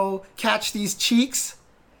 catch these cheeks,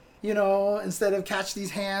 instead of catch these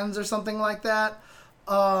hands or something like that.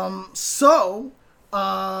 So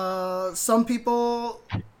some people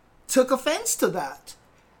took offense to that,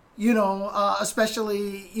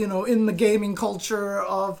 especially, in the gaming culture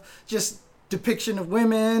of just depiction of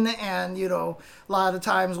women and, a lot of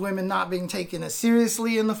times women not being taken as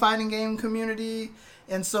seriously in the fighting game community.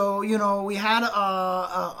 And so, we had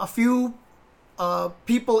a few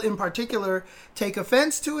people in particular take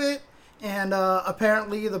offense to it. And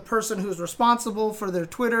apparently the person who's responsible for their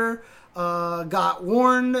Twitter got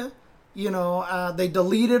warned. They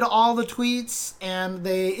deleted all the tweets and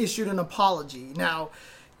they issued an apology. Now,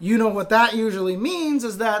 what that usually means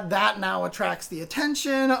is that now attracts the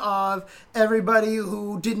attention of everybody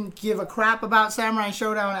who didn't give a crap about Samurai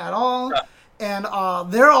Showdown at all. Yeah. And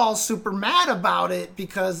they're all super mad about it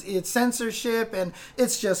because it's censorship and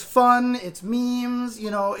it's just fun. It's memes,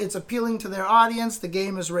 it's appealing to their audience. The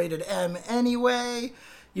game is rated M anyway.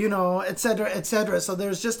 Et cetera, et cetera. So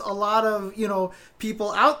there's just a lot of,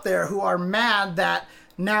 people out there who are mad that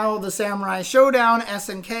now the Samurai Showdown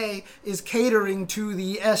SNK is catering to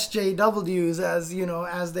the SJWs,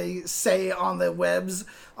 as they say on the webs,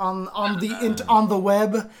 on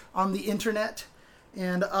the internet.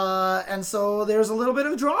 And so there's a little bit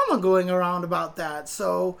of drama going around about that.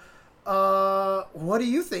 So what do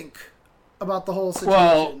you think about the whole situation?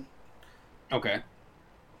 Well, okay.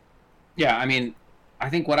 Yeah, I mean, I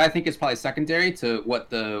think is probably secondary to what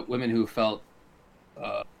the women who felt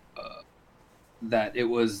that it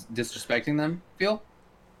was disrespecting them feel,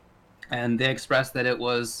 and they expressed that it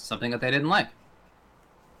was something that they didn't like.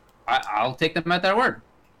 I'll take them at their word.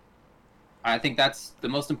 I think that's the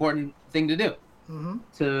most important thing to do. Mm-hmm.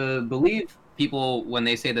 To believe people when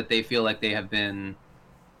they say that they feel like they have been,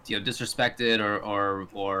 disrespected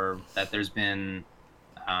or that there's been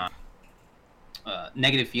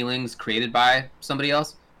negative feelings created by somebody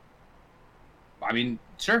else. I mean,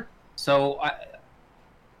 sure. So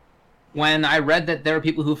when I read that there were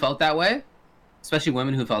people who felt that way, especially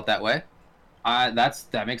women who felt that way,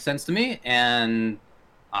 that makes sense to me, and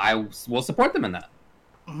I will support them in that.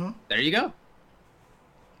 Mm-hmm. There you go.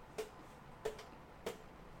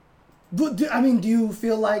 But do you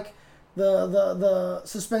feel like the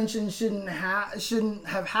suspension shouldn't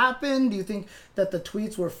have happened? Do you think that the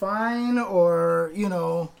tweets were fine, or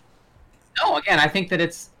No, again, I think that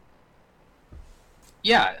it's.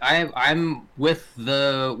 Yeah, I'm with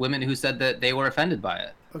the women who said that they were offended by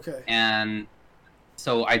it. Okay. And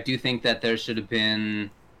so I do think that there should have been.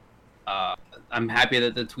 I'm happy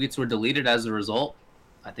that the tweets were deleted as a result.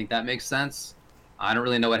 I think that makes sense. I don't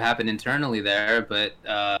really know what happened internally there, but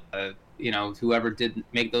whoever did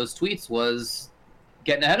make those tweets was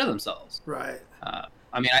getting ahead of themselves. Right.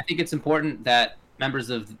 I think it's important that members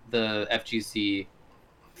of the FGC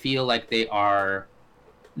feel like they are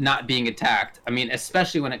not being attacked.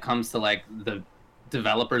 Especially when it comes to like the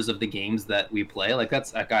developers of the games that we play. Like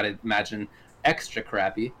that's, I gotta imagine, extra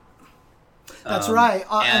crappy. That's right.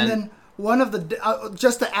 And then one of the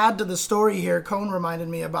just to add to the story here, Cone reminded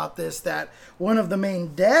me about this, that one of the main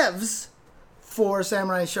devs for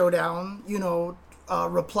Samurai Showdown,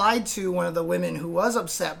 replied to one of the women who was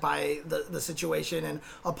upset by the situation and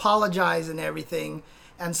apologized and everything.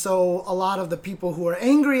 And so a lot of the people who are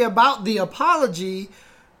angry about the apology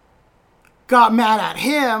got mad at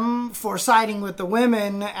him for siding with the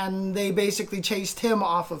women, and they basically chased him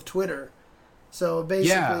off of Twitter. So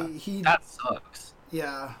basically, that sucks.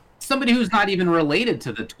 Yeah. Somebody who's not even related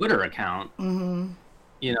to the Twitter account, Mm-hmm.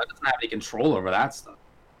 Doesn't have any control over that stuff.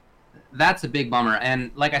 That's a big bummer.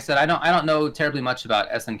 And like I said, I don't know terribly much about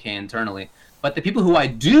SNK internally, but the people who I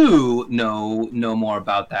do know more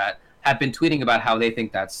about that have been tweeting about how they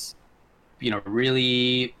think that's,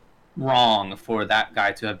 really wrong for that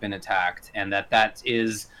guy to have been attacked, and that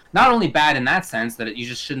is not only bad in that sense that you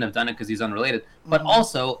just shouldn't have done it because he's unrelated, but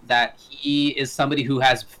also that he is somebody who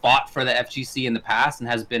has fought for the FGC in the past and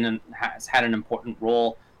has had an important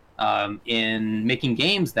role in making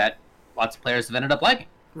games that lots of players have ended up liking.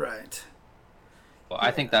 Right. Well, I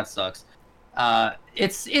think that sucks.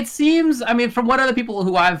 It seems, from what other people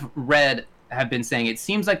who I've read have been saying, it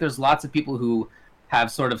seems like there's lots of people who have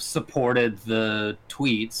sort of supported the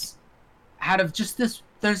tweets out of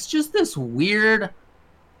there's just this weird,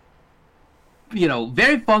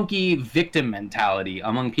 very funky victim mentality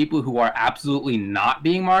among people who are absolutely not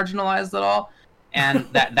being marginalized at all. And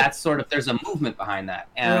that's sort of, there's a movement behind that.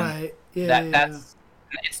 And right. Yeah, that's,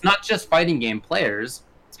 it's not just fighting game players.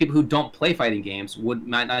 It's people who don't play fighting games,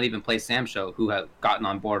 might not even play Sam Show, who have gotten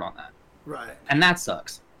on board on that. Right. And that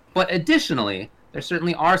sucks. But additionally, there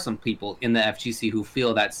certainly are some people in the FGC who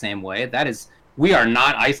feel that same way. That is, we are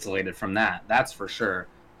not isolated from that. That's for sure.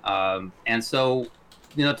 And so,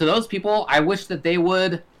 to those people, I wish that they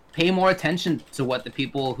would pay more attention to what the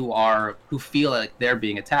people who feel like they're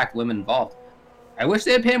being attacked, women involved. I wish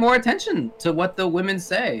they'd pay more attention to what the women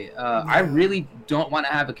say. I really don't want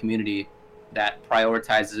to have a community that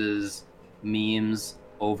prioritizes memes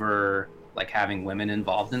over like having women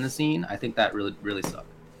involved in the scene. I think that really, really sucks.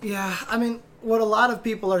 Yeah, what a lot of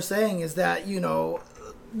people are saying is that,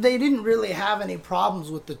 they didn't really have any problems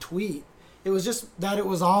with the tweet. It was just that it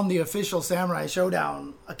was on the official Samurai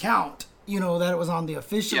Showdown account, that it was on the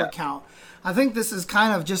official account. I think this is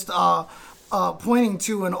kind of just pointing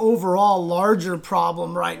to an overall larger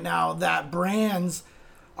problem right now, that brands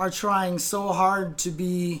are trying so hard to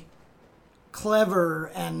be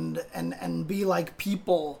clever and be like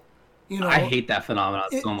people. I hate that phenomenon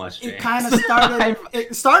so much, Jay. It kind of started.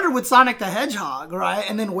 It started with Sonic the Hedgehog, right?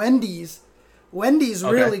 And then Wendy's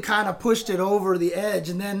really kind of pushed it over the edge.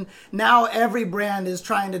 And then now every brand is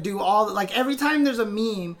trying to do every time there's a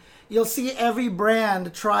meme, you'll see every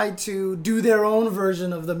brand try to do their own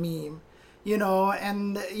version of the meme,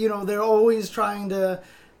 and they're always trying to,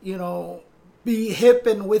 be hip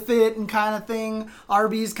and with it and kind of thing.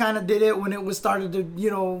 Arby's kind of did it when it was started to,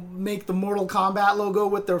 make the Mortal Kombat logo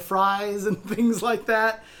with their fries and things like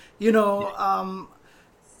that.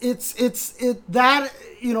 that,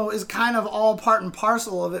 you know, is kind of all part and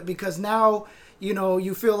parcel of it, because now, you know,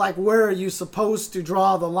 you feel like, where are you supposed to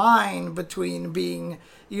draw the line between being,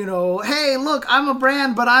 you know, hey, look, I'm a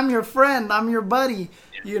brand, but I'm your friend, I'm your buddy,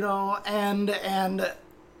 you know, and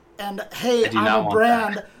hey, I'm a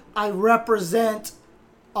brand, that. I represent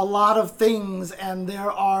a lot of things, and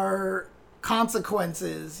there are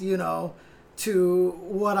consequences, you know, to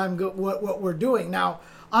what we're doing. Now,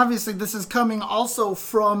 obviously, this is coming also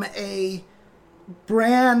from a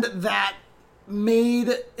brand that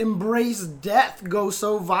made Embrace Death go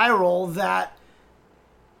so viral that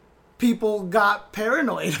people got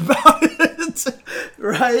paranoid about it,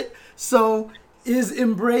 right? So is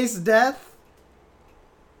Embrace Death,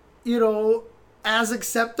 you know, as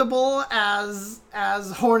acceptable as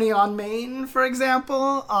Horny on Main, for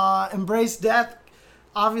example? Embrace Death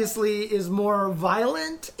obviously is more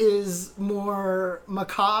violent, is more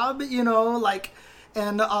macabre, you know, like,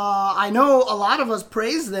 and I know a lot of us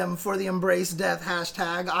praise them for the Embrace Death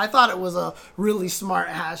hashtag. I thought it was a really smart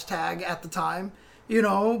hashtag at the time, you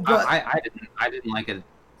know, but I didn't like it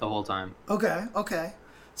the whole time. Okay.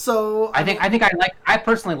 So I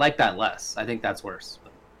personally like that less. I think that's worse.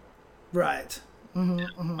 But... Right.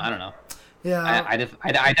 I don't know. Yeah. I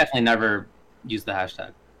definitely never used the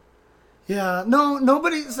hashtag. Yeah. No,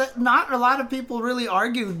 not a lot of people really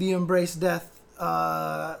argued the Embrace Death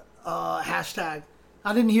hashtag.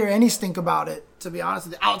 I didn't hear any stink about it, to be honest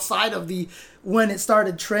with you, outside of when it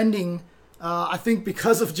started trending. I think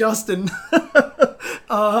because of Justin.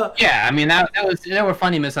 Yeah, I mean there were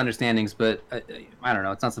funny misunderstandings, but I don't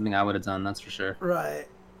know. It's not something I would have done. That's for sure. Right.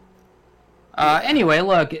 Anyway,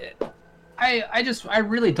 look, I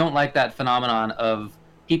really don't like that phenomenon of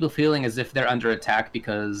people feeling as if they're under attack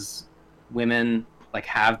because women like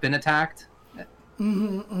have been attacked.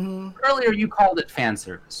 Earlier, you called it fan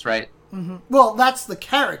service, right? Well, that's the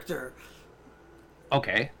character.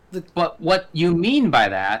 Okay, but what you mean by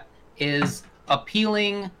that is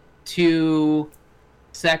appealing to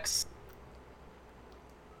sex,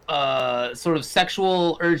 sort of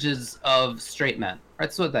sexual urges of straight men.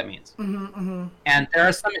 That's what that means. And there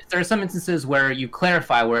are some instances where you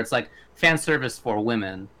clarify where it's like fan service for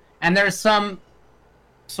women, and there are some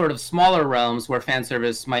sort of smaller realms where fan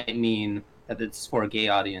service might mean that it's for a gay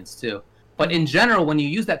audience too. But in general, when you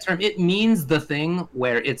use that term, it means the thing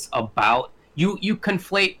where it's about you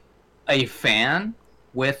conflate a fan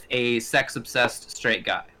with a sex-obsessed straight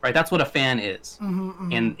guy, right? That's what a fan is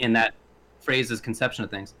in that phrase's conception of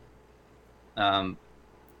things.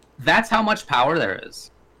 That's how much power there is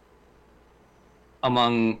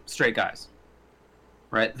among straight guys,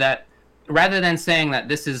 right? That rather than saying that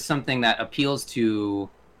this is something that appeals to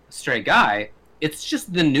a straight guy, it's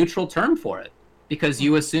just the neutral term for it, because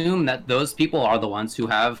you assume that those people are the ones who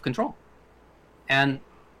have control. And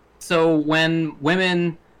so when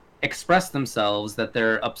women express themselves that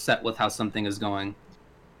they're upset with how something is going,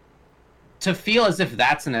 to feel as if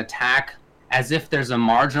that's an attack, as if there's a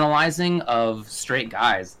marginalizing of straight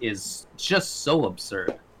guys, is just so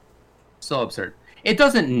absurd. So absurd. It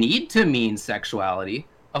doesn't need to mean sexuality,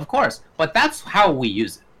 of course, but that's how we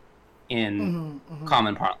use it in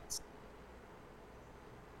common parlance.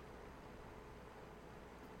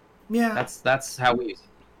 Yeah. That's how we use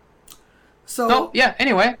it. So yeah,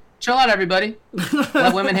 anyway, chill out, everybody.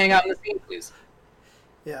 Let women hang out in the scene, please.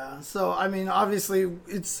 Yeah, so I mean, obviously,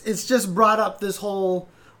 it's just brought up this whole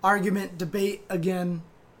argument debate again,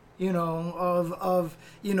 you know, of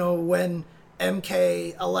you know, when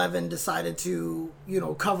MK11 decided to, you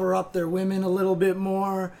know, cover up their women a little bit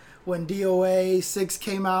more, when DOA 6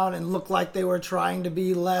 came out and looked like they were trying to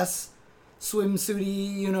be less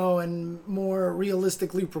swimsuity, you know, and more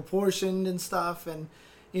realistically proportioned and stuff, and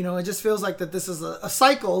you know, it just feels like that this is a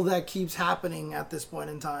cycle that keeps happening at this point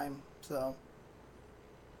in time. So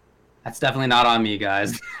that's definitely not on me,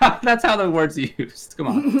 guys. That's how the word's used. Come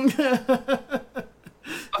on.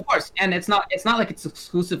 Of course, and it's not like it's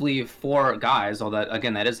exclusively for guys, although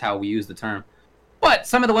again that is how we use the term. But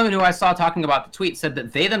some of the women who I saw talking about the tweet said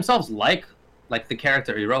that they themselves like the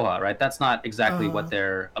character Iroha, right? That's not exactly what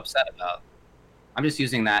they're upset about. I'm just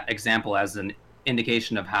using that example as an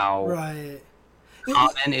indication of how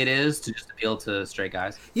common it is to just appeal to straight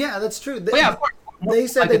guys. Yeah, that's true. Yeah, of course. They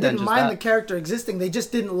said they didn't mind the character existing. They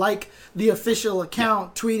just didn't like the official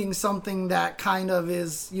account tweeting something that kind of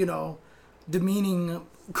is, you know, demeaning,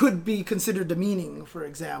 could be considered demeaning, for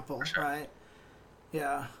example, right?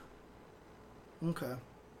 Yeah. Okay.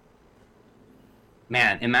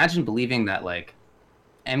 Man, imagine believing that, like,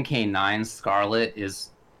 MK9 Scarlet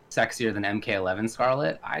is sexier than MK11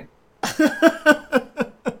 Scarlet. I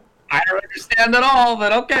don't understand at all,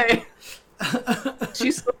 but okay.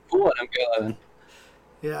 She's so cool and I'm good.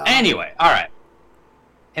 Yeah. Anyway, all right.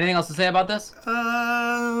 Anything else to say about this?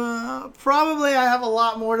 Probably I have a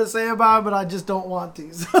lot more to say about it, but I just don't want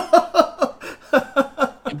to. So.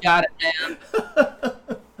 You got it, man.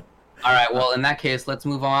 All right, well, in that case, let's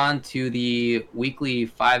move on to the weekly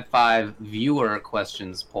 5-5 viewer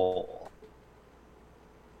questions poll.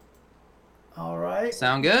 All right.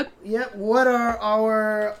 Sound good? Yep. What are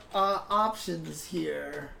our options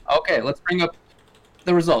here? Okay, let's bring up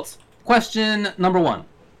the results. Question number 1.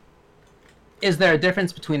 Is there a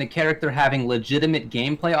difference between a character having legitimate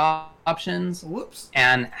gameplay options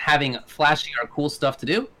and having flashy or cool stuff to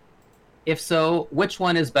do? If so, which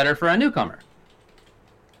one is better for a newcomer?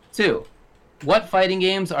 2. What fighting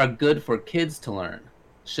games are good for kids to learn?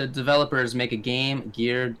 Should developers make a game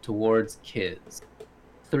geared towards kids?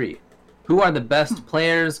 3. Who are the best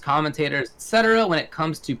players, commentators, etc. when it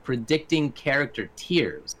comes to predicting character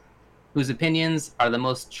tiers? Whose opinions are the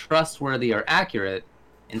most trustworthy or accurate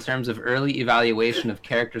in terms of early evaluation of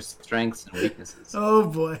character strengths and weaknesses? Oh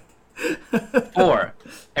boy. 4.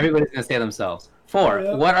 Everybody's going to say themselves. 4.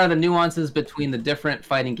 Yep. What are the nuances between the different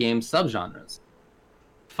fighting game subgenres?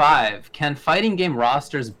 5. Can fighting game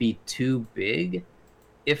rosters be too big?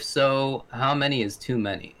 If so, how many is too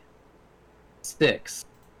many? 6.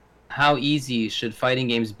 How easy should fighting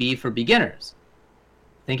games be for beginners?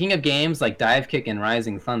 Thinking of games like Dive Kick and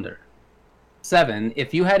Rising Thunder. 7.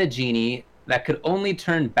 If you had a genie that could only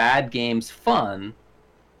turn bad games fun,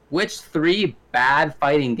 which 3 bad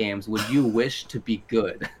fighting games would you wish to be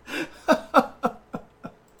good?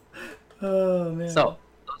 Oh man. So,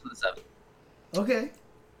 those are the 7. Okay.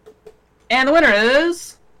 And the winner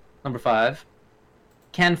is number 5.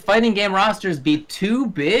 Can fighting game rosters be too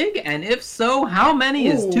big? And if so, how many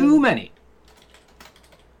is too many?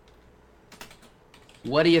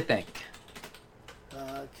 What do you think?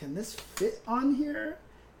 Can this fit on here?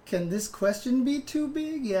 Can this question be too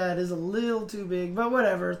big? Yeah, it is a little too big, but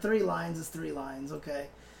whatever. 3 lines is 3 lines. Okay.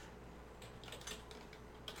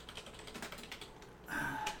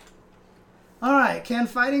 All right. Can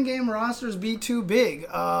fighting game rosters be too big?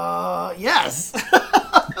 Yes.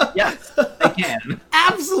 Yes, they can.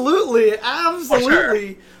 Absolutely.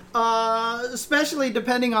 Absolutely. Especially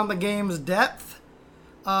depending on the game's depth.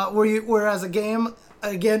 Whereas a game,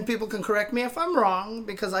 again, people can correct me if I'm wrong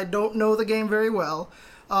because I don't know the game very well.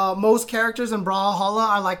 Most characters in Brawlhalla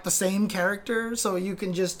are like the same character, so you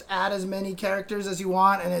can just add as many characters as you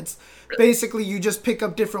want, and it's basically you just pick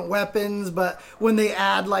up different weapons. But when they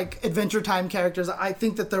add like Adventure Time characters, I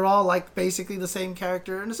think that they're all like basically the same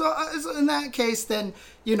character, and so in that case, then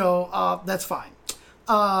that's fine.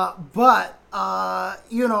 But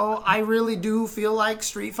I really do feel like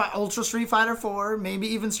Ultra Street Fighter 4, maybe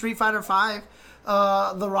even Street Fighter 5,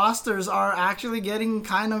 the rosters are actually getting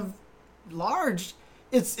kind of large.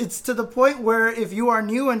 It's to the point where if you are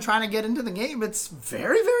new and trying to get into the game, it's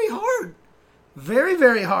very, very hard. Very,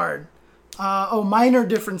 very hard. Minor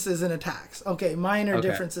differences in attacks. Okay, minor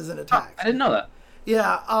differences in attacks. I didn't know that.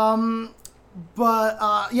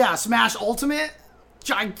 Yeah, Smash Ultimate,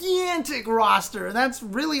 gigantic roster. That's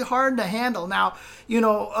really hard to handle. Now,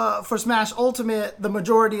 for Smash Ultimate, the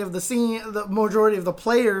majority of the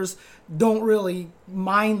players don't really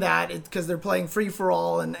mind that because they're playing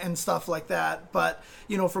free-for-all and stuff like that. But,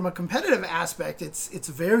 from a competitive aspect, it's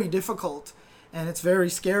very difficult and it's very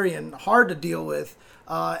scary and hard to deal with.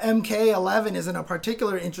 MK11 is in a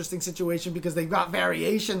particular interesting situation because they've got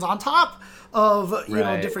variations on top of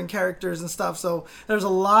different characters and stuff. So there's a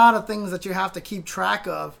lot of things that you have to keep track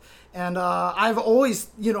of. And I've always,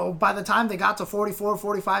 by the time they got to 44,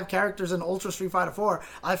 45 characters in Ultra Street Fighter 4,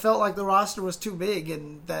 I felt like the roster was too big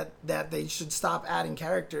and that they should stop adding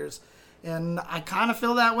characters. And I kind of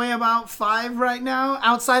feel that way about 5 right now,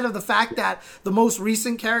 outside of the fact that the most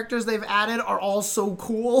recent characters they've added are all so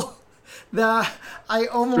cool that I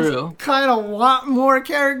almost kind of want more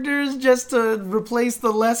characters just to replace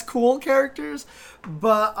the less cool characters.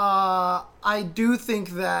 But I do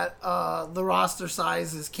think that the roster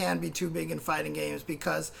sizes can be too big in fighting games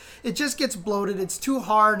because it just gets bloated. It's too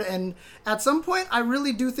hard. And at some point, I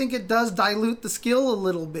really do think it does dilute the skill a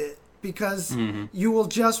little bit because you will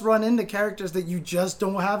just run into characters that you just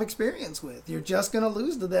don't have experience with. You're just going to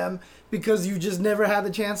lose to them because you just never had the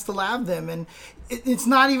chance to lab them. And it's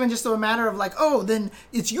not even just a matter of like, then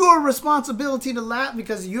it's your responsibility to lab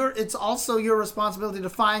because it's also your responsibility to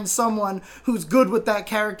find someone who's good with that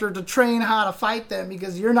character to train how to fight them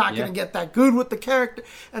because you're not going to get that good with the character.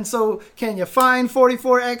 And so can you find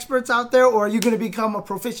 44 experts out there or are you going to become a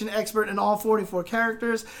proficient expert in all 44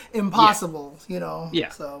 characters? Impossible, Yeah.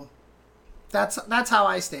 So that's how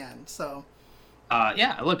I stand. So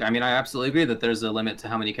Yeah, look, I mean, I absolutely agree that there's a limit to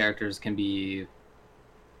how many characters can be,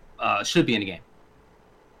 should be in a game.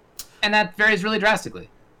 And that varies really drastically.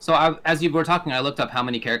 So as you were talking, I looked up how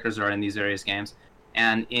many characters are in these various games.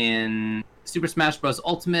 And in Super Smash Bros.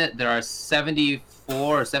 Ultimate, there are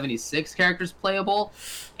 74 or 76 characters playable.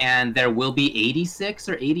 And there will be 86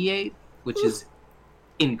 or 88, which is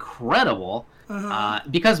incredible.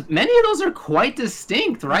 Because many of those are quite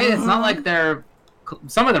distinct, right? It's not like they're...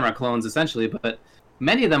 Some of them are clones, essentially, but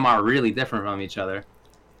many of them are really different from each other.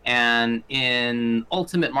 And in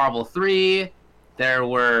Ultimate Marvel 3, there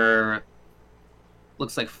were...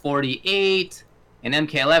 looks like 48. In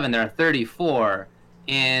MK11, there are 34.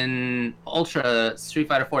 In Ultra Street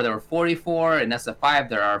Fighter 4, there were 44. In SF5,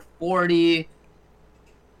 there are 40.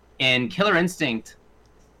 In Killer Instinct,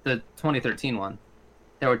 the 2013 one,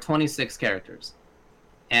 there were 26 characters.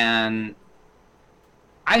 And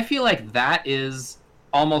I feel like that is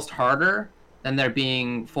almost harder than there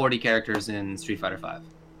being 40 characters in Street Fighter 5.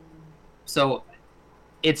 So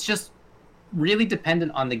it's just really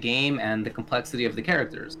dependent on the game and the complexity of the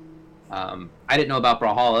characters. I didn't know about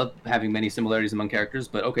Brawlhalla having many similarities among characters,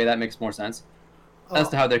 but okay, that makes more sense as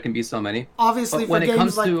to how there can be so many. Obviously, but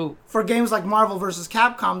for games like Marvel vs.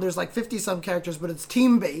 Capcom, there's like 50-some characters, but it's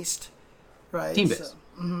team-based, right? Team-based.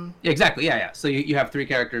 So, yeah, exactly, yeah. So you have 3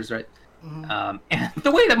 characters, right? And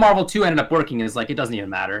the way that Marvel 2 ended up working is like it doesn't even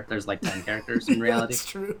matter. There's like 10 characters in reality. That's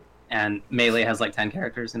true. And Melee has like 10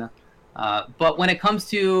 characters, you know? But when it comes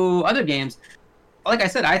to other games, like I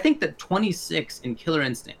said, I think that 26 in Killer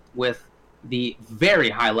Instinct, with the very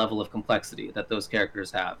high level of complexity that those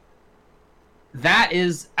characters have, that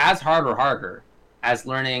is as hard or harder as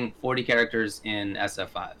learning 40 characters in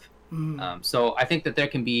SF5. So I think that there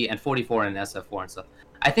can be, and 44 in SF4 and stuff,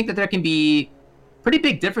 I think that there can be pretty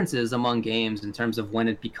big differences among games in terms of when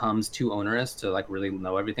it becomes too onerous to like really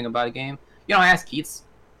know everything about a game. You know, I asked Keats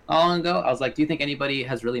not long ago, I was like, do you think anybody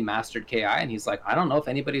has really mastered KI? And he's like, I don't know if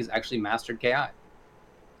anybody's actually mastered KI.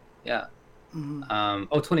 Yeah.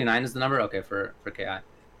 29 is the number? Okay, for KI.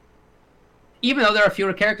 Even though there are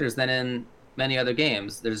fewer characters than in many other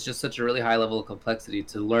games, there's just such a really high level of complexity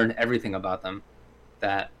to learn everything about them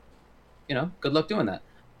that, you know, good luck doing that.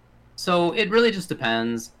 So it really just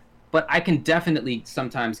depends, but I can definitely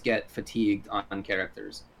sometimes get fatigued on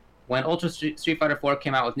characters. When Ultra Street Fighter 4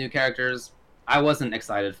 came out with new characters, I wasn't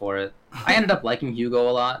excited for it. I ended up liking Hugo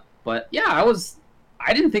a lot, but yeah,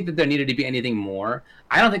 I didn't think that there needed to be anything more.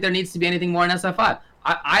 I don't think there needs to be anything more in SF5.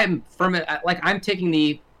 I'm taking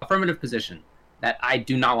the affirmative position that I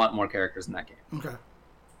do not want more characters in that game. Okay.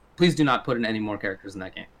 Please do not put in any more characters in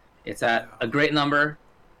that game. It's at a great number.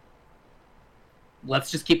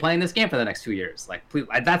 Let's just keep playing this game for the next 2 years. Like, please,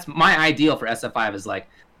 that's my ideal for SF5 is like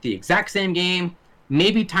the exact same game,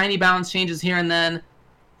 maybe tiny balance changes here and then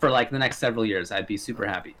for like the next several years. I'd be super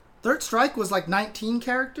happy. Third Strike was like 19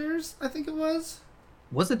 characters, I think it was.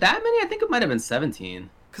 Was it that many? I think it might have been 17.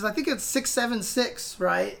 Because I think it's 676,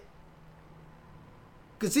 right?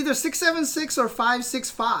 It's either 676 or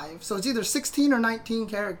 565. So it's either 16 or 19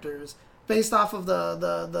 characters based off of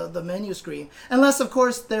the menu screen. Unless, of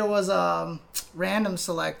course, there was random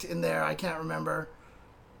select in there. I can't remember.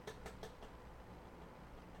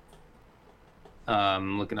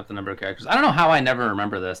 Looking up the number of characters. I don't know how I never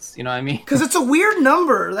remember this. You know what I mean? Because it's a weird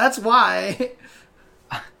number. That's why.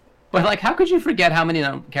 But, like, how could you forget how many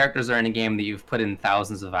characters are in a game that you've put in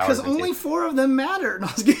thousands of hours? Because only 4 of them matter. No,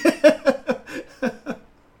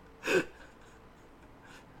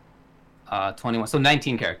 21. So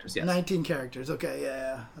 19 characters, yes. 19 characters. Okay,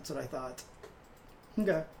 yeah. That's what I thought.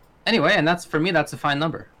 Okay. Anyway, and that's, for me, that's a fine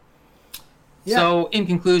number. Yeah. So, in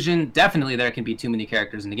conclusion, definitely there can be too many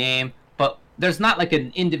characters in the game, but there's not, like,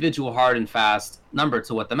 an individual hard and fast number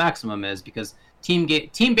to what the maximum is, because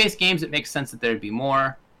team-based games, it makes sense that there'd be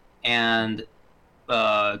more. And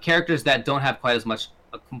characters that don't have quite as much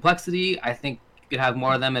complexity, I think you could have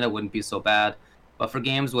more of them and it wouldn't be so bad. But for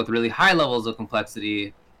games with really high levels of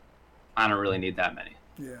complexity, I don't really need that many.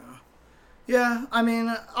 Yeah, I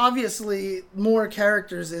mean, obviously, more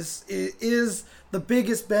characters is the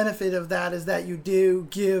biggest benefit of that is that you do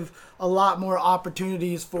give a lot more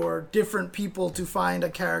opportunities for different people to find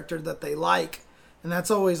a character that they like. And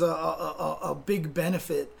that's always a big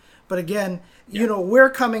benefit. But again, you know, we're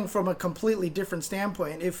coming from a completely different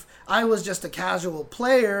standpoint. If I was just a casual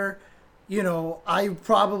player, you know, I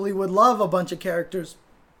probably would love a bunch of characters.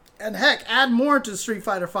 And heck, add more to Street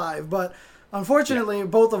Fighter V. But unfortunately,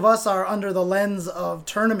 both of us are under the lens of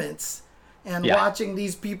tournaments and watching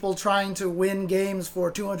these people trying to win games for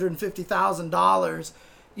 $250,000.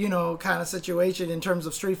 kind of situation in terms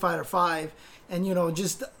of Street Fighter V. And,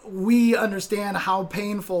 just we understand how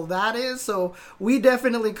painful that is. So we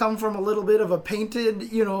definitely come from a little bit of a painted,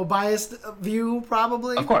 biased view,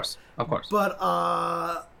 probably. Of course. But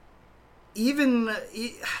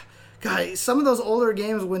guys, some of those older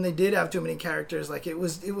games when they did have too many characters, like it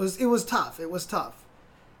was tough. It was tough.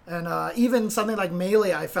 And even something like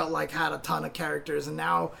Melee, I felt like had a ton of characters, and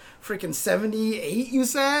now freaking 78, you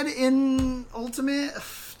said, in Ultimate.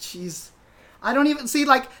 Jeez. I don't even see,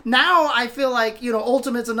 like, now I feel like,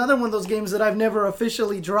 Ultimate's another one of those games that I've never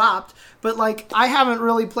officially dropped, but, like, I haven't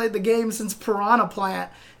really played the game since Piranha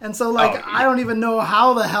Plant, and so, like, I don't even know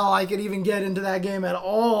how the hell I could even get into that game at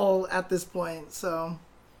all at this point, so.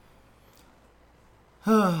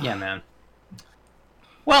 Yeah, man.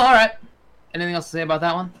 Well, all right. Anything else to say about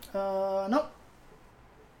that one? Nope.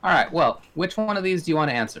 All right, well, which one of these do you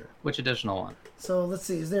want to answer? Which additional one? So let's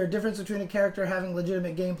see. Is there a difference between a character having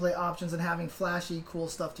legitimate gameplay options and having flashy, cool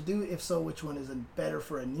stuff to do? If so, which one is better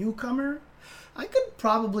for a newcomer? I could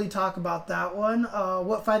probably talk about that one.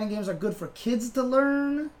 What fighting games are good for kids to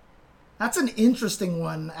learn? That's an interesting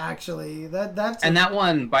one, actually. That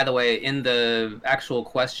one, by the way, in the actual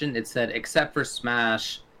question, it said except for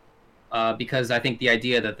Smash, because I think the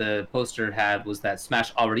idea that the poster had was that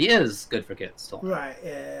Smash already is good for kids. So. Right.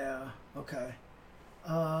 Yeah. Okay.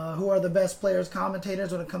 Who are the best players,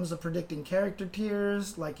 commentators when it comes to predicting character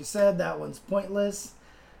tiers? Like you said, that one's pointless.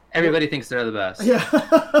 Everybody thinks they're the best. Yeah.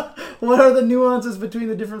 What are the nuances between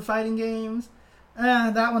the different fighting games?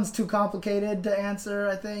 That one's too complicated to answer,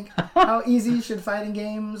 I think. How easy should fighting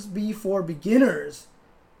games be for beginners?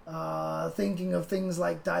 Thinking of things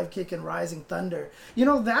like Dive Kick and Rising Thunder.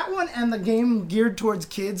 That one and the game geared towards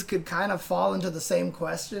kids could kind of fall into the same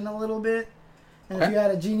question a little bit. And if you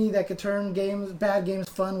had a genie that could turn bad games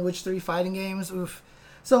fun, which 3 fighting games? Oof.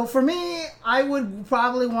 So for me, I would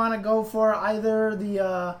probably want to go for either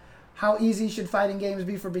the how easy should fighting games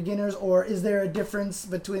be for beginners, or is there a difference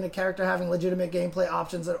between a character having legitimate gameplay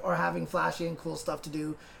options or having flashy and cool stuff to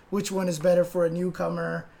do? Which one is better for a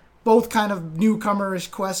newcomer? Both kind of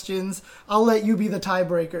newcomerish questions. I'll let you be the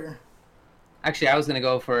tiebreaker. Actually, I was going to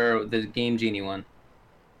go for the Game Genie one.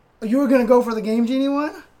 You were going to go for the Game Genie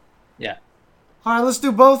one? Yeah. All right, let's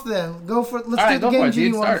do both then. Let's do the Game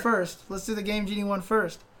Genie one start. first. Let's do the Game Genie one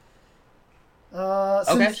first.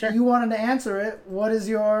 Okay, sure. You wanted to answer it, what is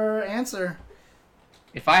your answer?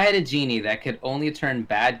 If I had a genie that could only turn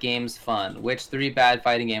bad games fun, which 3 bad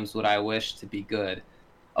fighting games would I wish to be good?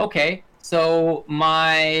 Okay, so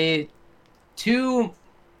my 2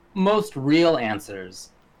 most real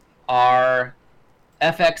answers are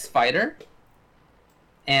FX Fighter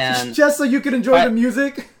and... Just so you could enjoy the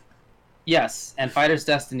music? Yes, and Fighter's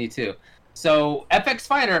Destiny 2. So, FX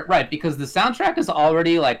Fighter, right, because the soundtrack is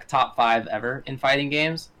already, like, top 5 ever in fighting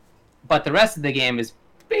games, but the rest of the game is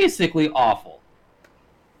basically awful.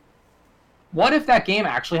 What if that game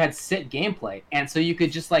actually had sick gameplay, and so you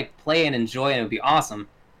could just, like, play and enjoy, and it would be awesome?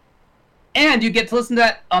 And you get to listen to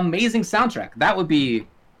that amazing soundtrack. That would be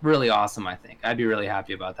really awesome, I think. I'd be really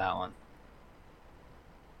happy about that one.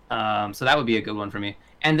 So that would be a good one for me.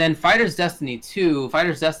 And then Fighter's Destiny 2.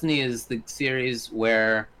 Fighter's Destiny is the series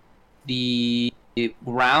where the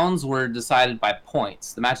rounds were decided by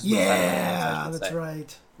points. The matches were decided by points, I should that's say.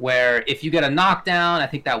 right. Where if you get a knockdown, I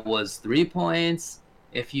think that was 3 points.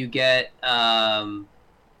 If you get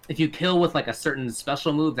if you kill with like a certain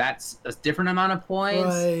special move, that's a different amount of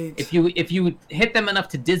points. Right. If you hit them enough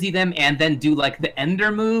to dizzy them and then do like the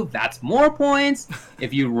ender move, that's more points.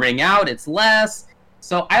 If you ring out, it's less.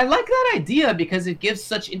 So I like that idea because it gives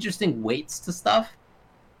such interesting weights to stuff.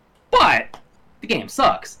 But the game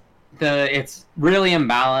sucks. It's really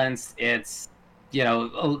imbalanced. It's,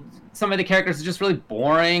 some of the characters are just really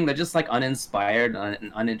boring. They're just like uninspired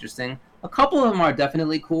and uninteresting. A couple of them are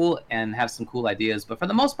definitely cool and have some cool ideas, but for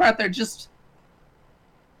the most part, they're just...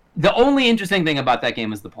 The only interesting thing about that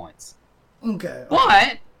game is the points. Okay.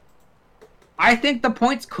 But I think the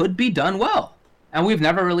points could be done well. And we've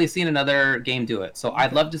never really seen another game do it. So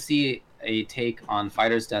I'd love to see a take on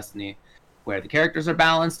Fighter's Destiny where the characters are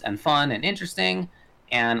balanced and fun and interesting.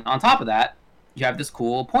 And on top of that, you have this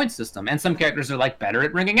cool point system. And some characters are like better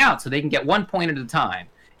at ringing out, so they can get 1 point at a time.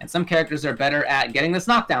 And some characters are better at getting this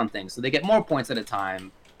knockdown thing, so they get more points at a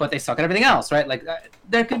time. But they suck at everything else, right? Like,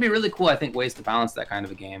 there could be really cool, I think, ways to balance that kind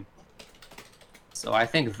of a game. So I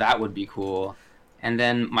think that would be cool. And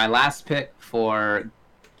then my last pick for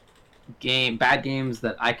bad games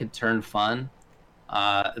that I could turn fun,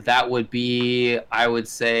 that would be, I would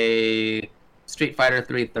say, Street Fighter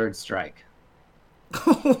 3 Third Strike.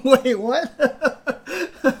 Wait, what?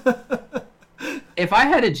 if I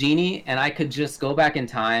had a genie and I could just go back in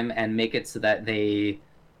time and make it so that they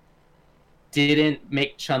didn't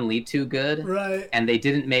make Chun-Li too good, Right. and they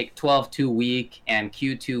didn't make 12 too weak and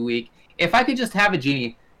Q too weak, if I could just have a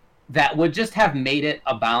genie that would just have made it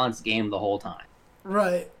a balanced game the whole time,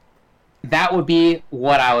 Right. that would be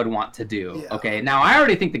what I would want to do. Yeah. Okay, now I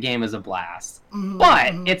already think the game is a blast, Mhm,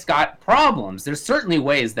 but mhm. it's got problems. There's certainly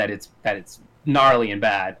ways that it's gnarly and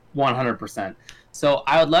bad, 100%. So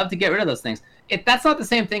I would love to get rid of those things. That's not the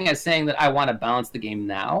same thing as saying that I want to balance the game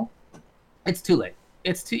now. It's too late.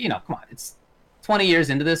 It's too, come on. It's 20 years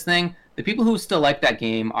into this thing. The people who still like that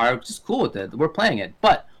game are just cool with it. We're playing it.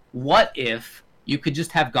 But what if you could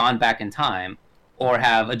just have gone back in time, or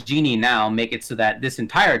have a genie now make it so that this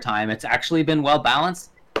entire time it's actually been well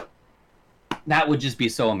balanced? That would just be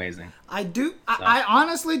so amazing. I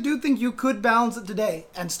honestly do think you could balance it today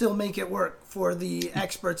and still make it work for the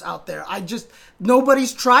experts out there.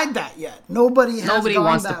 Nobody's tried that yet. Nobody gone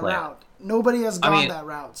wants to that play it. route. Nobody has gone that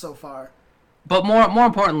route so far. But more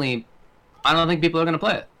importantly, I don't think people are going to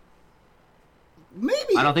play it.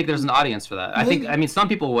 Maybe. I don't think there's an audience for that. Maybe. I mean, some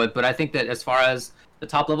people would, but I think that as far as the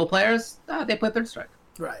top level players, they play Third Strike.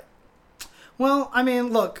 Right. Well, I mean,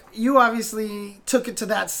 look, you obviously took it to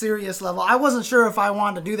that serious level. I wasn't sure if I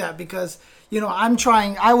wanted to do that because,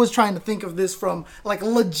 I was trying to think of this from like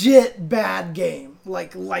legit bad game.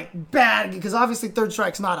 Like bad, because obviously Third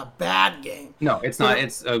Strike's not a bad game. No, it's not.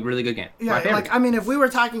 It's a really good game. Yeah, My favorite. if we were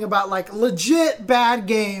talking about like legit bad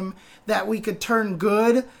game that we could turn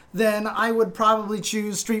good, then I would probably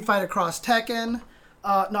choose Street Fighter Cross Tekken.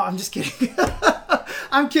 No, I'm just kidding.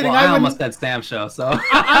 I'm kidding. Well, I almost said Sam Show, so.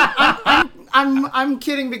 I'm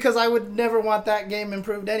kidding because I would never want that game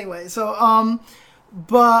improved anyway. So,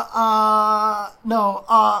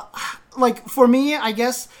 like for me, I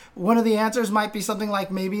guess one of the answers might be something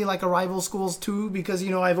like maybe like a Rival Schools 2, because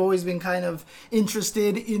I've always been kind of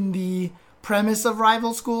interested in the premise of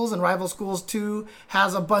Rival Schools, and Rival Schools 2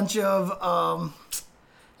 has a bunch of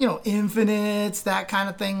infinites, that kind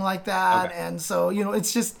of thing like that. Okay. And so,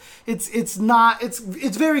 it's just, it's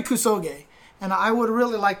very Kusoge. And I would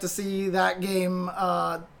really like to see that game,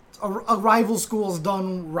 a Rival Schools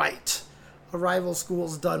done right. A Rival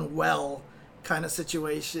Schools done well kind of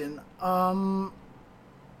situation.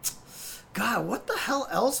 God, what the hell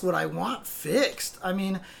else would I want fixed? I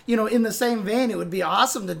mean, in the same vein, it would be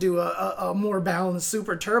awesome to do a more balanced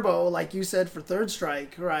Super Turbo, like you said, for Third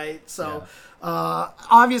Strike, right? So,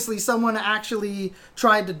 obviously, someone actually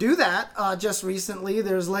tried to do that just recently.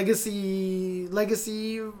 There's Legacy,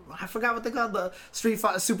 I forgot what they called, the Street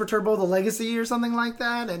Fighter Super Turbo, the Legacy or something like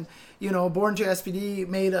that. And, Born to SPD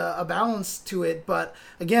made a balance to it. But,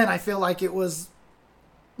 again, I feel like it was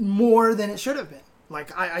more than it should have been.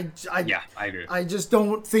 Like I agree. I just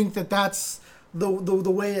don't think that that's the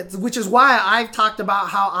way it's, which is why I've talked about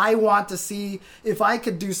how I want to see if I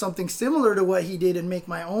could do something similar to what he did and make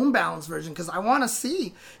my own balanced version, because I want to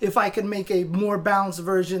see if I can make a more balanced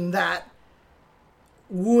version that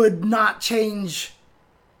would not change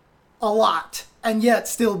a lot and yet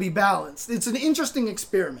still be balanced. It's an interesting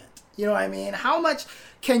experiment. You know what I mean? How much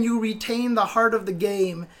can you retain the heart of the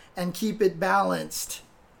game and keep it balanced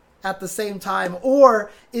at the same time,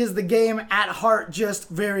 or is the game at heart just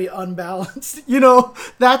very unbalanced?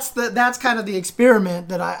 That's kind of the experiment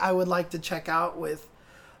that I would like to check out with.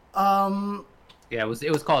 Yeah, it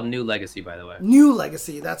was called New Legacy, by the way. New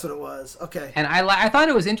Legacy, that's what it was. Okay. And I thought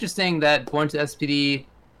it was interesting that Born to SPD,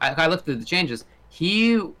 I looked at the changes.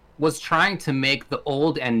 He was trying to make the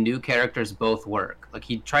old and new characters both work. Like,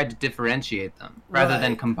 he tried to differentiate them rather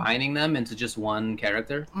than combining them into just one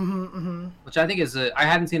character. Which I think is I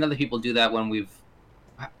hadn't seen other people do that when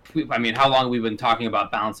how long we've been talking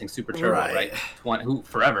about balancing Super Turbo, right?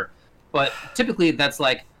 Forever. But typically that's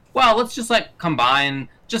like, well, let's just like combine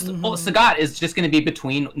Sagat is just going to be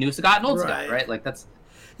between new Sagat and old Sagat, right? Like that's.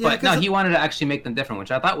 Yeah, but no, he wanted to actually make them different, which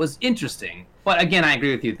I thought was interesting. But again, I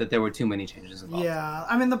agree with you that there were too many changes involved. Yeah,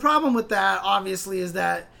 I mean, the problem with that, obviously, is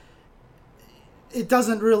that it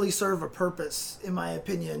doesn't really serve a purpose, in my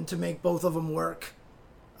opinion, to make both of them work,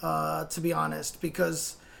 to be honest.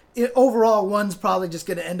 Because overall, one's probably just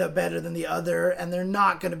going to end up better than the other, and they're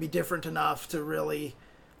not going to be different enough to really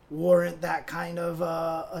warrant that kind of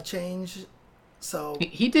a change. So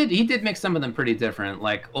he did make some of them pretty different.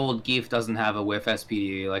 Like old Geef doesn't have a whiff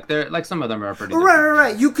SPD. Like some of them are pretty different.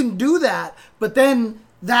 Right. You can do that, but then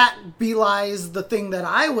that belies the thing that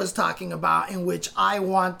I was talking about, in which I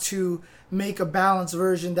want to make a balanced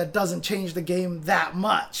version that doesn't change the game that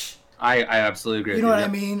much. I absolutely agree. You know what I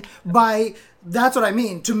mean? That's what I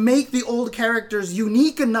mean. To make the old characters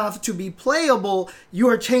unique enough to be playable,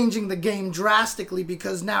 you're changing the game drastically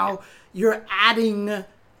because now you're adding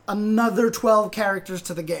another 12 characters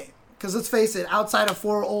to the game. Because let's face it, outside of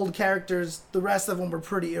 4 old characters, the rest of them were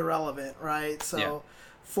pretty irrelevant, right? So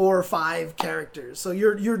 4 or 5 characters. So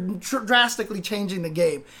you're drastically changing the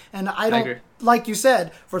game. And I don't, like you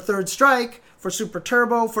said, for Third Strike, for Super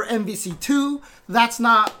Turbo, for MVC2, that's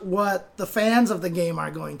not what the fans of the game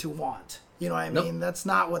are going to want. You know what I mean? That's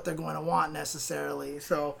not what they're going to want necessarily.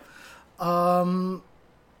 So, what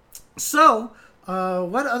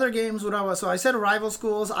other games would I want? So I said Rival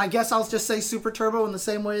Schools. I guess I'll just say Super Turbo in the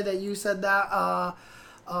same way that you said that.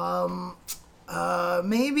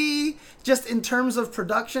 Maybe just in terms of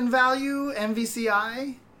production value,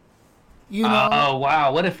 MVCI. You know? Oh,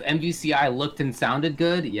 wow. What if MVCI looked and sounded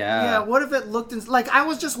good? Yeah. Yeah, what if it looked... Like, I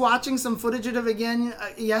was just watching some footage of it again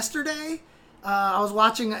yesterday. I was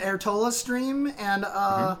watching Airtola's stream, and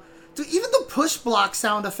dude, even the push block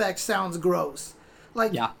sound effect sounds gross.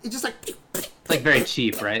 Like, it's just like... It's like very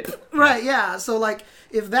cheap, right? Right, yeah. So, like,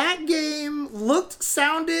 if that game looked,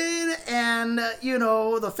 sounded, and, you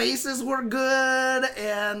know, the faces were good,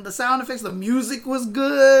 and the sound effects, the music was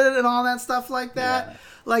good, and all that stuff like that... Yeah.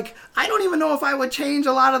 Like, I don't even know if I would change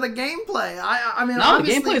a lot of the gameplay. I mean, no, the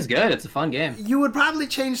gameplay is good. It's a fun game. You would probably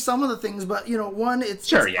change some of the things, but, you know, one, it's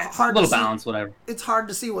hard to see. Balance, whatever. It's hard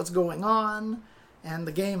to see what's going on, and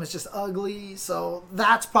the game is just ugly. So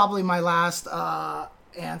that's probably my last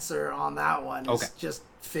answer on that one. Okay. Is just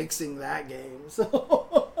fixing that game.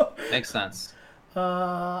 So makes sense.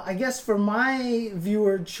 I guess for my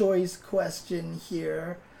viewer choice question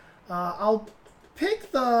here, I'll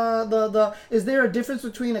pick the is there a difference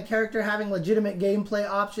between a character having legitimate gameplay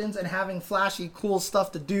options and having flashy cool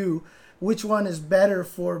stuff to do? Which one is better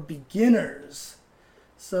for beginners?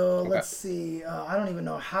 So let's see. I don't even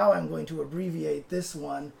know how I'm going to abbreviate this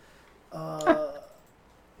one.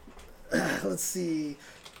 Let's see.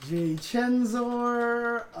 Jay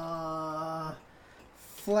Chenzor,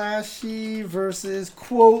 flashy versus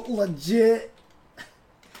quote legit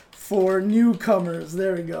for newcomers.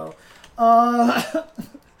 There we go.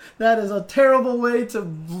 That is a terrible way to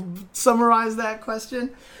summarize that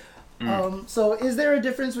question. So is there a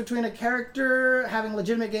difference between a character having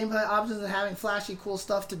legitimate gameplay options and having flashy cool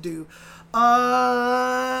stuff to do?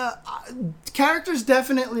 Characters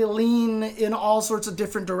definitely lean in all sorts of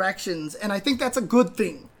different directions, and I think that's a good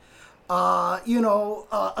thing.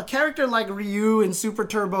 A character like Ryu in Super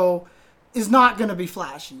Turbo is not going to be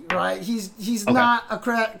flashy, right? He's not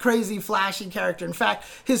a crazy flashy character. In fact,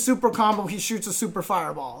 his super combo, he shoots a super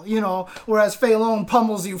fireball, whereas Fei Long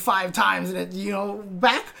pummels you 5 times. And it,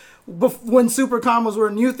 back when super combos were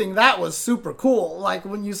a new thing, that was super cool. Like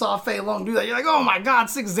when you saw Fei Long do that, you're like, oh my God,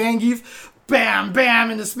 6 Zangief, bam,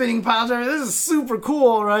 bam, into spinning piles. This is super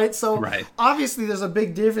cool, right? So obviously there's a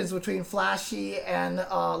big difference between flashy and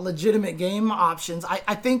legitimate game options.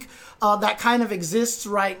 I think that kind of exists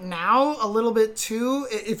right now a little bit too.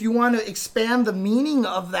 If you want to expand the meaning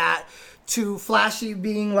of that to flashy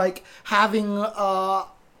being like having,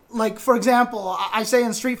 like for example, I say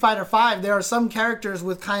in Street Fighter V, there are some characters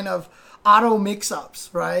with kind of auto mix-ups,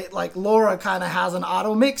 right? Like Laura kind of has an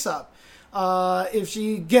auto mix-up. If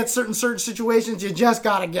she gets certain situations, you just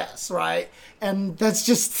gotta guess, right? And that's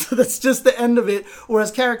just the end of it.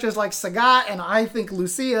 Whereas characters like Sagat and I think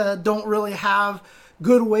Lucia don't really have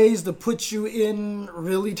good ways to put you in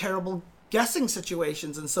really terrible guessing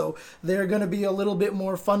situations, and so they're gonna be a little bit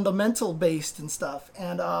more fundamental based and stuff.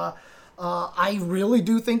 And I really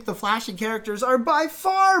do think the flashy characters are by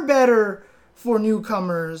far better for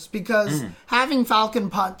newcomers because having Falcon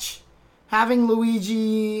Punch, having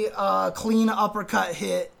Luigi clean uppercut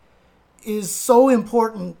hit is so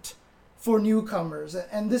important for newcomers.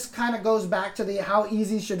 And this kind of goes back to how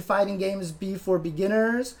easy should fighting games be for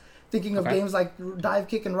beginners. Thinking of games like Dive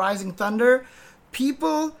Kick and Rising Thunder.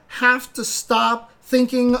 People have to stop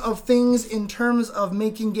thinking of things in terms of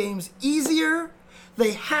making games easier.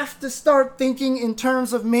 They have to start thinking in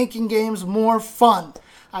terms of making games more fun.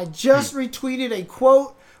 I just retweeted a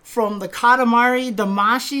quote from the Katamari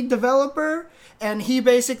Damacy developer, and he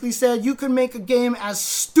basically said you can make a game as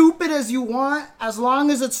stupid as you want, as long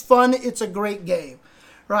as it's fun, it's a great game,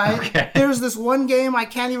 right? Okay. There's this one game, I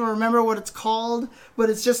can't even remember what it's called, but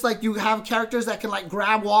it's just like you have characters that can like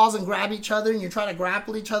grab walls and grab each other, and you try to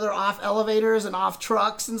grapple each other off elevators and off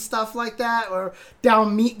trucks and stuff like that, or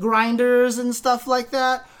down meat grinders and stuff like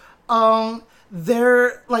that.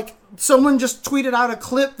 They're like, someone just tweeted out a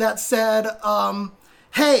clip that said,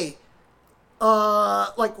 hey,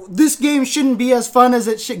 like this game shouldn't be as fun as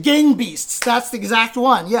it should. Gang Beasts, that's the exact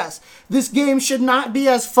one. Yes, this game should not be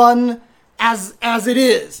as fun as it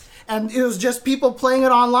is. And it was just people playing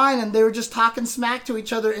it online, and they were just talking smack to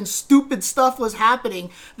each other, and stupid stuff was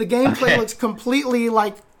happening. The gameplay looks completely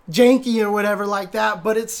like janky or whatever like that,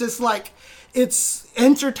 but it's just like, it's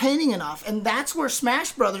entertaining enough. And that's where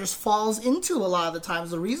Smash Brothers falls into a lot of the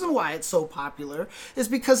times. The reason why it's so popular is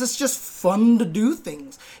because it's just fun to do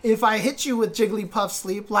things. If I hit you with Jigglypuff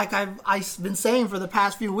Sleep, like I've been saying for the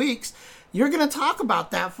past few weeks, you're going to talk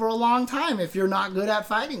about that for a long time if you're not good at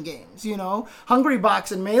fighting games, you know?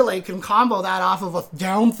 Hungrybox and Melee can combo that off of a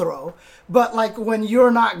down throw, but like when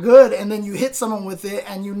you're not good and then you hit someone with it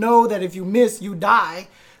and you know that if you miss, you die,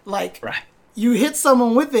 like... Right. You hit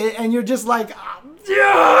someone with it and you're just like,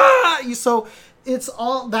 yeah! So it's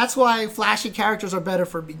all, that's why flashy characters are better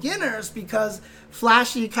for beginners, because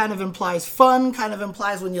flashy kind of implies fun, kind of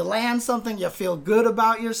implies when you land something, you feel good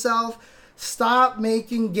about yourself. Stop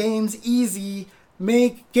making games easy.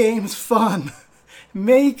 Make games fun.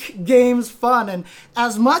 Make games fun. And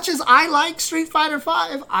as much as I like Street Fighter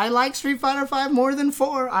V, I like Street Fighter V more than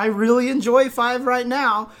 4. I really enjoy 5 right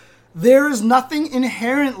now. There is nothing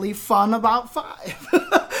inherently fun about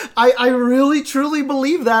 5. I really, truly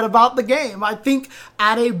believe that about the game. I think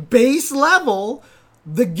at a base level,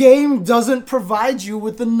 the game doesn't provide you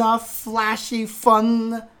with enough flashy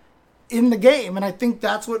fun in the game. And I think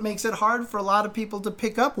that's what makes it hard for a lot of people to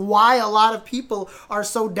pick up. Why a lot of people are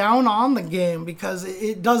so down on the game, because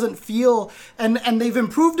it doesn't feel... And they've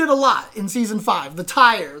improved it a lot in Season 5. The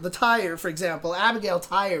tire, for example. Abigail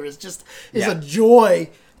Tire is a joy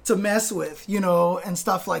to mess with, you know, and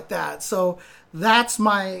stuff like that. So that's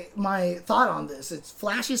my thought on this. It's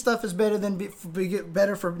flashy stuff is better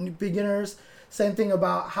better for beginners. Same thing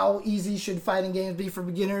about how easy should fighting games be for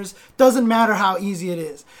beginners. Doesn't matter how easy it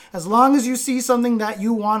is, as long as you see something that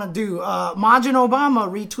you want to do. Majin Obama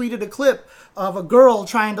retweeted a clip of a girl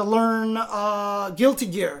trying to learn Guilty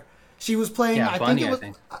Gear. She was playing. Yeah, Bunny, I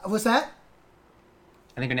think. What's that?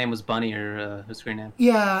 I think her name was Bunny, or her screen name.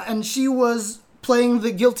 Yeah, and she was playing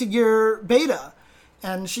the Guilty Gear beta,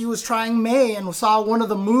 and she was trying May and saw one of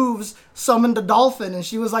the moves summoned a dolphin, and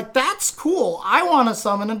she was like, that's cool, I want to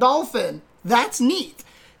summon a dolphin, that's neat.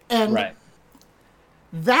 And right.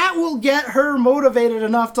 That will get her motivated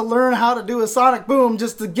enough to learn how to do a Sonic Boom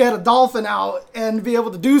just to get a dolphin out and be able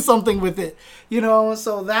to do something with it, you know.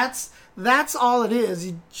 So that's all it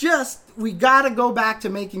is. We gotta go back to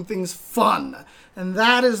making things fun, and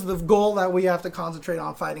that is the goal that we have to concentrate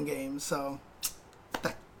on fighting games. So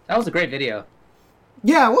that was a great video.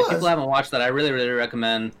 Yeah, it was. If people haven't watched that, I really, really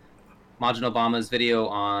recommend Majin Obama's video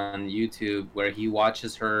on YouTube, where he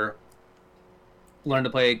watches her learn to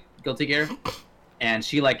play Guilty Gear, and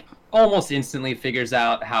she like almost instantly figures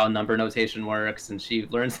out how number notation works, and she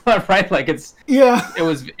learns that, right. Like it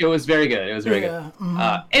was very good. It was very good.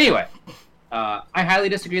 Mm-hmm. Anyway, I highly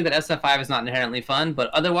disagree that SF5 is not inherently fun, but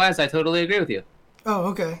otherwise I totally agree with you. Oh,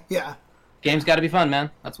 okay. Yeah. Games got to be fun,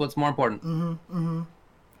 man. That's what's more important. Mm-hmm. Mm-hmm.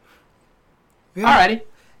 Yeah. Alrighty.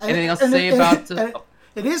 Anything else to say about...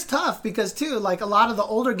 It is tough because, too, like a lot of the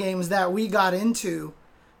older games that we got into,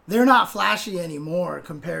 they're not flashy anymore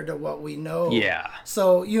compared to what we know. Yeah.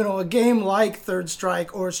 So, you know, a game like Third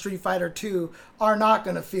Strike or Street Fighter 2 are not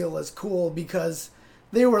going to feel as cool because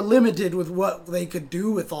they were limited with what they could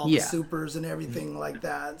do with all the supers and everything like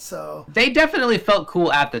that. So they definitely felt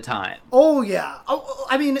cool at the time. Oh, yeah. Oh,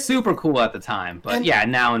 I mean... Super cool at the time, but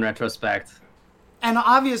now in retrospect... And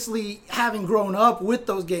obviously, having grown up with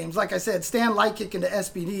those games, like I said, Stan Lightkick into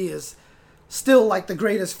SPD is still like the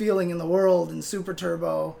greatest feeling in the world in Super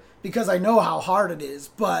Turbo, because I know how hard it is,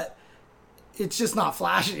 but it's just not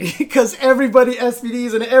flashy because everybody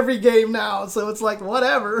SPDs in every game now, so it's like,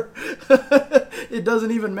 whatever. It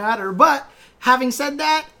doesn't even matter. But having said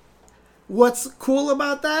that, what's cool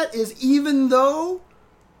about that is even though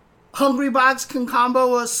Hungrybox can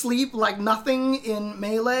combo a sleep like nothing in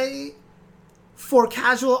Melee, for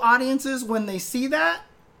casual audiences, when they see that,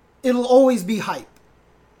 it'll always be hype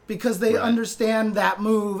because they understand that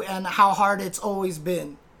move and how hard it's always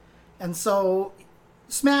been. And so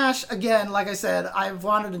Smash, again, like I said, I've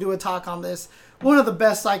wanted to do a talk on this. One of the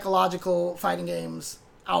best psychological fighting games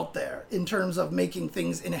out there in terms of making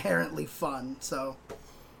things inherently fun. So,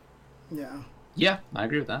 yeah. Yeah, I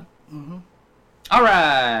agree with that. Mm-hmm. All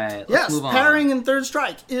right. Let's move on. Parrying in Third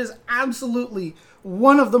Strike is absolutely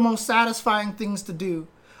one of the most satisfying things to do.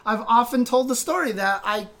 I've often told the story that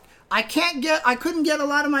I couldn't get a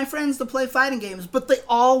lot of my friends to play fighting games, but they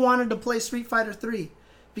all wanted to play Street Fighter 3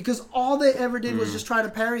 because all they ever did was just try to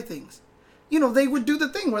parry things. they would do the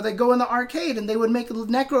thing where they go in the arcade and they would make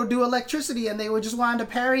Necro do electricity and they would just want to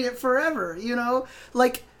parry it forever,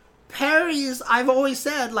 Like, parries, I've always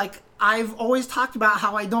said, like, I've always talked about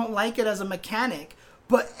how I don't like it as a mechanic,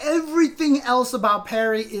 but everything else about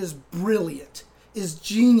parry is brilliant, is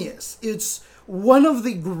genius. It's one of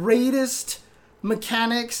the greatest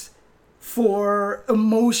mechanics for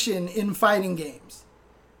emotion in fighting games,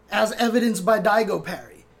 as evidenced by Daigo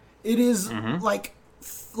parry. It is like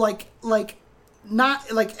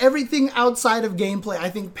not like everything outside of gameplay. I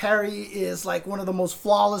think parry is like one of the most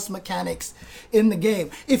flawless mechanics in the game.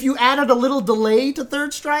 If you added a little delay to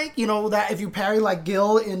third strike, that if you parry like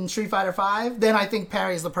Gil in Street Fighter V, then I think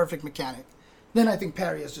parry is the perfect mechanic. Then I think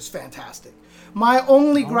parry is just fantastic. My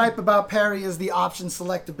only gripe about parry is the option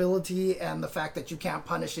selectability and the fact that you can't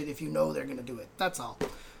punish it if you know they're going to do it. That's all.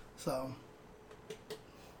 So.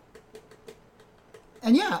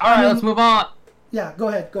 And yeah. All right, let's move on. Yeah, go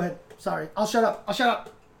ahead. Sorry. I'll shut up.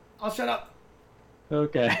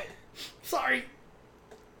 Okay. Sorry.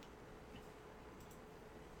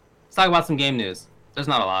 Let's talk about some game news. There's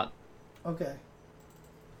not a lot. Okay.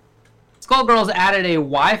 Skullgirls added a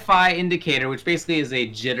Wi-Fi indicator, which basically is a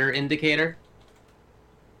jitter indicator.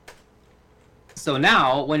 So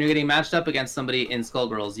now, when you're getting matched up against somebody in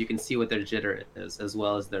Skullgirls, you can see what their jitter is, as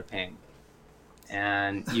well as their ping.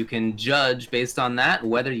 And you can judge based on that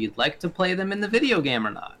whether you'd like to play them in the video game or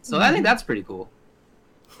not. So I think that's pretty cool.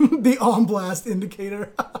 The on blast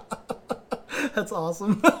indicator. That's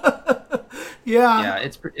awesome. Yeah. Yeah,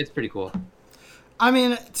 it's pretty cool. I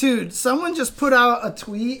mean, dude, someone just put out a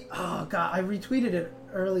tweet. Oh god, I retweeted it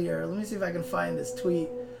earlier. Let me see if I can find this tweet.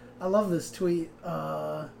 I love this tweet.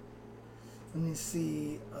 Let me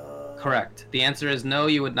see. Correct. The answer is no,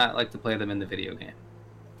 you would not like to play them in the video game.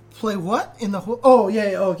 Play what? In the whole... Oh,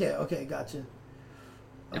 yeah, okay, gotcha.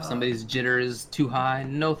 If somebody's jitter is too high,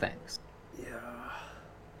 no thanks. Yeah.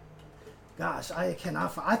 Gosh, I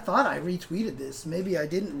cannot... I thought I retweeted this. Maybe I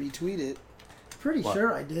didn't retweet it. Pretty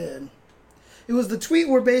sure I did. It was the tweet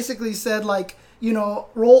where basically said, like,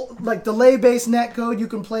 delay-based netcode, you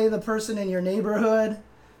can play the person in your neighborhood.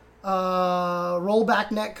 Rollback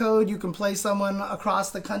netcode, you can play someone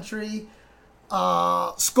across the country.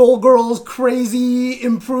 Skullgirls crazy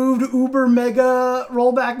improved uber mega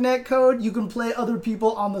rollback netcode, you can play other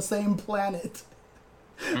people on the same planet.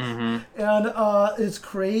 And it's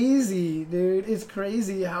crazy, dude. It's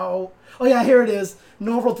crazy how... Oh yeah, here it is.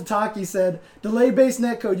 Novel Tataki said, delay-based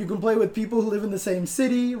netcode, you can play with people who live in the same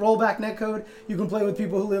city. Rollback netcode, you can play with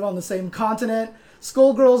people who live on the same continent.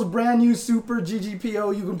 Skullgirls brand new super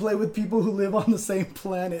GGPO, you can play with people who live on the same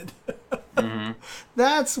planet.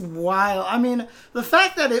 That's wild. I mean, the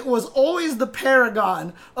fact that it was always the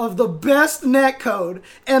paragon of the best netcode,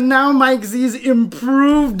 and now Mike Z's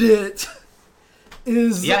improved it,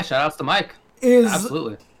 is... Yeah, shout outs to Mike. Is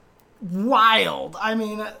absolutely wild. I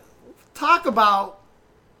mean, talk about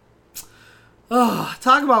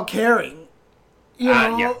caring.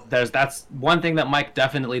 Yeah, that's one thing that Mike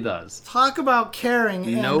definitely does. Talk about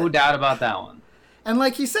caring. No doubt about that one. And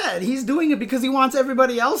like he said, he's doing it because he wants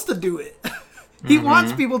everybody else to do it. He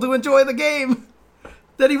wants people to enjoy the game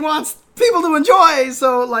that he wants people to enjoy.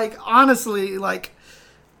 So, like, honestly, like,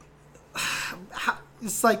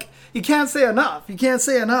 it's like, you can't say enough. You can't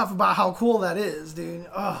say enough about how cool that is, dude.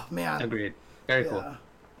 Oh, man. Agreed. Very cool.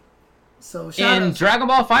 So, in Dragon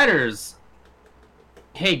Ball FighterZ.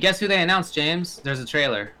 Hey, guess who they announced, James? There's a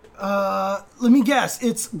trailer. Let me guess.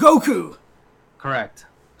 It's Goku. Correct.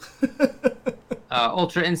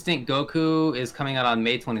 Ultra Instinct Goku is coming out on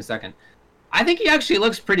May 22nd. I think he actually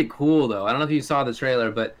looks pretty cool, though. I don't know if you saw the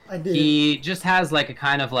trailer, but he just has like a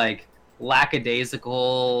kind of like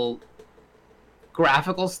lackadaisical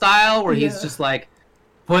graphical style where he's just like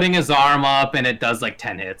putting his arm up and it does like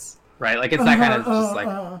 10 hits, right? Like it's that kind of just like,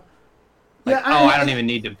 I don't even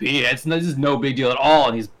need to beat it. This is no big deal at all,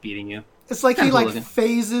 and he's beating you. It's like he like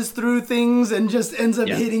phases through things and just ends up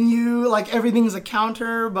hitting you. Like everything's a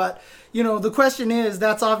counter. But, the question is,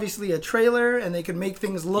 that's obviously a trailer and they can make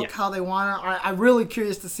things look how they want. I'm really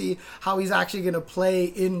curious to see how he's actually going to play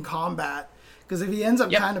in combat. Because if he ends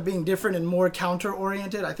up kind of being different and more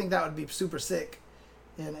counter-oriented, I think that would be super sick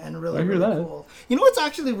and really, really cool. You know what's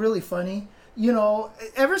actually really funny?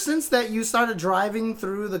 Ever since that you started driving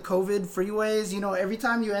through the COVID freeways, every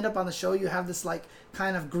time you end up on the show, you have this like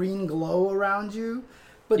kind of green glow around you.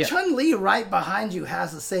 But Chun-Li right behind you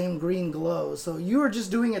has the same green glow. So you were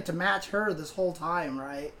just doing it to match her this whole time,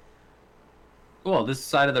 right? Well, this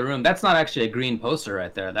side of the room, that's not actually a green poster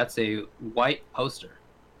right there. That's a white poster.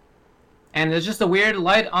 And there's just a weird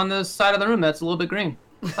light on the side of the room that's a little bit green.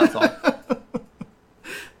 That's all.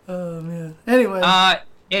 Oh, man. Anyway.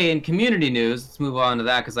 Hey, in community news, let's move on to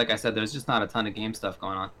that because, like I said, there's just not a ton of game stuff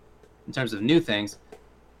going on in terms of new things.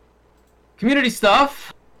 Community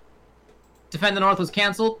stuff. Defend the North was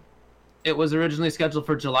canceled. It was originally scheduled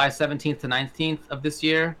for July 17th to 19th of this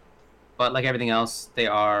year, but like everything else, they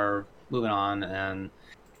are moving on, and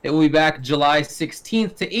it will be back July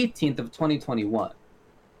 16th to 18th of 2021.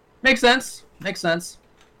 Makes sense. Makes sense.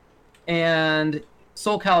 And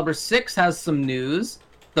Soul Calibur 6 has some news.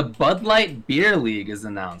 The Bud Light Beer League is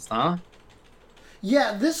announced, huh?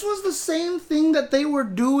 Yeah, this was the same thing that they were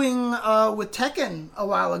doing with Tekken a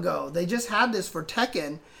while ago. They just had this for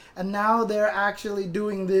Tekken, and now they're actually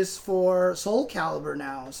doing this for Soul Calibur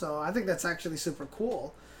now. So I think that's actually super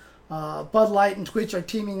cool. Bud Light and Twitch are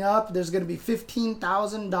teaming up. There's going to be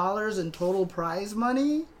 $15,000 in total prize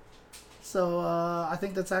money. So I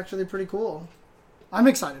think that's actually pretty cool. I'm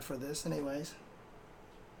excited for this anyways.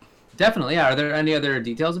 Definitely, yeah. Are there any other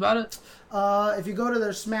details about it? If you go to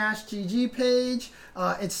their Smash GG page,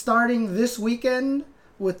 it's starting this weekend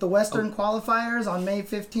with the Western qualifiers on May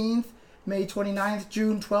 15th, May 29th,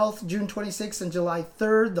 June 12th, June 26th, and July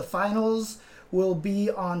 3rd. The finals will be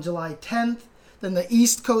on July 10th. Then the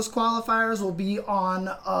East Coast qualifiers will be on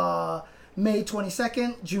May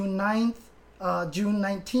 22nd, June 9th, June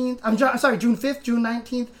 19th. June 5th, June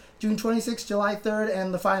 19th, June 26th, July 3rd,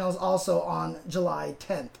 and the finals also on July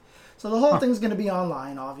 10th. So the whole thing's going to be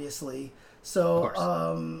online, obviously.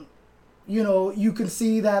 So, you can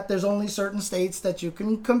see that there's only certain states that you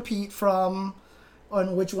can compete from,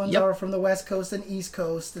 on which ones are from the West Coast and East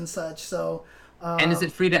Coast and such. So, and is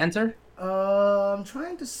it free to enter? I'm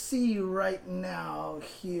trying to see right now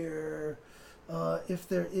here if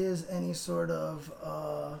there is any sort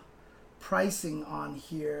of pricing on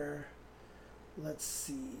here. Let's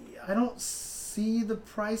see. I don't see the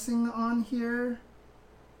pricing on here.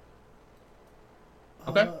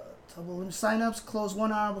 Okay. Double signups close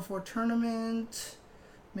 1 hour before tournament.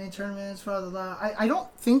 Main tournaments, blah, blah, blah. I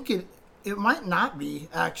don't think it might not be,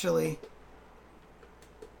 actually.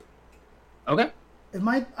 Okay. It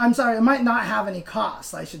might not have any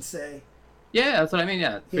costs, I should say. Yeah, that's what I mean.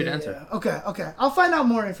 Yeah, free to enter. Yeah. Okay. I'll find out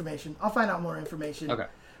more information. Okay.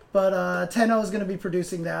 But Tenno is going to be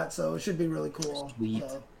producing that, so it should be really cool. Sweet.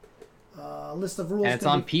 So, list of rules. And it's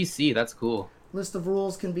on PC. That's cool. List of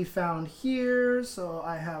rules can be found here. So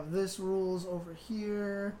I have this rules over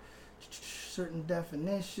here. Certain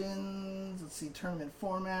definitions. Let's see, tournament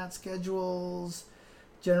format, schedules,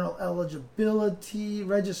 general eligibility,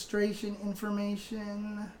 registration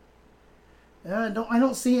information. I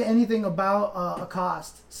don't see anything about a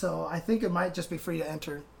cost, so I think it might just be free to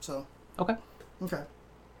enter. So Okay.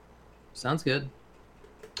 Sounds good.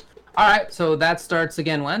 All right, so that starts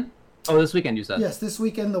again when? Oh, this weekend you said. Yes, this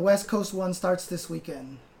weekend. The West Coast one starts this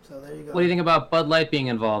weekend. So there you go. What do you think about Bud Light being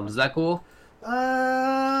involved? Is that cool?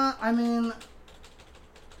 I mean,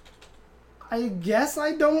 I guess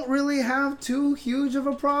I don't really have too huge of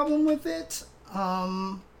a problem with it.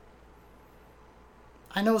 I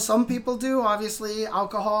know some people do. Obviously,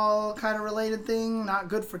 alcohol kind of related thing, not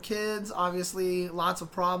good for kids. Obviously, lots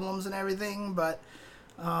of problems and everything. But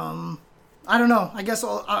I don't know. I guess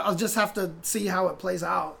I'll just have to see how it plays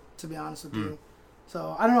out, to be honest with you.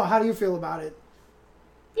 So I don't know. How do you feel about it?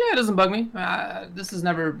 Yeah, it doesn't bug me. This has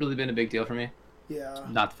never really been a big deal for me. Yeah.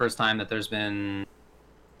 Not the first time that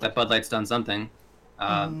that Bud Light's done something.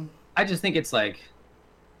 I just think it's like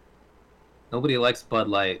nobody likes Bud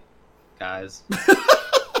Light, guys.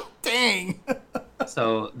 Dang.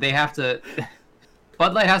 So they have to.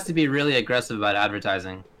 Bud Light has to be really aggressive about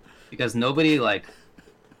advertising because nobody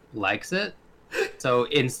likes it. So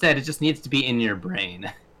instead, it just needs to be in your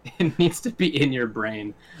brain. It needs to be in your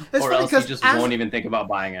brain, or else you just won't even think about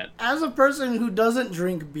buying it. As a person who doesn't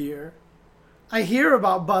drink beer, I hear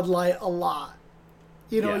about Bud Light a lot.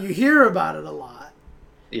 You hear about it a lot.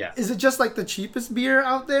 Yeah. Is it just like the cheapest beer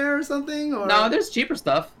out there or something? Or? No, there's cheaper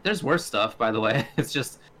stuff. There's worse stuff, by the way. It's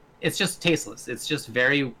just tasteless. It's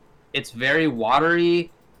very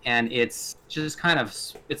watery, and it's just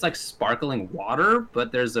it's like sparkling water,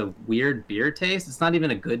 but there's a weird beer taste. It's not even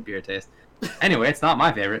a good beer taste. Anyway, it's not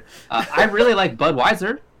my favorite. I really like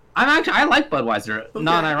Budweiser. I like Budweiser,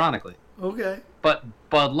 non-ironically. Okay. But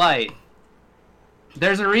Bud Light,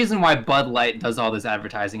 there's a reason why Bud Light does all this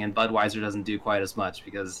advertising and Budweiser doesn't do quite as much,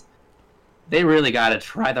 because they really got to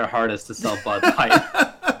try their hardest to sell Bud Light.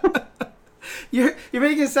 You're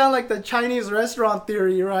making it sound like the Chinese restaurant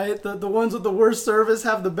theory, right? The ones with the worst service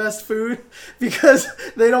have the best food because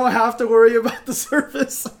they don't have to worry about the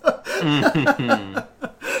service.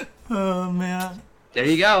 Oh, man. There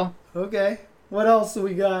you go. Okay. What else do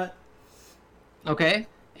we got? Okay.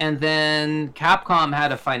 And then Capcom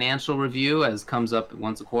had a financial review, as comes up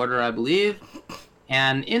once a quarter, I believe.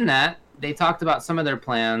 And in that, they talked about some of their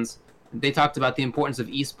plans. They talked about the importance of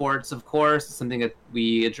esports, of course, something that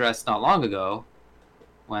we addressed not long ago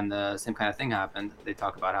when the same kind of thing happened. They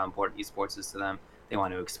talk about how important esports is to them. They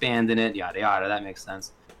want to expand in it, yada, yada. That makes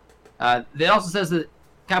sense. They also says that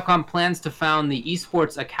Capcom plans to found the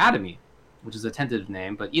Esports Academy, which is a tentative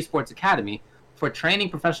name, but Esports Academy, for training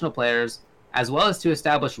professional players, as well as to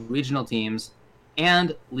establish regional teams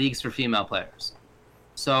and leagues for female players.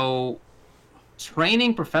 So,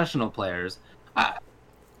 training professional players, I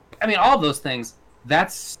mean, all of those things,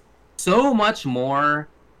 that's so much more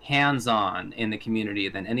hands-on in the community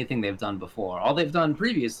than anything they've done before. All they've done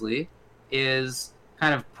previously is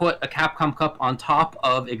kind of put a Capcom Cup on top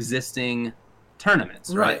of existing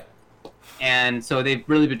tournaments, right? And so they've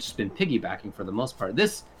really just been piggybacking for the most part.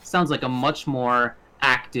 This sounds like a much more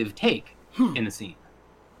active take in the scene.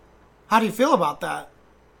 How do you feel about that?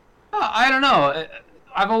 I don't know.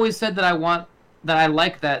 I've always said that I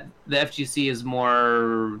like that the FGC is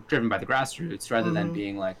more driven by the grassroots rather than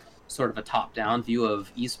being like sort of a top-down view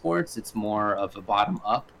of esports. It's more of a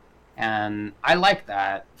bottom-up. And I like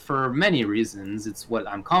that for many reasons. It's what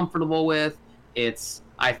I'm comfortable with. It's,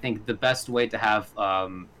 I think, the best way to have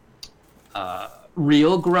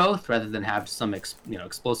real growth rather than have some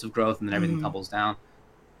explosive growth and then everything tumbles down.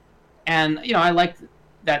 And, I like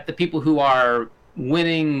that the people who are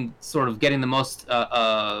winning, sort of getting the most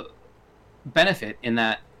benefit in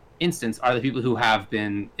that instance are the people who have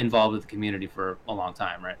been involved with the community for a long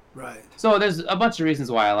time, right? Right. So there's a bunch of reasons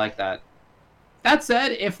why I like that. That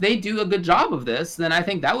said, if they do a good job of this, then I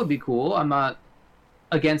think that would be cool. I'm not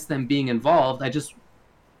against them being involved.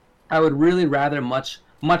 I would really much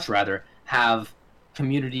rather have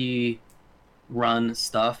community-run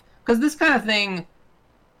stuff. Because this kind of thing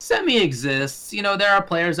semi-exists. There are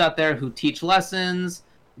players out there who teach lessons.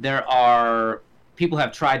 There are people who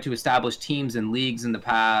have tried to establish teams and leagues in the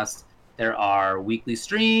past. There are weekly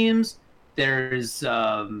streams. There's,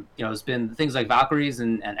 there's been things like Valkyries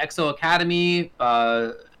and Exo Academy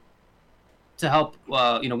to help,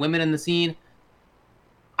 women in the scene.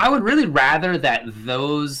 I would really rather that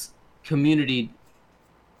those community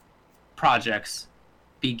projects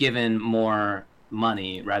be given more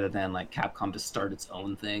money rather than like Capcom to start its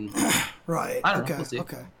own thing. Right. I don't know. We'll see.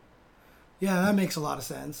 Okay. Yeah, that makes a lot of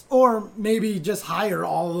sense. Or maybe just hire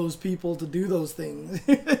all those people to do those things.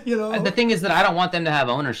 And the thing is that I don't want them to have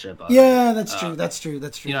ownership of it. Yeah, that's true. That's true.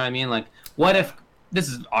 You know what I mean? Like, what if, this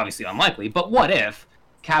is obviously unlikely, but what if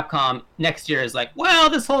Capcom next year is like, well,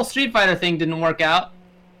 this whole Street Fighter thing didn't work out.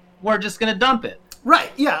 We're just going to dump it.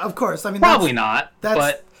 Right. Yeah, of course. I mean, probably not,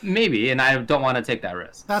 but maybe, and I don't want to take that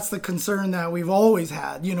risk. That's the concern that we've always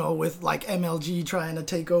had, with like MLG trying to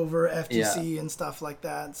take over FGC and stuff like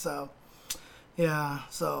that. So, yeah.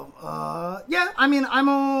 So, I mean,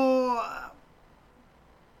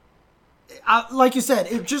 like you said,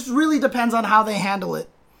 it just really depends on how they handle it.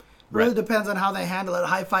 Really depends on how they handle it.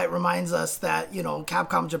 Hi Fight reminds us that,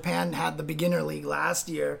 Capcom Japan had the beginner league last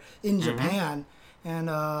year in Japan.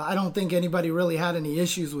 And I don't think anybody really had any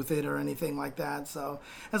issues with it or anything like that. So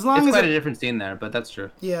as long as it's quite a different scene there, but that's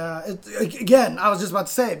true. Yeah. Again, I was just about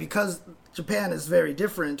to say, because Japan is very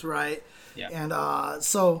different, right? Yeah. And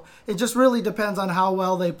so it just really depends on how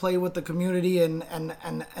well they play with the community and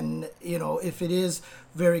if it is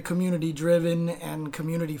very community driven and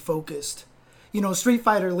community focused. Street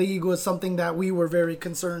Fighter League was something that we were very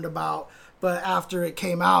concerned about, but after it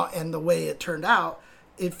came out and the way it turned out,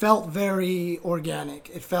 it felt very organic.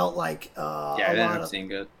 It felt like it ended up seeing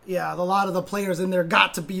good. Yeah, a lot of the players in there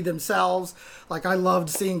got to be themselves. Like, I loved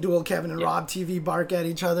seeing Dual Kevin and Rob TV bark at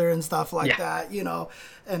each other and stuff like that. Who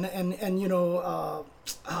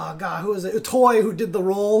was it? Toy, who did the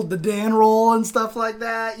role, the Dan role and stuff like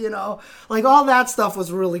that. Like, all that stuff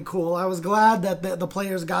was really cool. I was glad that the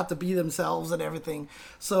players got to be themselves and everything.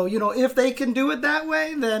 So if they can do it that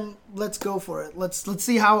way, then let's go for it. Let's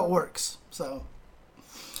see how it works. So.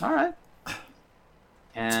 All right.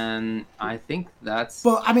 And I think that's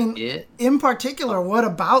it. In particular, what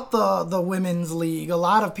about the women's league? A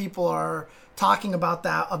lot of people are talking about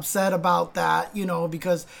that, upset about that,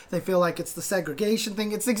 because they feel like it's the segregation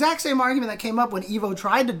thing. It's the exact same argument that came up when Evo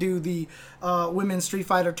tried to do the women's Street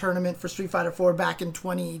Fighter tournament for Street Fighter 4 back in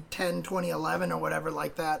 2010, 2011 or whatever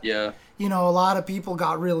like that. Yeah. A lot of people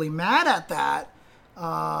got really mad at that.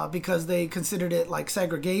 Because they considered it like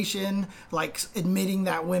segregation, like admitting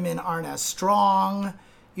that women aren't as strong,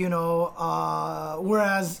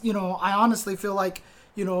 whereas, I honestly feel like,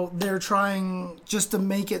 they're trying just to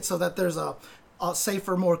make it so that there's a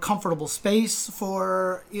safer, more comfortable space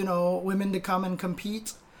for, women to come and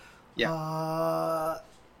compete. Yeah.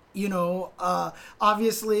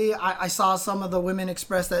 Obviously I saw some of the women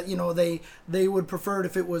express that, they would prefer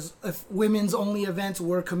it if women's only events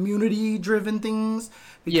were community driven things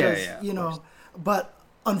because, but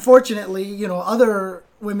unfortunately, other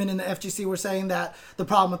women in the FGC were saying that the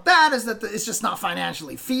problem with that is that it's just not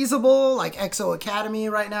financially feasible. Like EXO Academy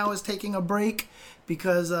right now is taking a break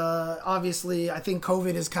because obviously I think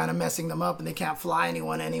COVID is kind of messing them up and they can't fly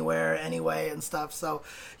anyone anywhere anyway and stuff. So,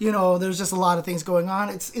 there's just a lot of things going on.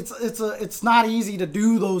 It's not easy to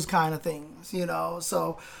do those kind of things,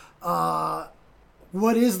 So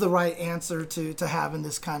what is the right answer to have in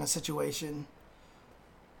this kind of situation?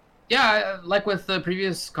 Yeah, like with the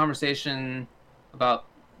previous conversation about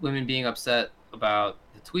women being upset about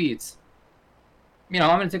the tweets, I'm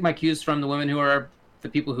going to take my cues from the women who are the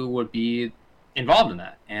people who would be involved in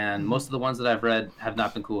that. And most of the ones that I've read have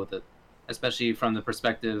not been cool with it, especially from the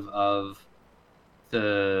perspective of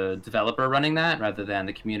the developer running that rather than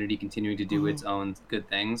the community continuing to do its own good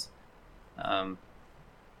things.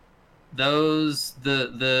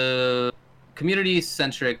 The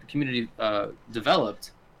community-centric,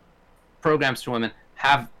 community-developed programs for women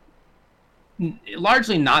have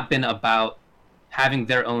largely not been about having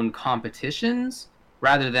their own competitions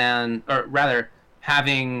rather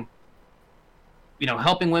having,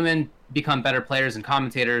 helping women become better players and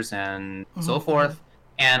commentators and so forth,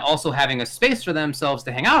 and also having a space for themselves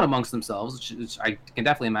to hang out amongst themselves, which I can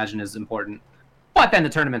definitely imagine is important. But then the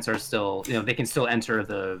tournaments are still, they can still enter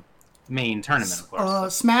the main tournament, of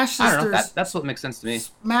course. Smash Sisters. I don't know, that's what makes sense to me.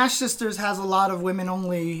 Smash Sisters has a lot of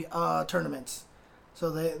women-only tournaments, so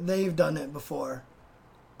they've done it before.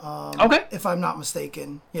 Okay. If I'm not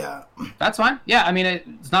mistaken, yeah. That's fine. Yeah, I mean,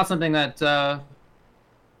 it's not something that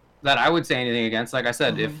that I would say anything against. Like I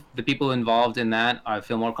said, if the people involved in that I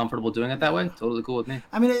feel more comfortable doing it that way, totally cool with me.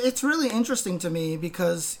 I mean, it's really interesting to me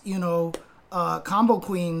because, Combo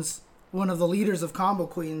Queens, one of the leaders of Combo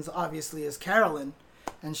Queens, obviously, is Carolyn,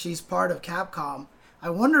 and she's part of Capcom.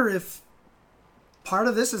 I wonder if part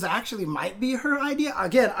of this might be her idea.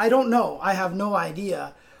 Again, I don't know. I have no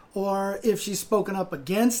idea. Or if she's spoken up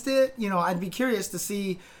against it. I'd be curious to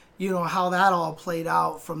see, how that all played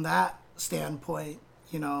out from that standpoint.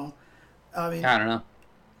 I mean, I don't know.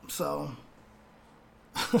 So,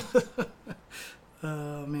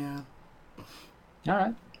 oh man. All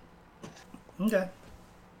right. Okay.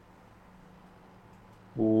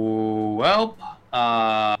 Well,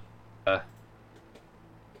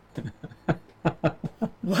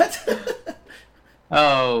 What?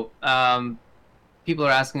 People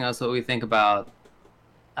are asking us what we think about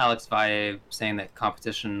Alex Valle saying that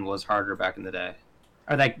competition was harder back in the day,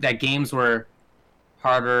 or that games were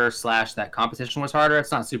harder / that competition was harder.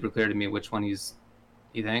 It's not super clear to me which one he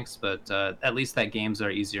thinks, but at least that games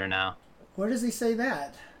are easier now. Where does he say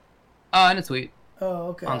that? In a tweet. Oh,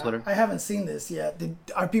 okay. On Twitter. I haven't seen this yet.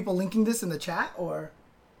 Are people linking this in the chat or?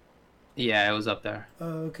 Yeah, it was up there.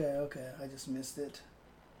 Oh, okay. I just missed it.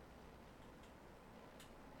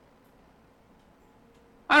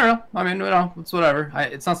 I don't know. I mean, it's whatever.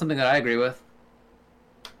 It's not something that I agree with,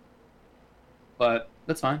 but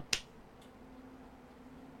that's fine.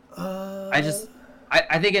 I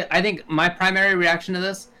think my primary reaction to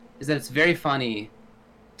this is that it's very funny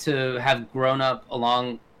to have grown up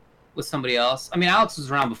along with somebody else. I mean, Alex was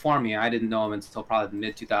around before me. I didn't know him until probably the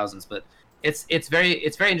mid 2000s, but it's very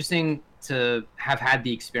interesting to have had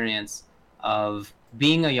the experience of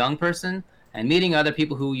being a young person and meeting other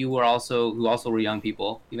people who also were young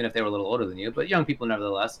people, even if they were a little older than you, but young people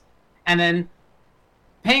nevertheless. And then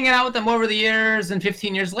hanging out with them over the years, and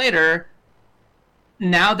 15 years later,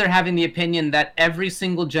 now they're having the opinion that every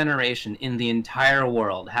single generation in the entire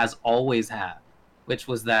world has always had, which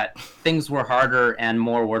was that things were harder and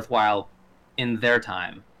more worthwhile in their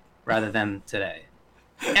time rather than today.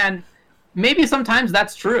 And maybe sometimes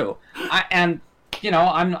that's true. I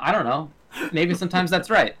don't know. Maybe sometimes that's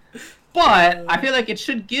right. But I feel like it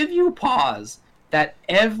should give you pause that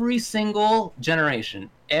every single generation,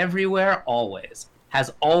 everywhere, always,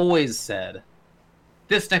 has always said,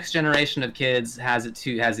 this next generation of kids has it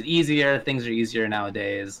easier, things are easier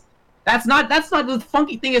nowadays. That's not the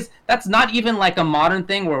funky thing is that's not even like a modern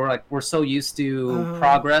thing where we're so used to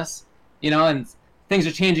progress, and things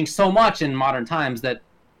are changing so much in modern times that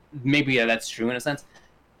maybe that's true in a sense.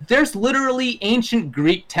 There's literally ancient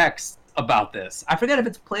Greek texts about this. I forget if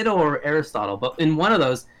it's Plato or Aristotle, but in one of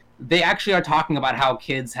those, they actually are talking about how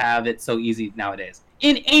kids have it so easy nowadays.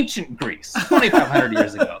 In ancient Greece, 2,500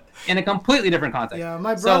 years ago, in a completely different context. Yeah,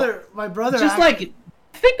 my brother. Just like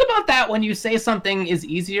think about that when you say something is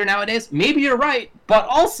easier nowadays. Maybe you're right, but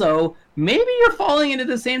also maybe you're falling into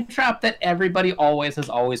the same trap that everybody has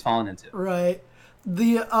always fallen into. Right.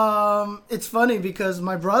 It's funny because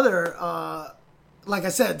my brother, like I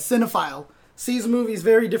said, cinephile, sees movies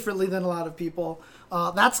very differently than a lot of people.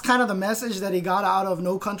 That's kind of the message that he got out of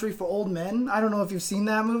No Country for Old Men. I don't know if you've seen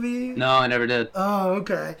that movie. No, I never did. Oh,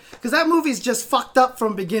 okay. Because that movie's just fucked up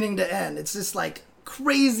from beginning to end. It's just like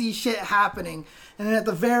crazy shit happening. And then at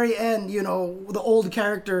the very end, you know, the old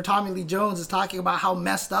character, Tommy Lee Jones, is talking about how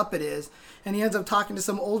messed up it is. And he ends up talking to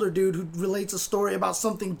some older dude who relates a story about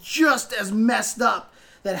something just as messed up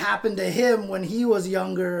that happened to him when he was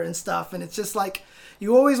younger and stuff. And it's just like,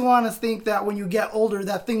 you always want to think that when you get older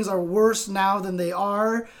that things are worse now than they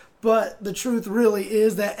are. But the truth really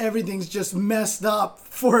is that everything's just messed up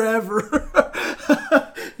forever.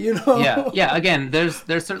 You know? Yeah. Again,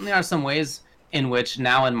 there certainly are some ways in which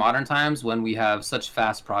now in modern times when we have such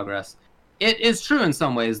fast progress, it is true in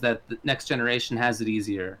some ways that the next generation has it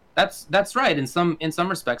easier. That's right in some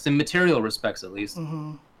respects, in material respects at least.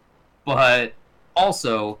 Mm-hmm. But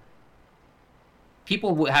also,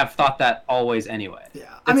 people have thought that always anyway.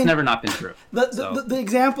 Yeah, it's never not been true. The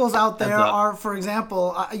examples out there are, for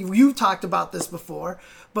example, you've talked about this before,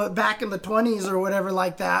 but back in the 20s or whatever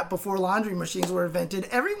like that, before laundry machines were invented,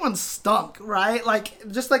 everyone stunk, right? Like,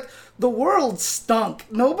 just like the world stunk.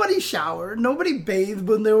 Nobody showered, nobody bathed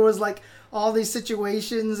when there was like all these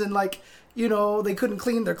situations and like, you know, they couldn't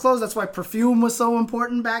clean their clothes. That's why perfume was so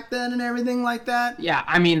important back then and everything like that. Yeah,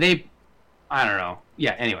 I mean, I don't know.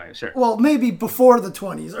 Yeah, anyway, sure. Well, maybe before the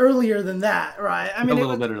 20s, earlier than that, right? I mean, a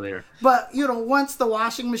little bit earlier. But, you know, once the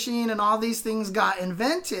washing machine and all these things got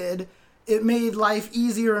invented, it made life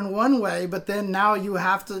easier in one way, but then now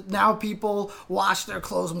people wash their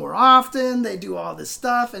clothes more often, they do all this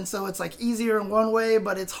stuff, and so it's like easier in one way,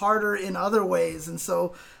 but it's harder in other ways. And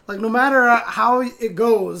so, like, no matter how it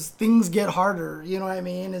goes, things get harder, you know what I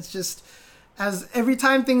mean? It's just, as every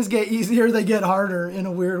time things get easier, they get harder in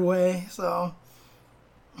a weird way, so,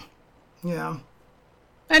 yeah.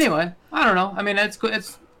 Anyway, I don't know. I mean, I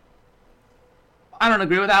don't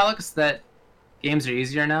agree with Alex that games are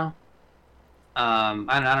easier now.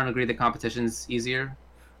 I don't agree that competition's easier.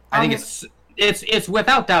 I think it's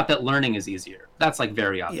without doubt that learning is easier. That's like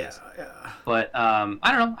very obvious. Yeah. But I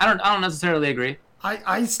don't know. I don't necessarily agree.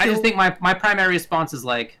 I just think my primary response is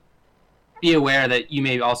like, be aware that you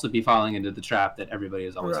may also be falling into the trap that everybody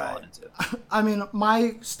has always fallen into. I mean,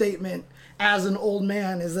 my statement as an old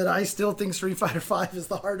man is that I still think Street Fighter V is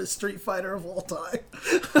the hardest Street Fighter of all time.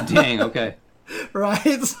 Dang. Okay.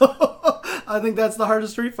 Right, so I think that's the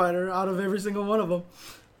hardest Street Fighter out of every single one of them.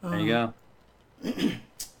 There you go.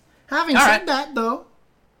 Having said that, though,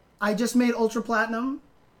 I just made Ultra Platinum,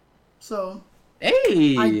 so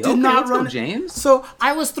hey, I did not run James. So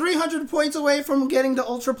I was 300 points away from getting to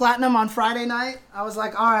Ultra Platinum on Friday night. I was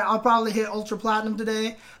like, all right, I'll probably hit Ultra Platinum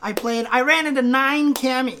today. I ran into 9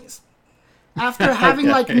 camis. After having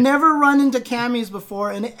never run into camis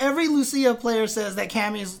before, and every Lucia player says that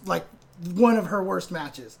Cammy is like one of her worst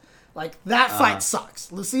matches. Like, that fight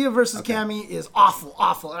sucks. Lucia versus Cammy is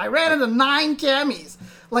awful. And I ran into 9 camis,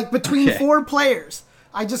 like, between 4 players.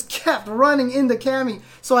 I just kept running into Cammy.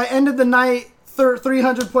 So I ended the night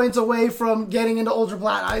 300 points away from getting into Ultra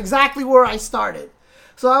Platinum, exactly where I started.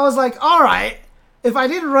 So I was like, all right, if I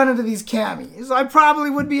didn't run into these camis, I probably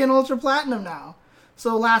would be in Ultra Platinum now.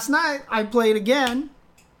 So last night, I played again.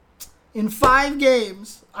 In 5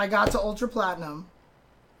 games, I got to Ultra Platinum.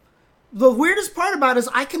 The weirdest part about it is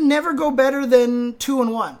I can never go better than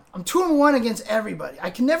 2-1. I'm 2-1 against everybody. I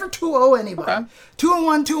can never 2-0 anybody. Okay.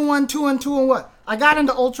 2-1, 2-1, 2-1, 2-1. I got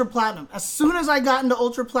into Ultra Platinum. As soon as I got into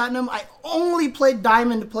Ultra Platinum, I only played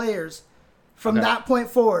Diamond players from that point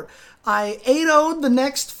forward. I 8-0'd the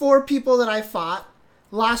next 4 people that I fought,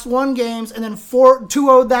 lost 1 game, and then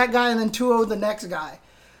 2-0'd that guy, and then 2-0'd the next guy.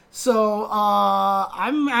 So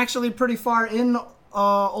I'm actually pretty far in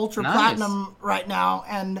Ultra Platinum right now,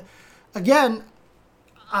 and again,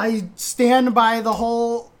 I stand by the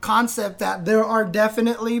whole concept that there are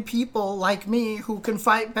definitely people like me who can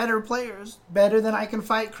fight better players, better than I can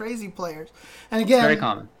fight crazy players. And again, very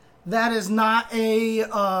common. That is not a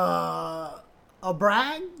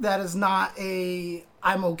brag. That is not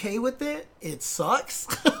I'm okay with it. It sucks.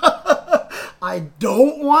 I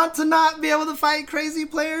don't want to not be able to fight crazy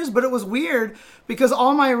players, but it was weird because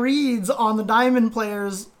all my reads on the Diamond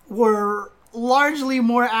players were largely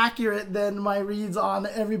more accurate than my reads on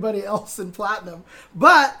everybody else in Platinum.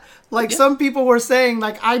 But some people were saying,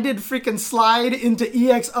 like, I did freaking slide into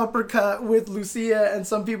EX uppercut with Lucia, and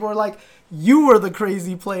some people were like, you were the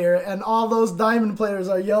crazy player, and all those Diamond players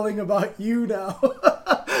are yelling about you now.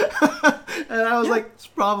 And I was like, it's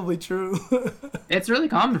probably true. It's really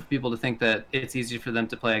common for people to think that it's easier for them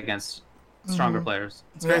to play against stronger players.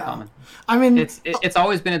 It's very common. I mean, it's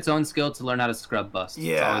always been its own skill to learn how to scrub bust.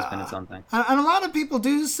 Yeah. It's always been its own thing. And a lot of people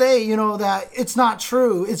do say, that it's not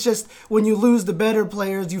true. It's just when you lose the better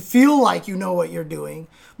players, you feel like you know what you're doing.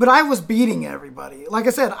 But I was beating everybody. Like I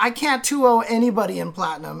said, I can't 2-0 anybody in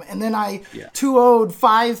Platinum. And then I 2-0'd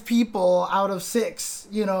 5 people out of 6.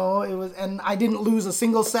 It was, and I didn't lose a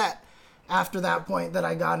single set after that point that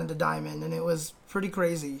I got into Diamond. And it was pretty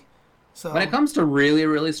crazy. So when it comes to really,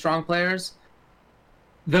 really strong players,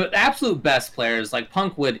 the absolute best players, like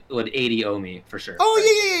Punk would 80-0 me for sure.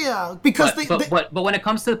 Oh, yeah. Because but when it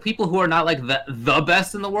comes to people who are not like the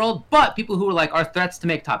best in the world, but people who are like are threats to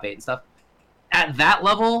make top 8 and stuff, at that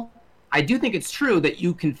level, I do think it's true that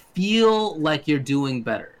you can feel like you're doing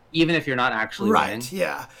better, even if you're not actually winning. Right,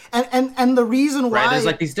 yeah. And the reason why... Right, there's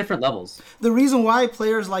like these different levels. The reason why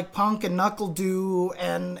players like Punk and NuckleDu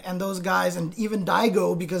and those guys, and even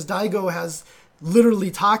Daigo, because Daigo has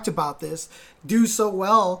literally talked about this, do so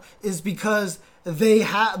well is because they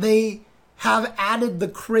have added the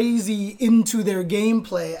crazy into their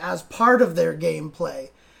gameplay as part of their gameplay.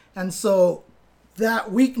 And so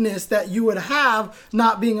that weakness that you would have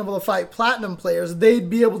not being able to fight Platinum players, they'd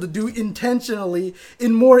be able to do intentionally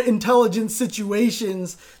in more intelligent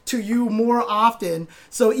situations to you more often.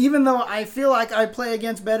 So even though I feel like I play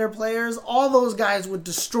against better players, all those guys would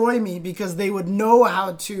destroy me because they would know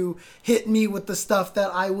how to hit me with the stuff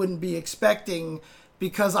that I wouldn't be expecting,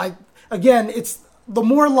 because it's the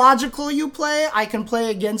more logical you play, I can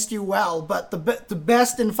play against you well. But the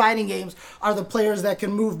best in fighting games are the players that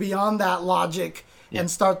can move beyond that logic and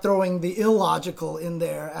start throwing the illogical in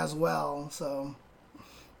there as well. So,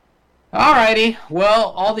 alrighty.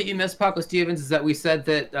 Well, all that you missed, Paco Stevens, is that we said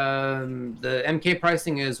that the MK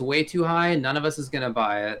pricing is way too high. None of us is going to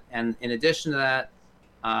buy it. And in addition to that,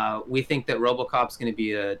 we think that RoboCop's going to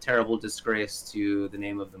be a terrible disgrace to the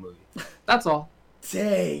name of the movie. That's all.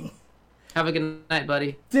 Dang. Have a good night,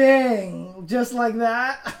 buddy. Dang. Just like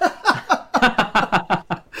that?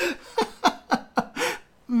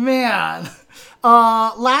 Man.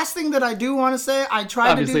 Last thing that I do want to say, I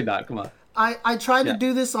tried Obviously not. Come on. I tried to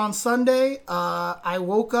do this on Sunday. I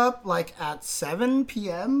woke up like at 7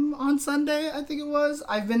 p.m. on Sunday, I think it was.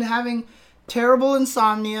 I've been having terrible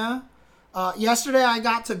insomnia. Yesterday I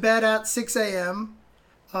got to bed at 6 a.m.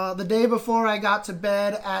 The day before I got to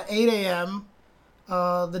bed at 8 a.m.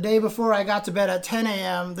 The day before I got to bed at 10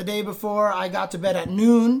 a.m. The day before I got to bed at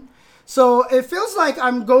noon. So it feels like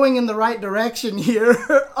I'm going in the right direction here.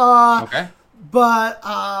 Okay. But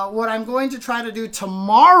what I'm going to try to do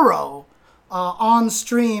tomorrow on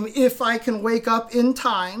stream, if I can wake up in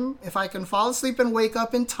time, if I can fall asleep and wake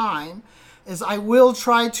up in time, is I will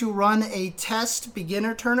try to run a test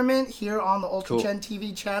beginner tournament here on the Ultra Chen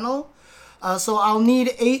TV channel. So I'll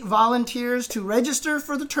need 8 volunteers to register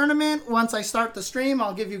for the tournament. Once I start the stream,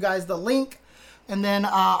 I'll give you guys the link. And then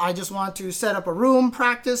I just want to set up a room,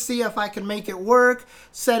 practice, see if I can make it work,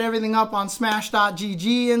 set everything up on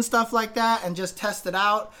Smash.gg and stuff like that, and just test it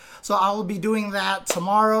out. So I will be doing that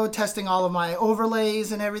tomorrow, testing all of my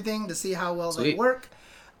overlays and everything to see how well they work.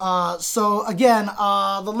 So again,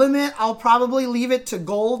 the limit, I'll probably leave it to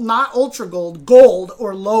gold, not ultra gold, gold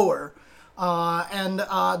or lower. And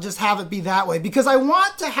just have it be that way, because I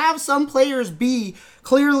want to have some players be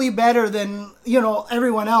clearly better than,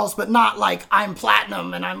 everyone else, but not like I'm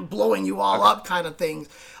platinum and I'm blowing you all up kind of things.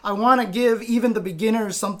 I want to give even the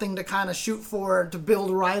beginners something to kind of shoot for, to build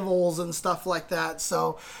rivals and stuff like that.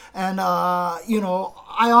 So, and, I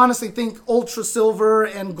honestly think ultra silver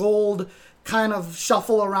and gold kind of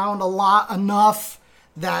shuffle around a lot enough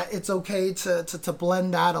that it's okay to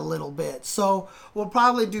blend that a little bit. So we'll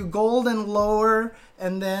probably do gold and lower,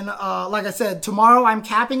 and then like I said, tomorrow I'm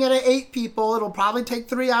capping it at 8 people. It'll probably take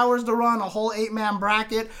 3 hours to run a whole 8-man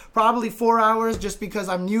bracket, probably 4 hours, just because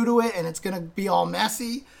I'm new to it and it's gonna be all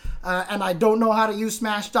messy. And I don't know how to use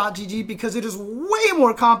Smash.gg because it is way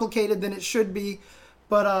more complicated than it should be,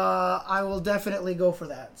 but I will definitely go for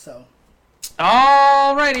that. So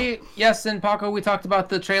alrighty. Yes, and Paco, we talked about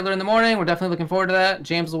the trailer in the morning. We're definitely looking forward to that.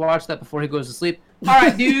 James will watch that before he goes to sleep.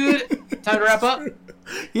 Alright, dude. Time to wrap up?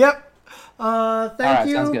 Yep. Thank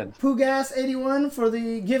you, sounds good. Pugas81, for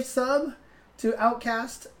the gift sub to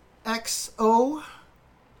Outcast XO.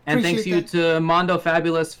 And thanks you to Mondo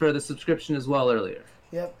Fabulous for the subscription as well earlier.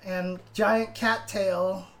 Yep, and Giant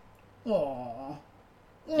Cattail. Aww.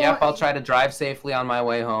 Yep, I'll try to drive safely on my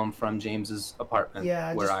way home from James's apartment.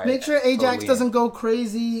 Yeah, just make sure Ajax doesn't go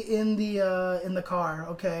crazy in the car,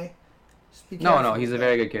 okay? Just be careful. No, he's a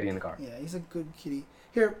very good kitty in the car. Yeah, he's a good kitty.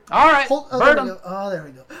 Here. All right, Hold, oh, bird there we 'em. go. Oh, there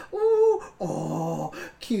we go. Ooh, oh,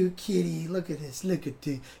 cute kitty. Look at this. Look at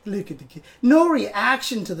the kid. No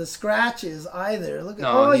reaction to the scratches either. Look at.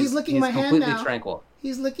 No, he's licking my hand completely now. tranquil.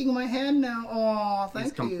 He's licking my hand now. Oh, thank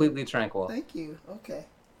He's you. completely tranquil. Thank you. Okay.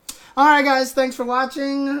 All right, guys. Thanks for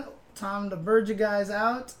watching. Time to bird you guys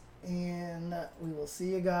out, and we will see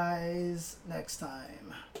you guys next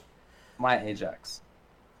time. My Ajax.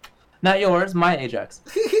 Not yours, my Ajax.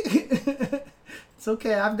 It's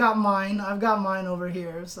okay. I've got mine. I've got mine over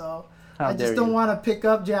here. So How I dare just don't you. want to pick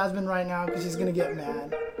up Jasmine right now because she's gonna get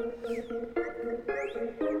mad.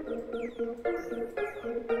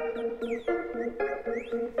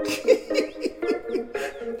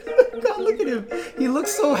 God, look at him. He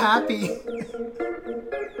looks so happy.